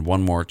 and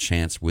One More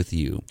Chance with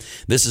You.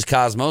 This is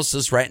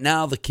Cosmosis. Right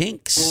now, the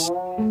Kinks.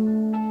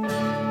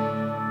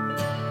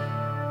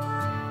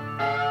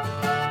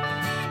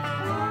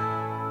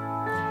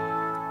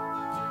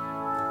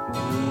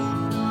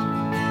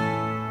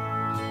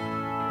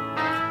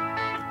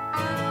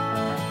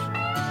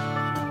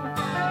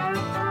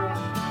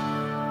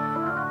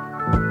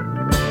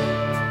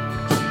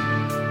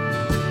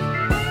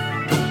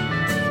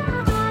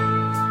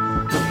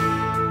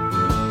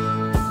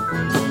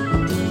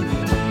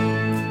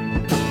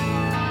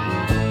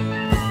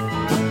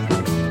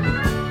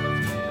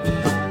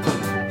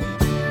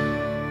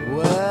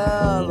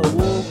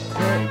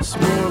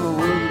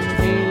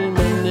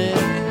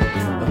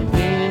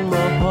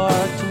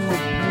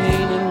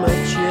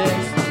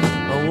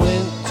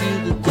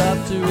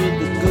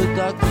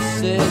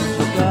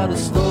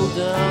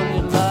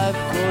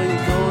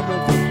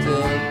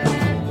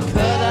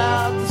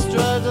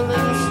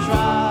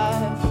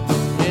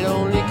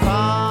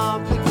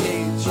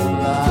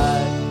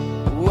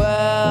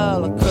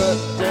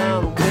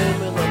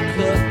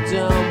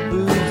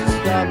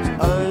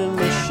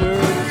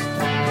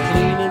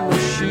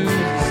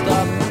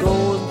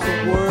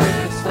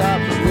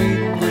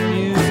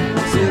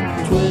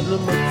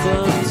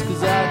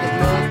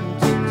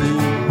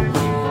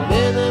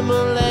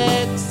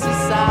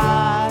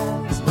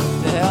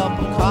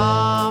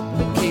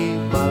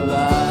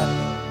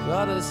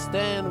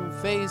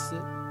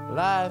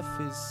 Life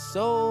is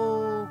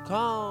so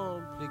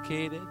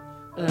complicated.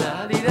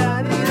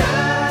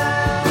 La-di-da-di-da.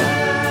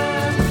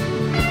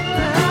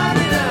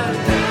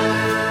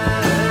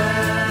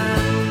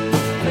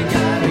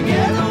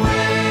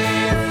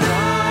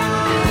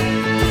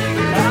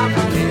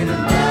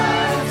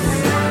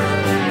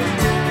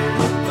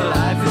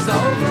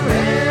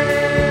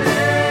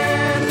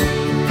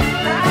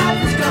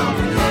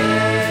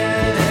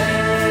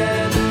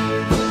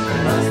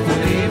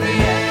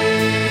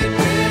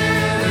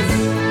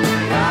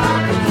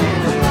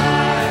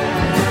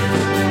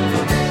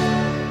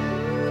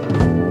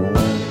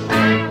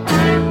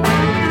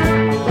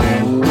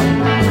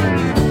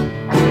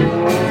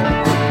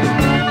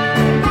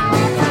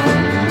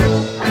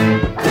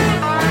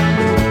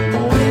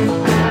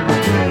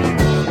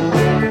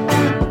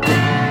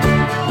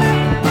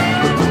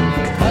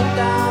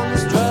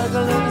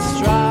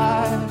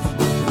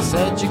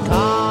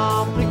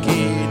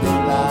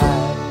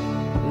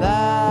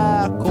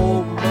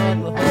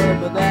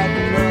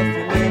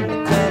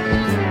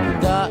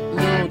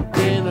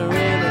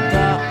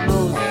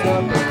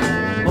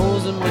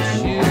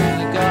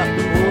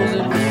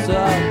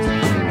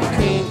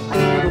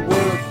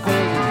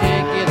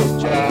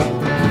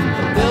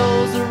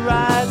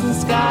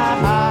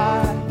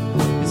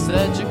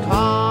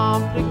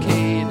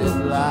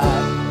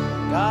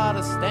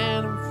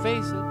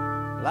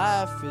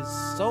 Life is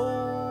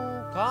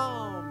so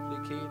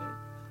complicated.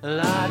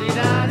 La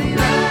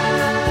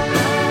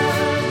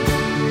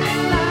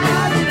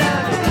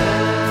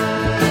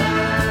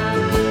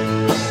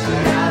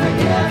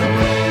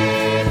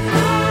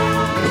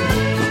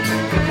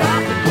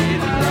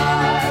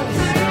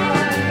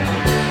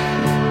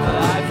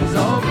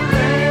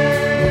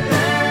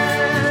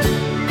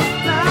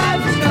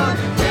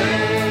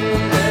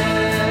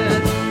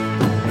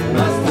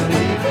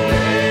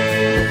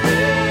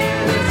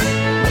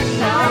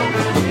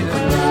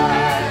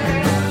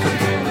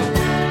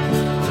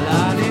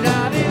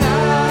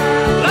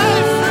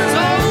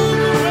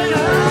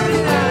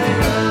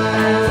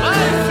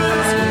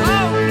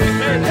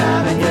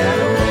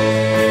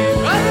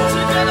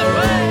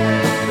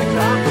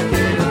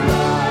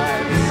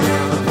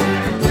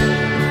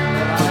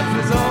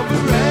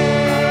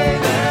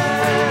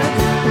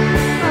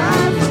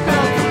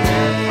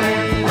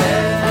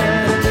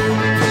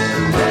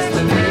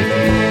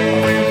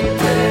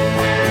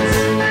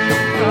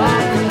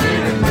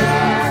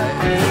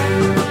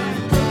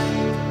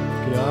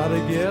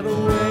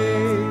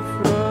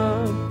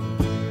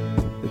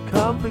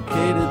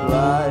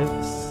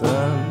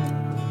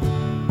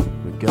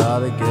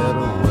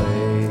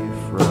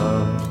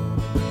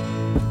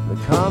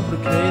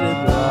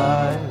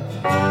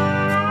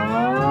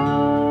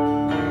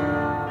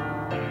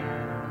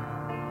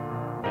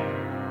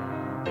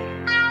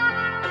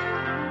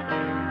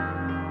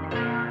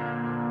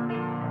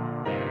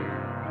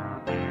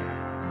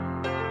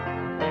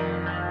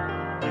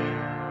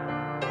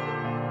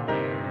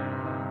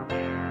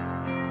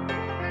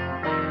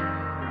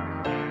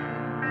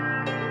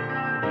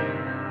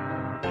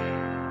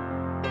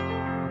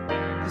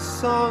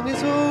song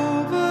is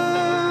over.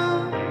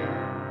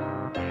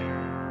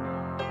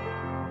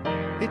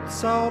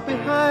 It's all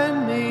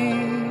behind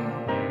me.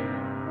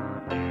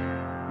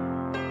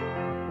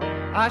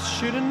 I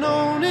should have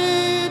known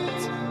it.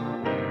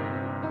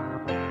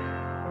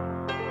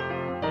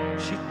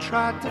 She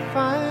tried to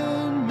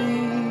find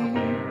me.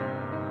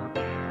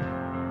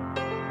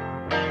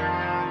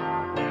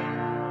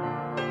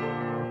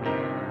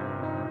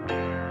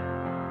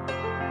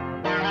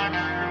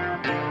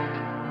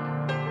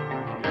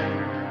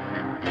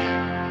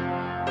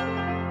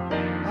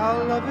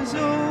 Our love is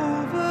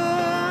over.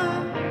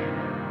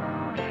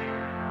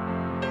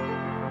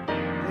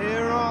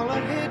 They're all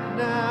ahead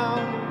now.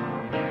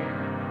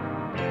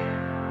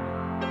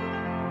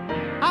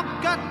 I've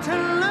got to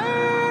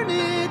learn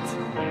it.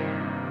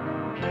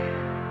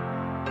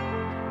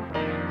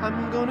 I'm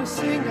gonna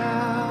sing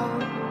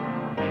out.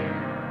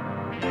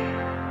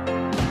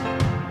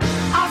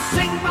 I'll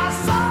sing my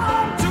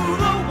song to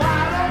the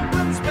wide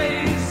open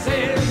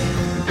spaces.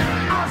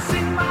 I'll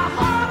sing my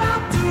heart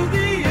out to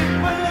the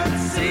infinite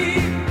sea.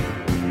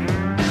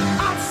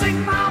 I'll sing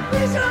my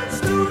visions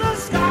to the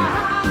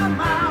sky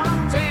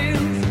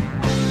mountains.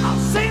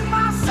 I'll sing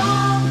my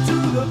song to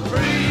the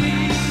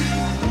free.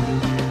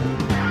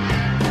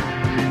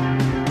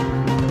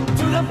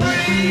 To the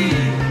free.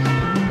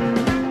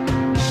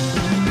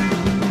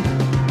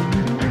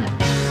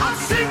 I'll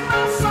sing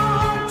my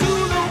song to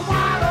the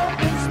wide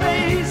open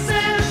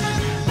spaces.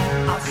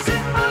 I'll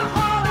sing my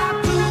heart out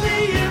to the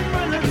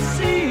infinite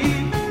sea.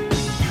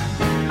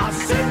 I'll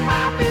sing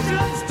my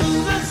visions to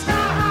the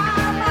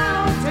sky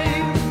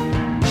mountains.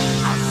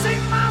 I'll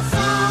sing my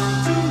song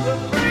to the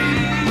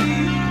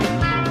free.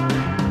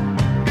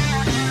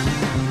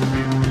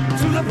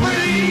 To the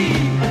free.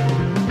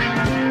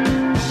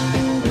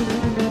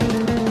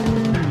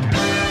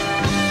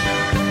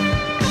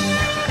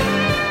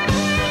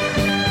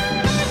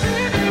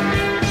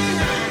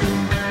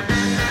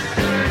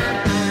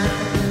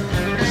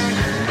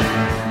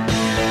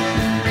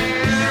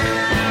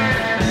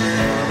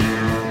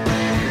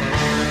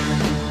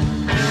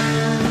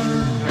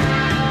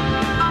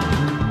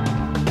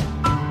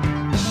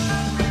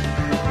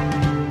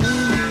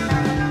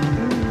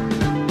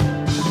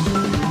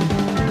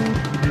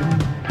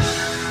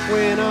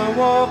 When I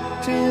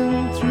walked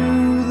in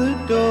through the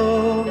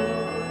door,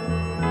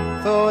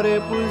 thought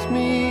it was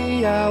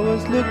me I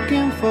was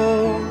looking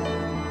for.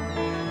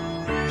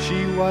 She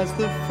was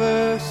the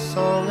first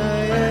song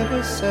I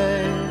ever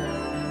sang,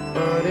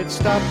 but it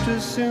stopped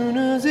as soon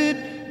as it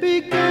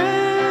began.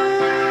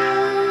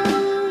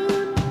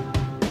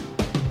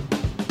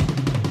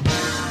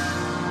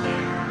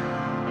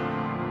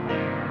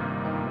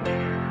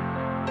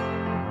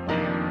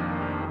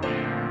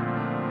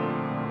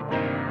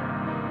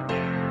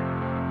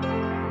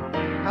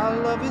 Our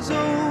love is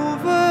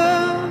over.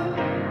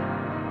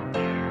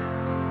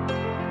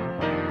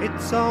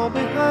 It's all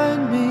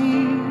behind me.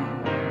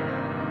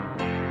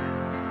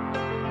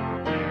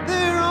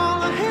 They're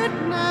all ahead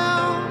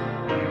now.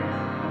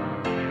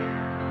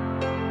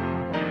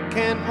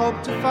 Can't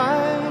hope to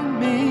find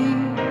me.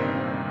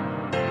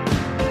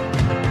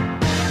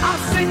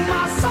 I'll sing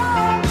my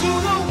song to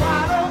the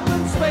wide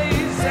open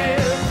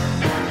spaces.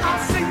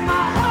 I'll sing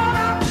my heart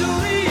out to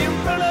the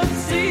infinite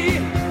sea.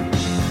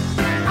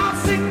 I'll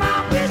sing my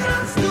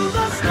visions to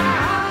the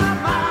sky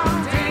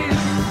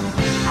mountains.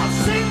 I'll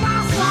sing my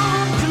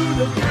song to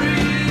the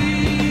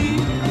free.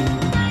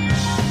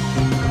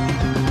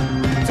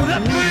 To the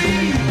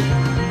free.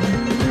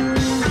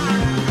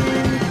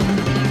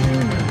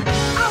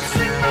 I'll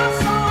sing my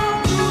song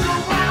to the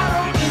wide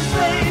open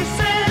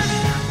spaces.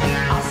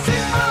 I'll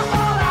sing my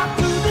heart out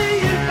to the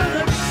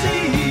infinite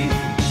sea.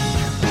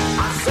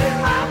 I'll sing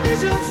my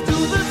visions to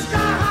the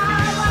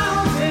sky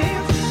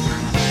mountains.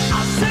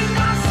 I'll sing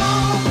my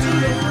song to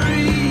the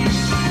free.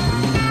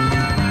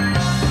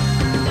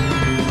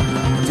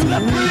 To the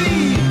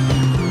free.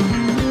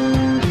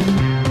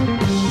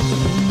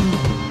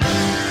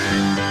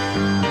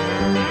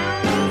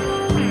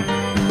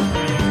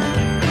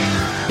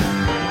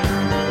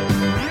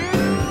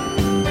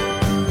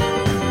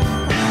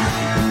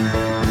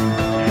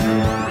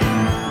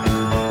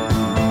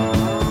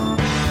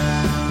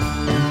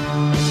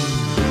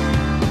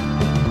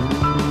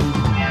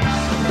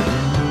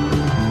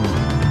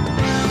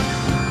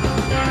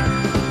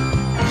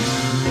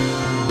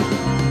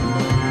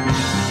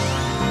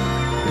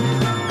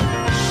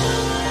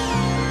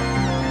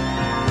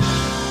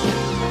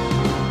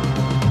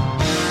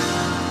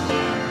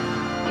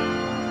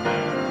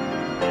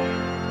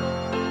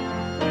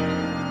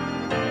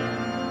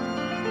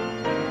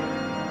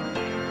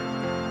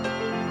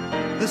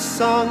 The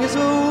song is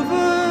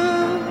over.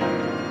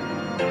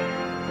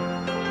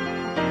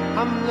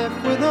 I'm left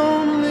with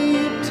only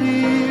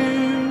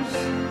tears.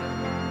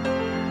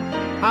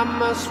 I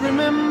must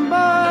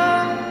remember,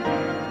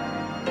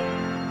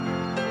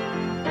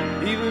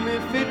 even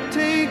if it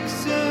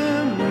takes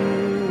a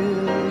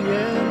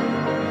million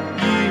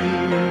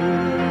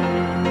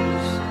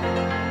years.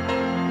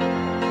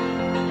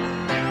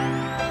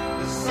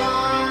 The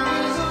song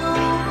is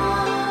over.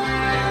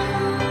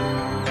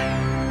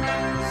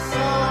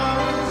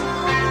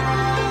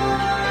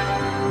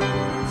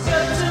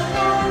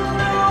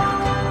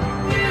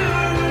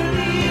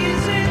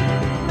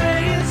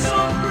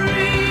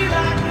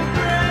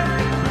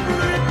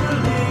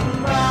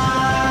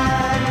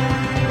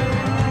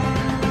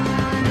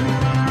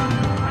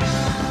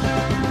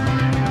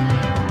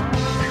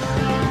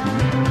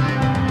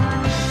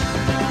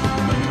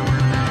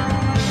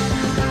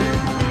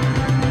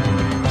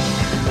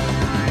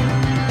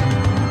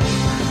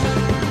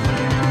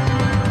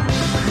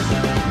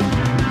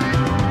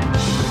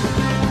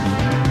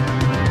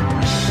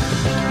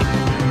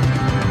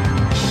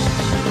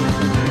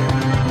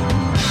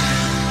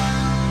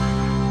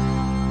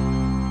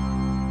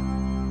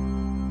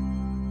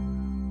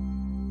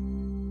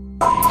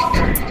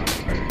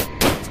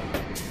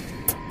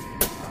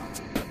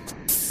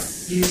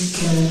 You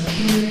can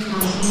hear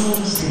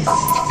Cosmosis.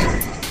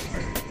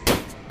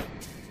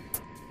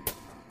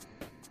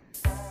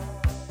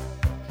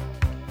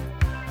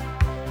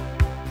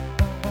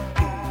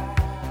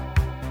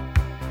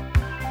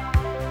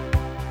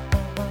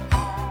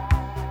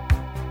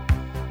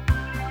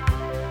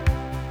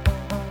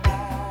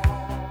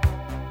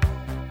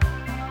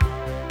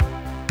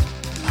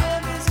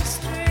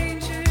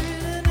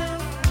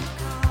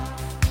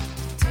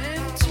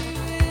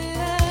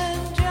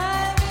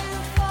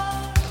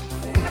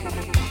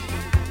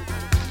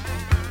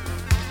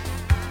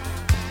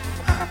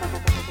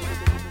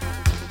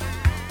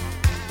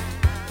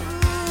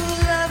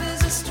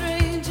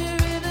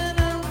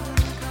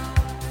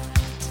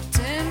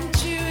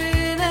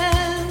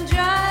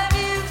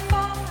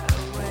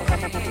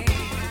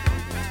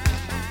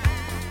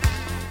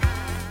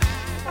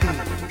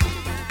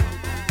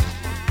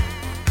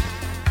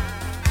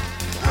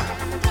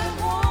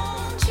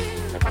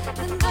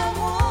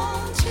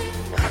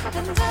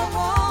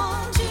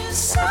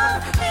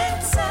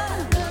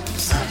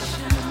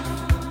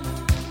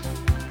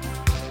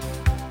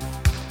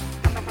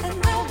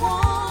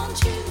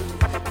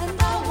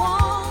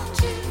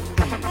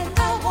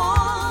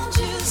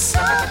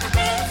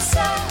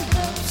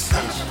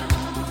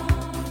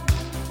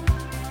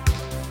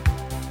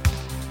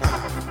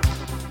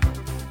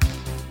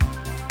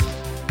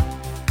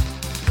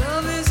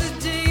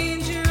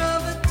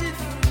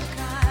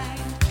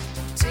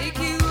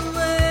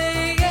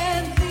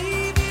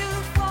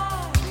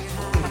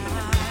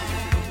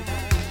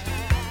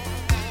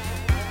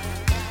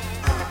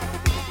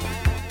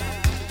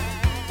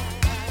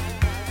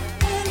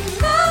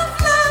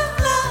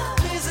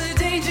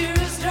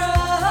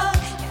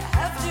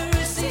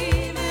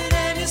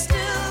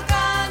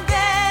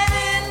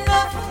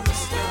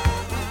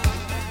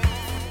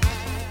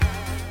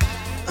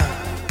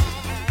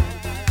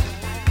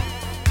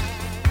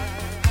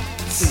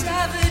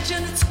 Savage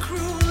and it's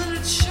cruel and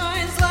it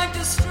shines like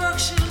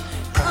destruction.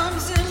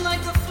 Comes in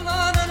like the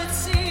flood and it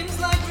seems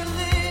like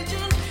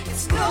religion.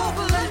 It's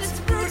noble and it's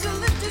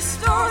brutal, it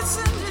distorts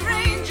and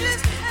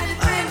deranges, and it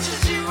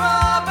pinches you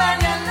up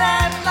and you're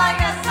left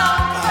like a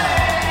zombie.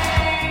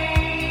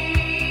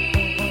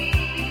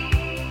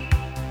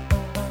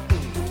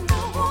 And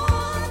I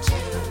want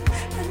you,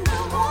 and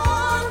I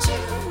want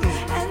you,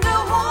 and I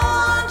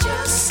want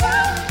you so.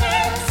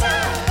 It's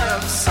an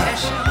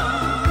obsession.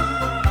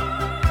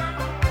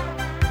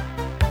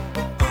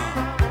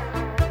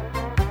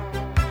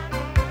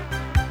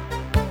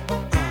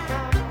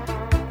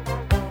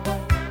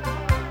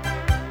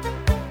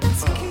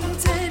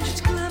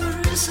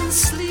 And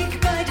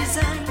sleek by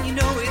design, you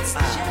know it's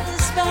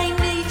jealous by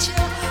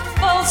nature,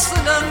 false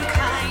and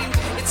unkind.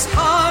 It's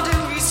hard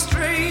and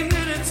restrained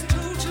and it's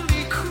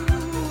totally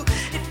cool.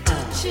 It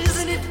touches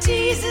and it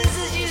teases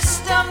as you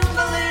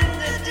stumble in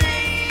the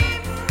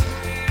debris.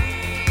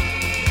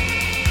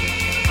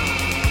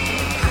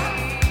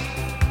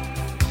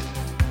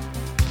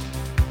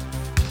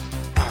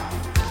 I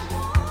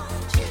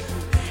want you,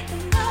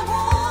 and I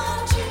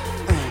want you,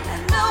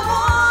 and I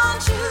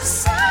want you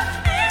so.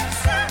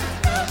 It's an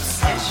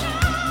obsession.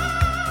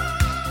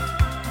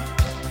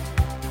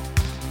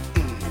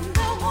 And I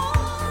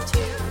want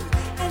you,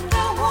 and I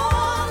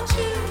want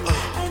you,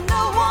 and I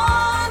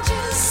want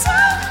you so.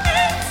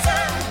 It's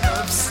an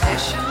obsession.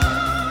 And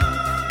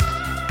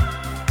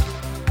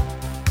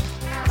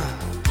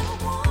I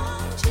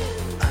want you,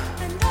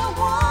 and I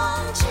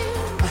want you,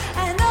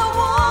 and I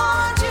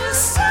want you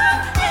so.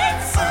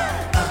 It's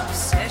an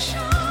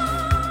obsession.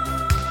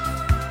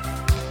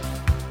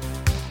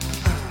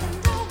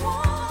 And I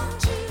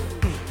want you,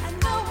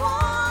 and I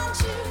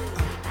want you,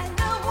 and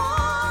I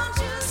want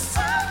you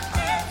so.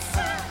 It's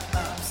an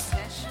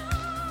obsession.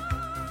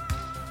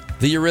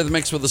 The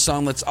Eurythmics with a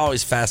song that's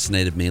always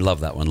fascinated me. Love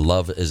that one.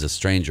 Love is a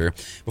Stranger.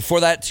 Before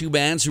that, two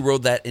bands who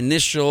rode that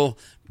initial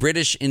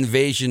British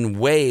invasion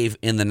wave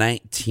in the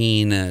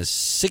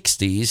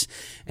 1960s.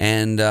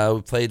 And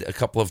we played a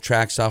couple of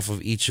tracks off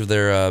of each of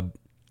their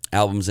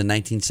albums in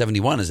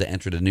 1971 as they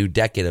entered a new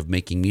decade of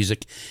making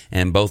music.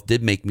 And both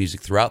did make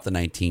music throughout the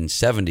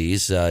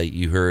 1970s.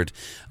 You heard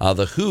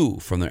The Who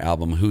from their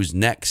album Who's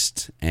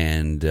Next,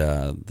 and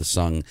the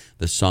song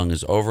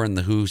is over, and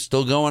The Who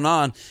still going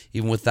on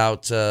even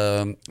without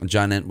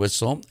John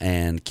Entwistle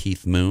and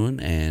Keith Moon,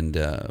 and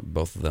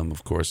both of them,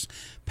 of course,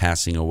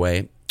 passing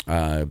away.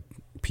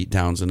 Pete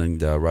Townsend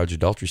and Roger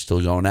Daltrey still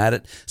going at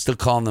it, still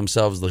calling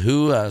themselves The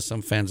Who.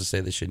 Some fans will say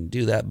they shouldn't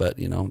do that, but,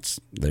 you know, it's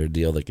their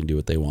deal. They can do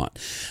what they want.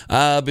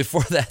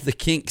 Before that, The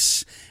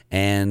Kinks,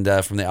 and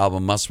from the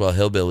album Muswell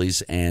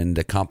Hillbillies and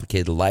A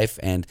Complicated Life.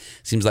 And it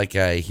seems like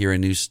I hear a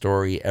new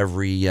story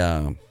every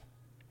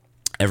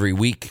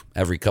week,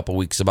 every couple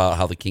weeks, about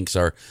how the Kinks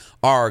are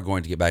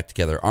going to get back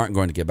together, aren't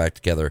going to get back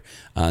together.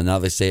 Now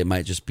they say it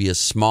might just be a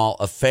small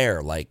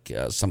affair, like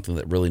something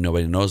that really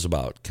nobody knows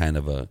about, kind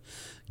of a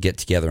get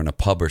together in a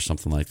pub or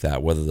something like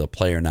that. Whether they'll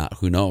play or not,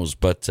 who knows?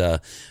 But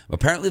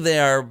apparently they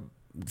are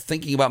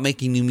thinking about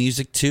making new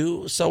music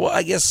too. So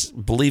I guess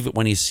believe it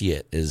when you see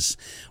it is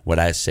what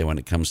I say when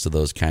it comes to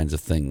those kinds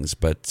of things.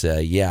 But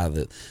yeah,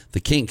 the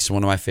Kinks,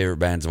 one of my favorite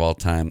bands of all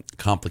time,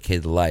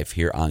 Complicated Life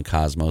here on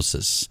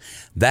Cosmosis.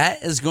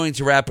 That is going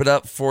to wrap it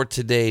up for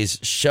today's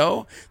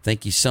show.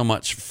 Thank you so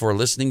much for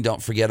listening.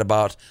 Don't forget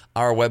about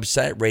our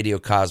website,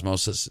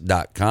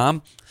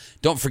 radiocosmosis.com.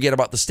 Don't forget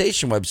about the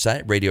station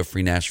website,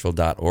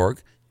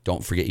 radiofreenashville.org.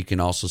 Don't forget you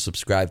can also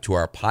subscribe to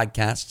our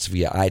podcasts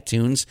via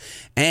iTunes,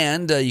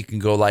 and you can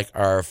go like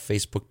our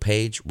Facebook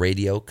page,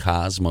 Radio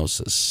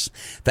Cosmosis.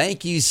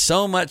 Thank you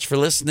so much for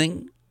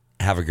listening.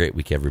 Have a great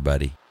week,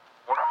 everybody.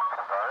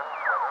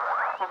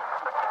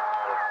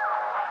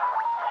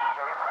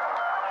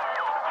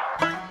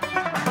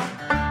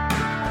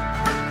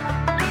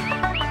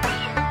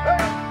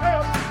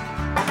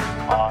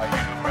 Are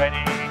you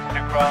ready to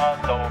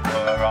cross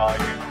over? Are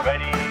you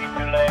ready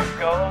to let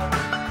go?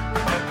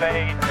 To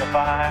face the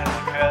final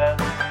curse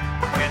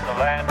in the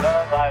land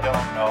of I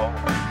don't know.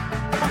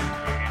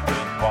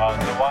 Jesus was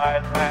a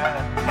wise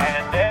man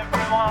and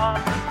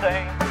everyone the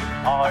same.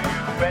 Are you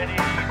ready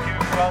to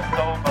cross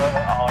over?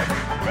 Are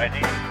you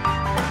ready?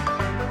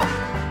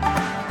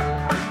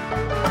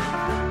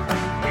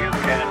 You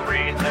can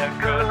read the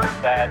good and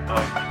bad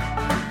books,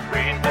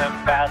 read them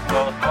fast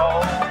or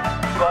slow,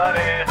 but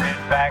it is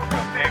fact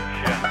or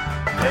fiction.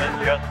 There's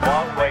just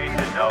one way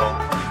to know.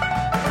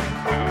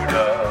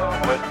 Buddha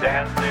was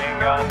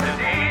dancing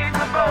underneath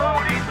the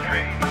Bodhi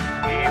tree.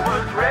 He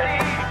was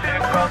ready to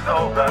cross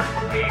over.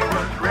 He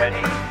was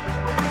ready.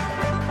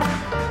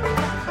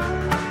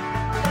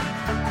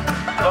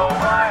 So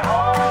I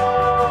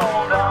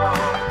hold on,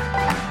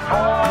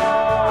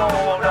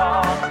 hold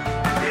on.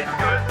 It's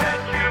good that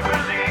you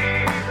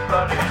believe,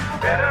 but it's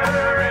better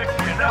if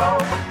you know.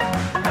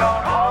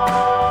 Don't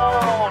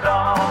hold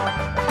on,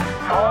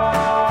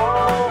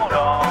 hold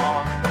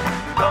on.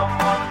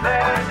 Someone's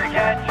there to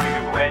catch you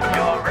when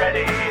you're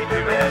ready to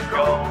let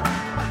go.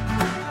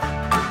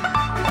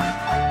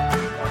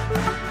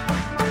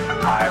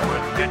 I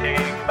was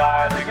sitting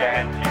by the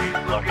Ganges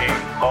looking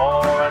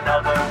for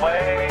another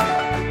way,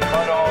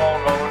 but all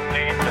roads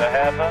lead to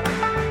heaven,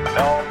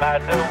 no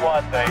matter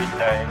what they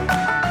say.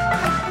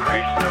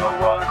 Krishna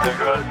was a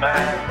good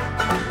man.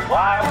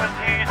 Why was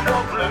he so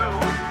blue?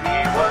 He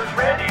was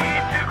ready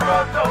to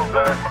cross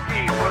over.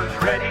 He was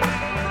ready.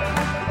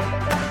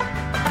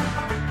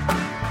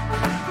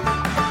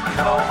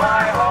 So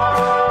I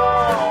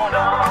hold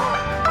on.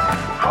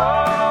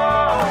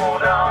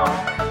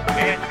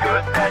 It's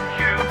good that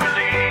you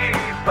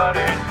believe, but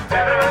it's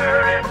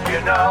better if you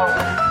know.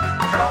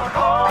 Don't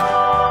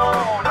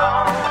hold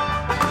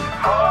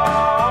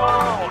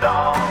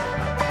on.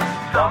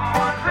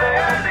 Someone's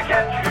there to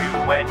catch you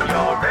when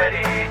you're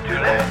ready to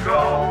let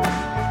go.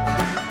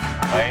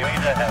 Maybe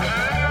to heaven.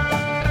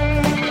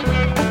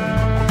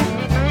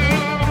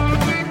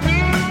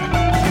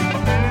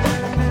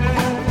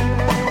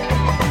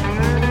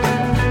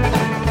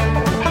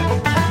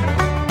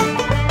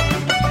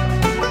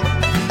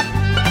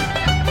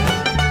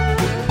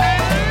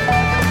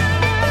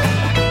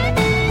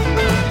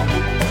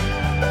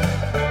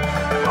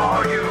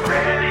 Are you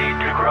ready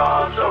to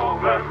cross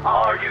over?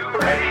 Are you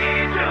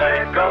ready to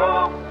let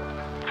go?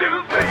 To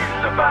face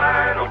the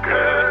final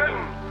curtain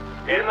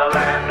in the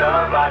land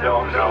of I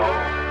don't know.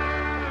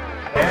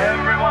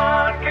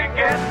 Everyone can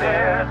get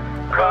there,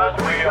 'cause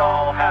we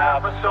all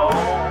have a soul.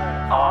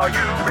 Are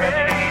you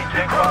ready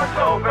to cross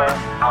over?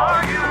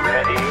 Are you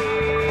ready?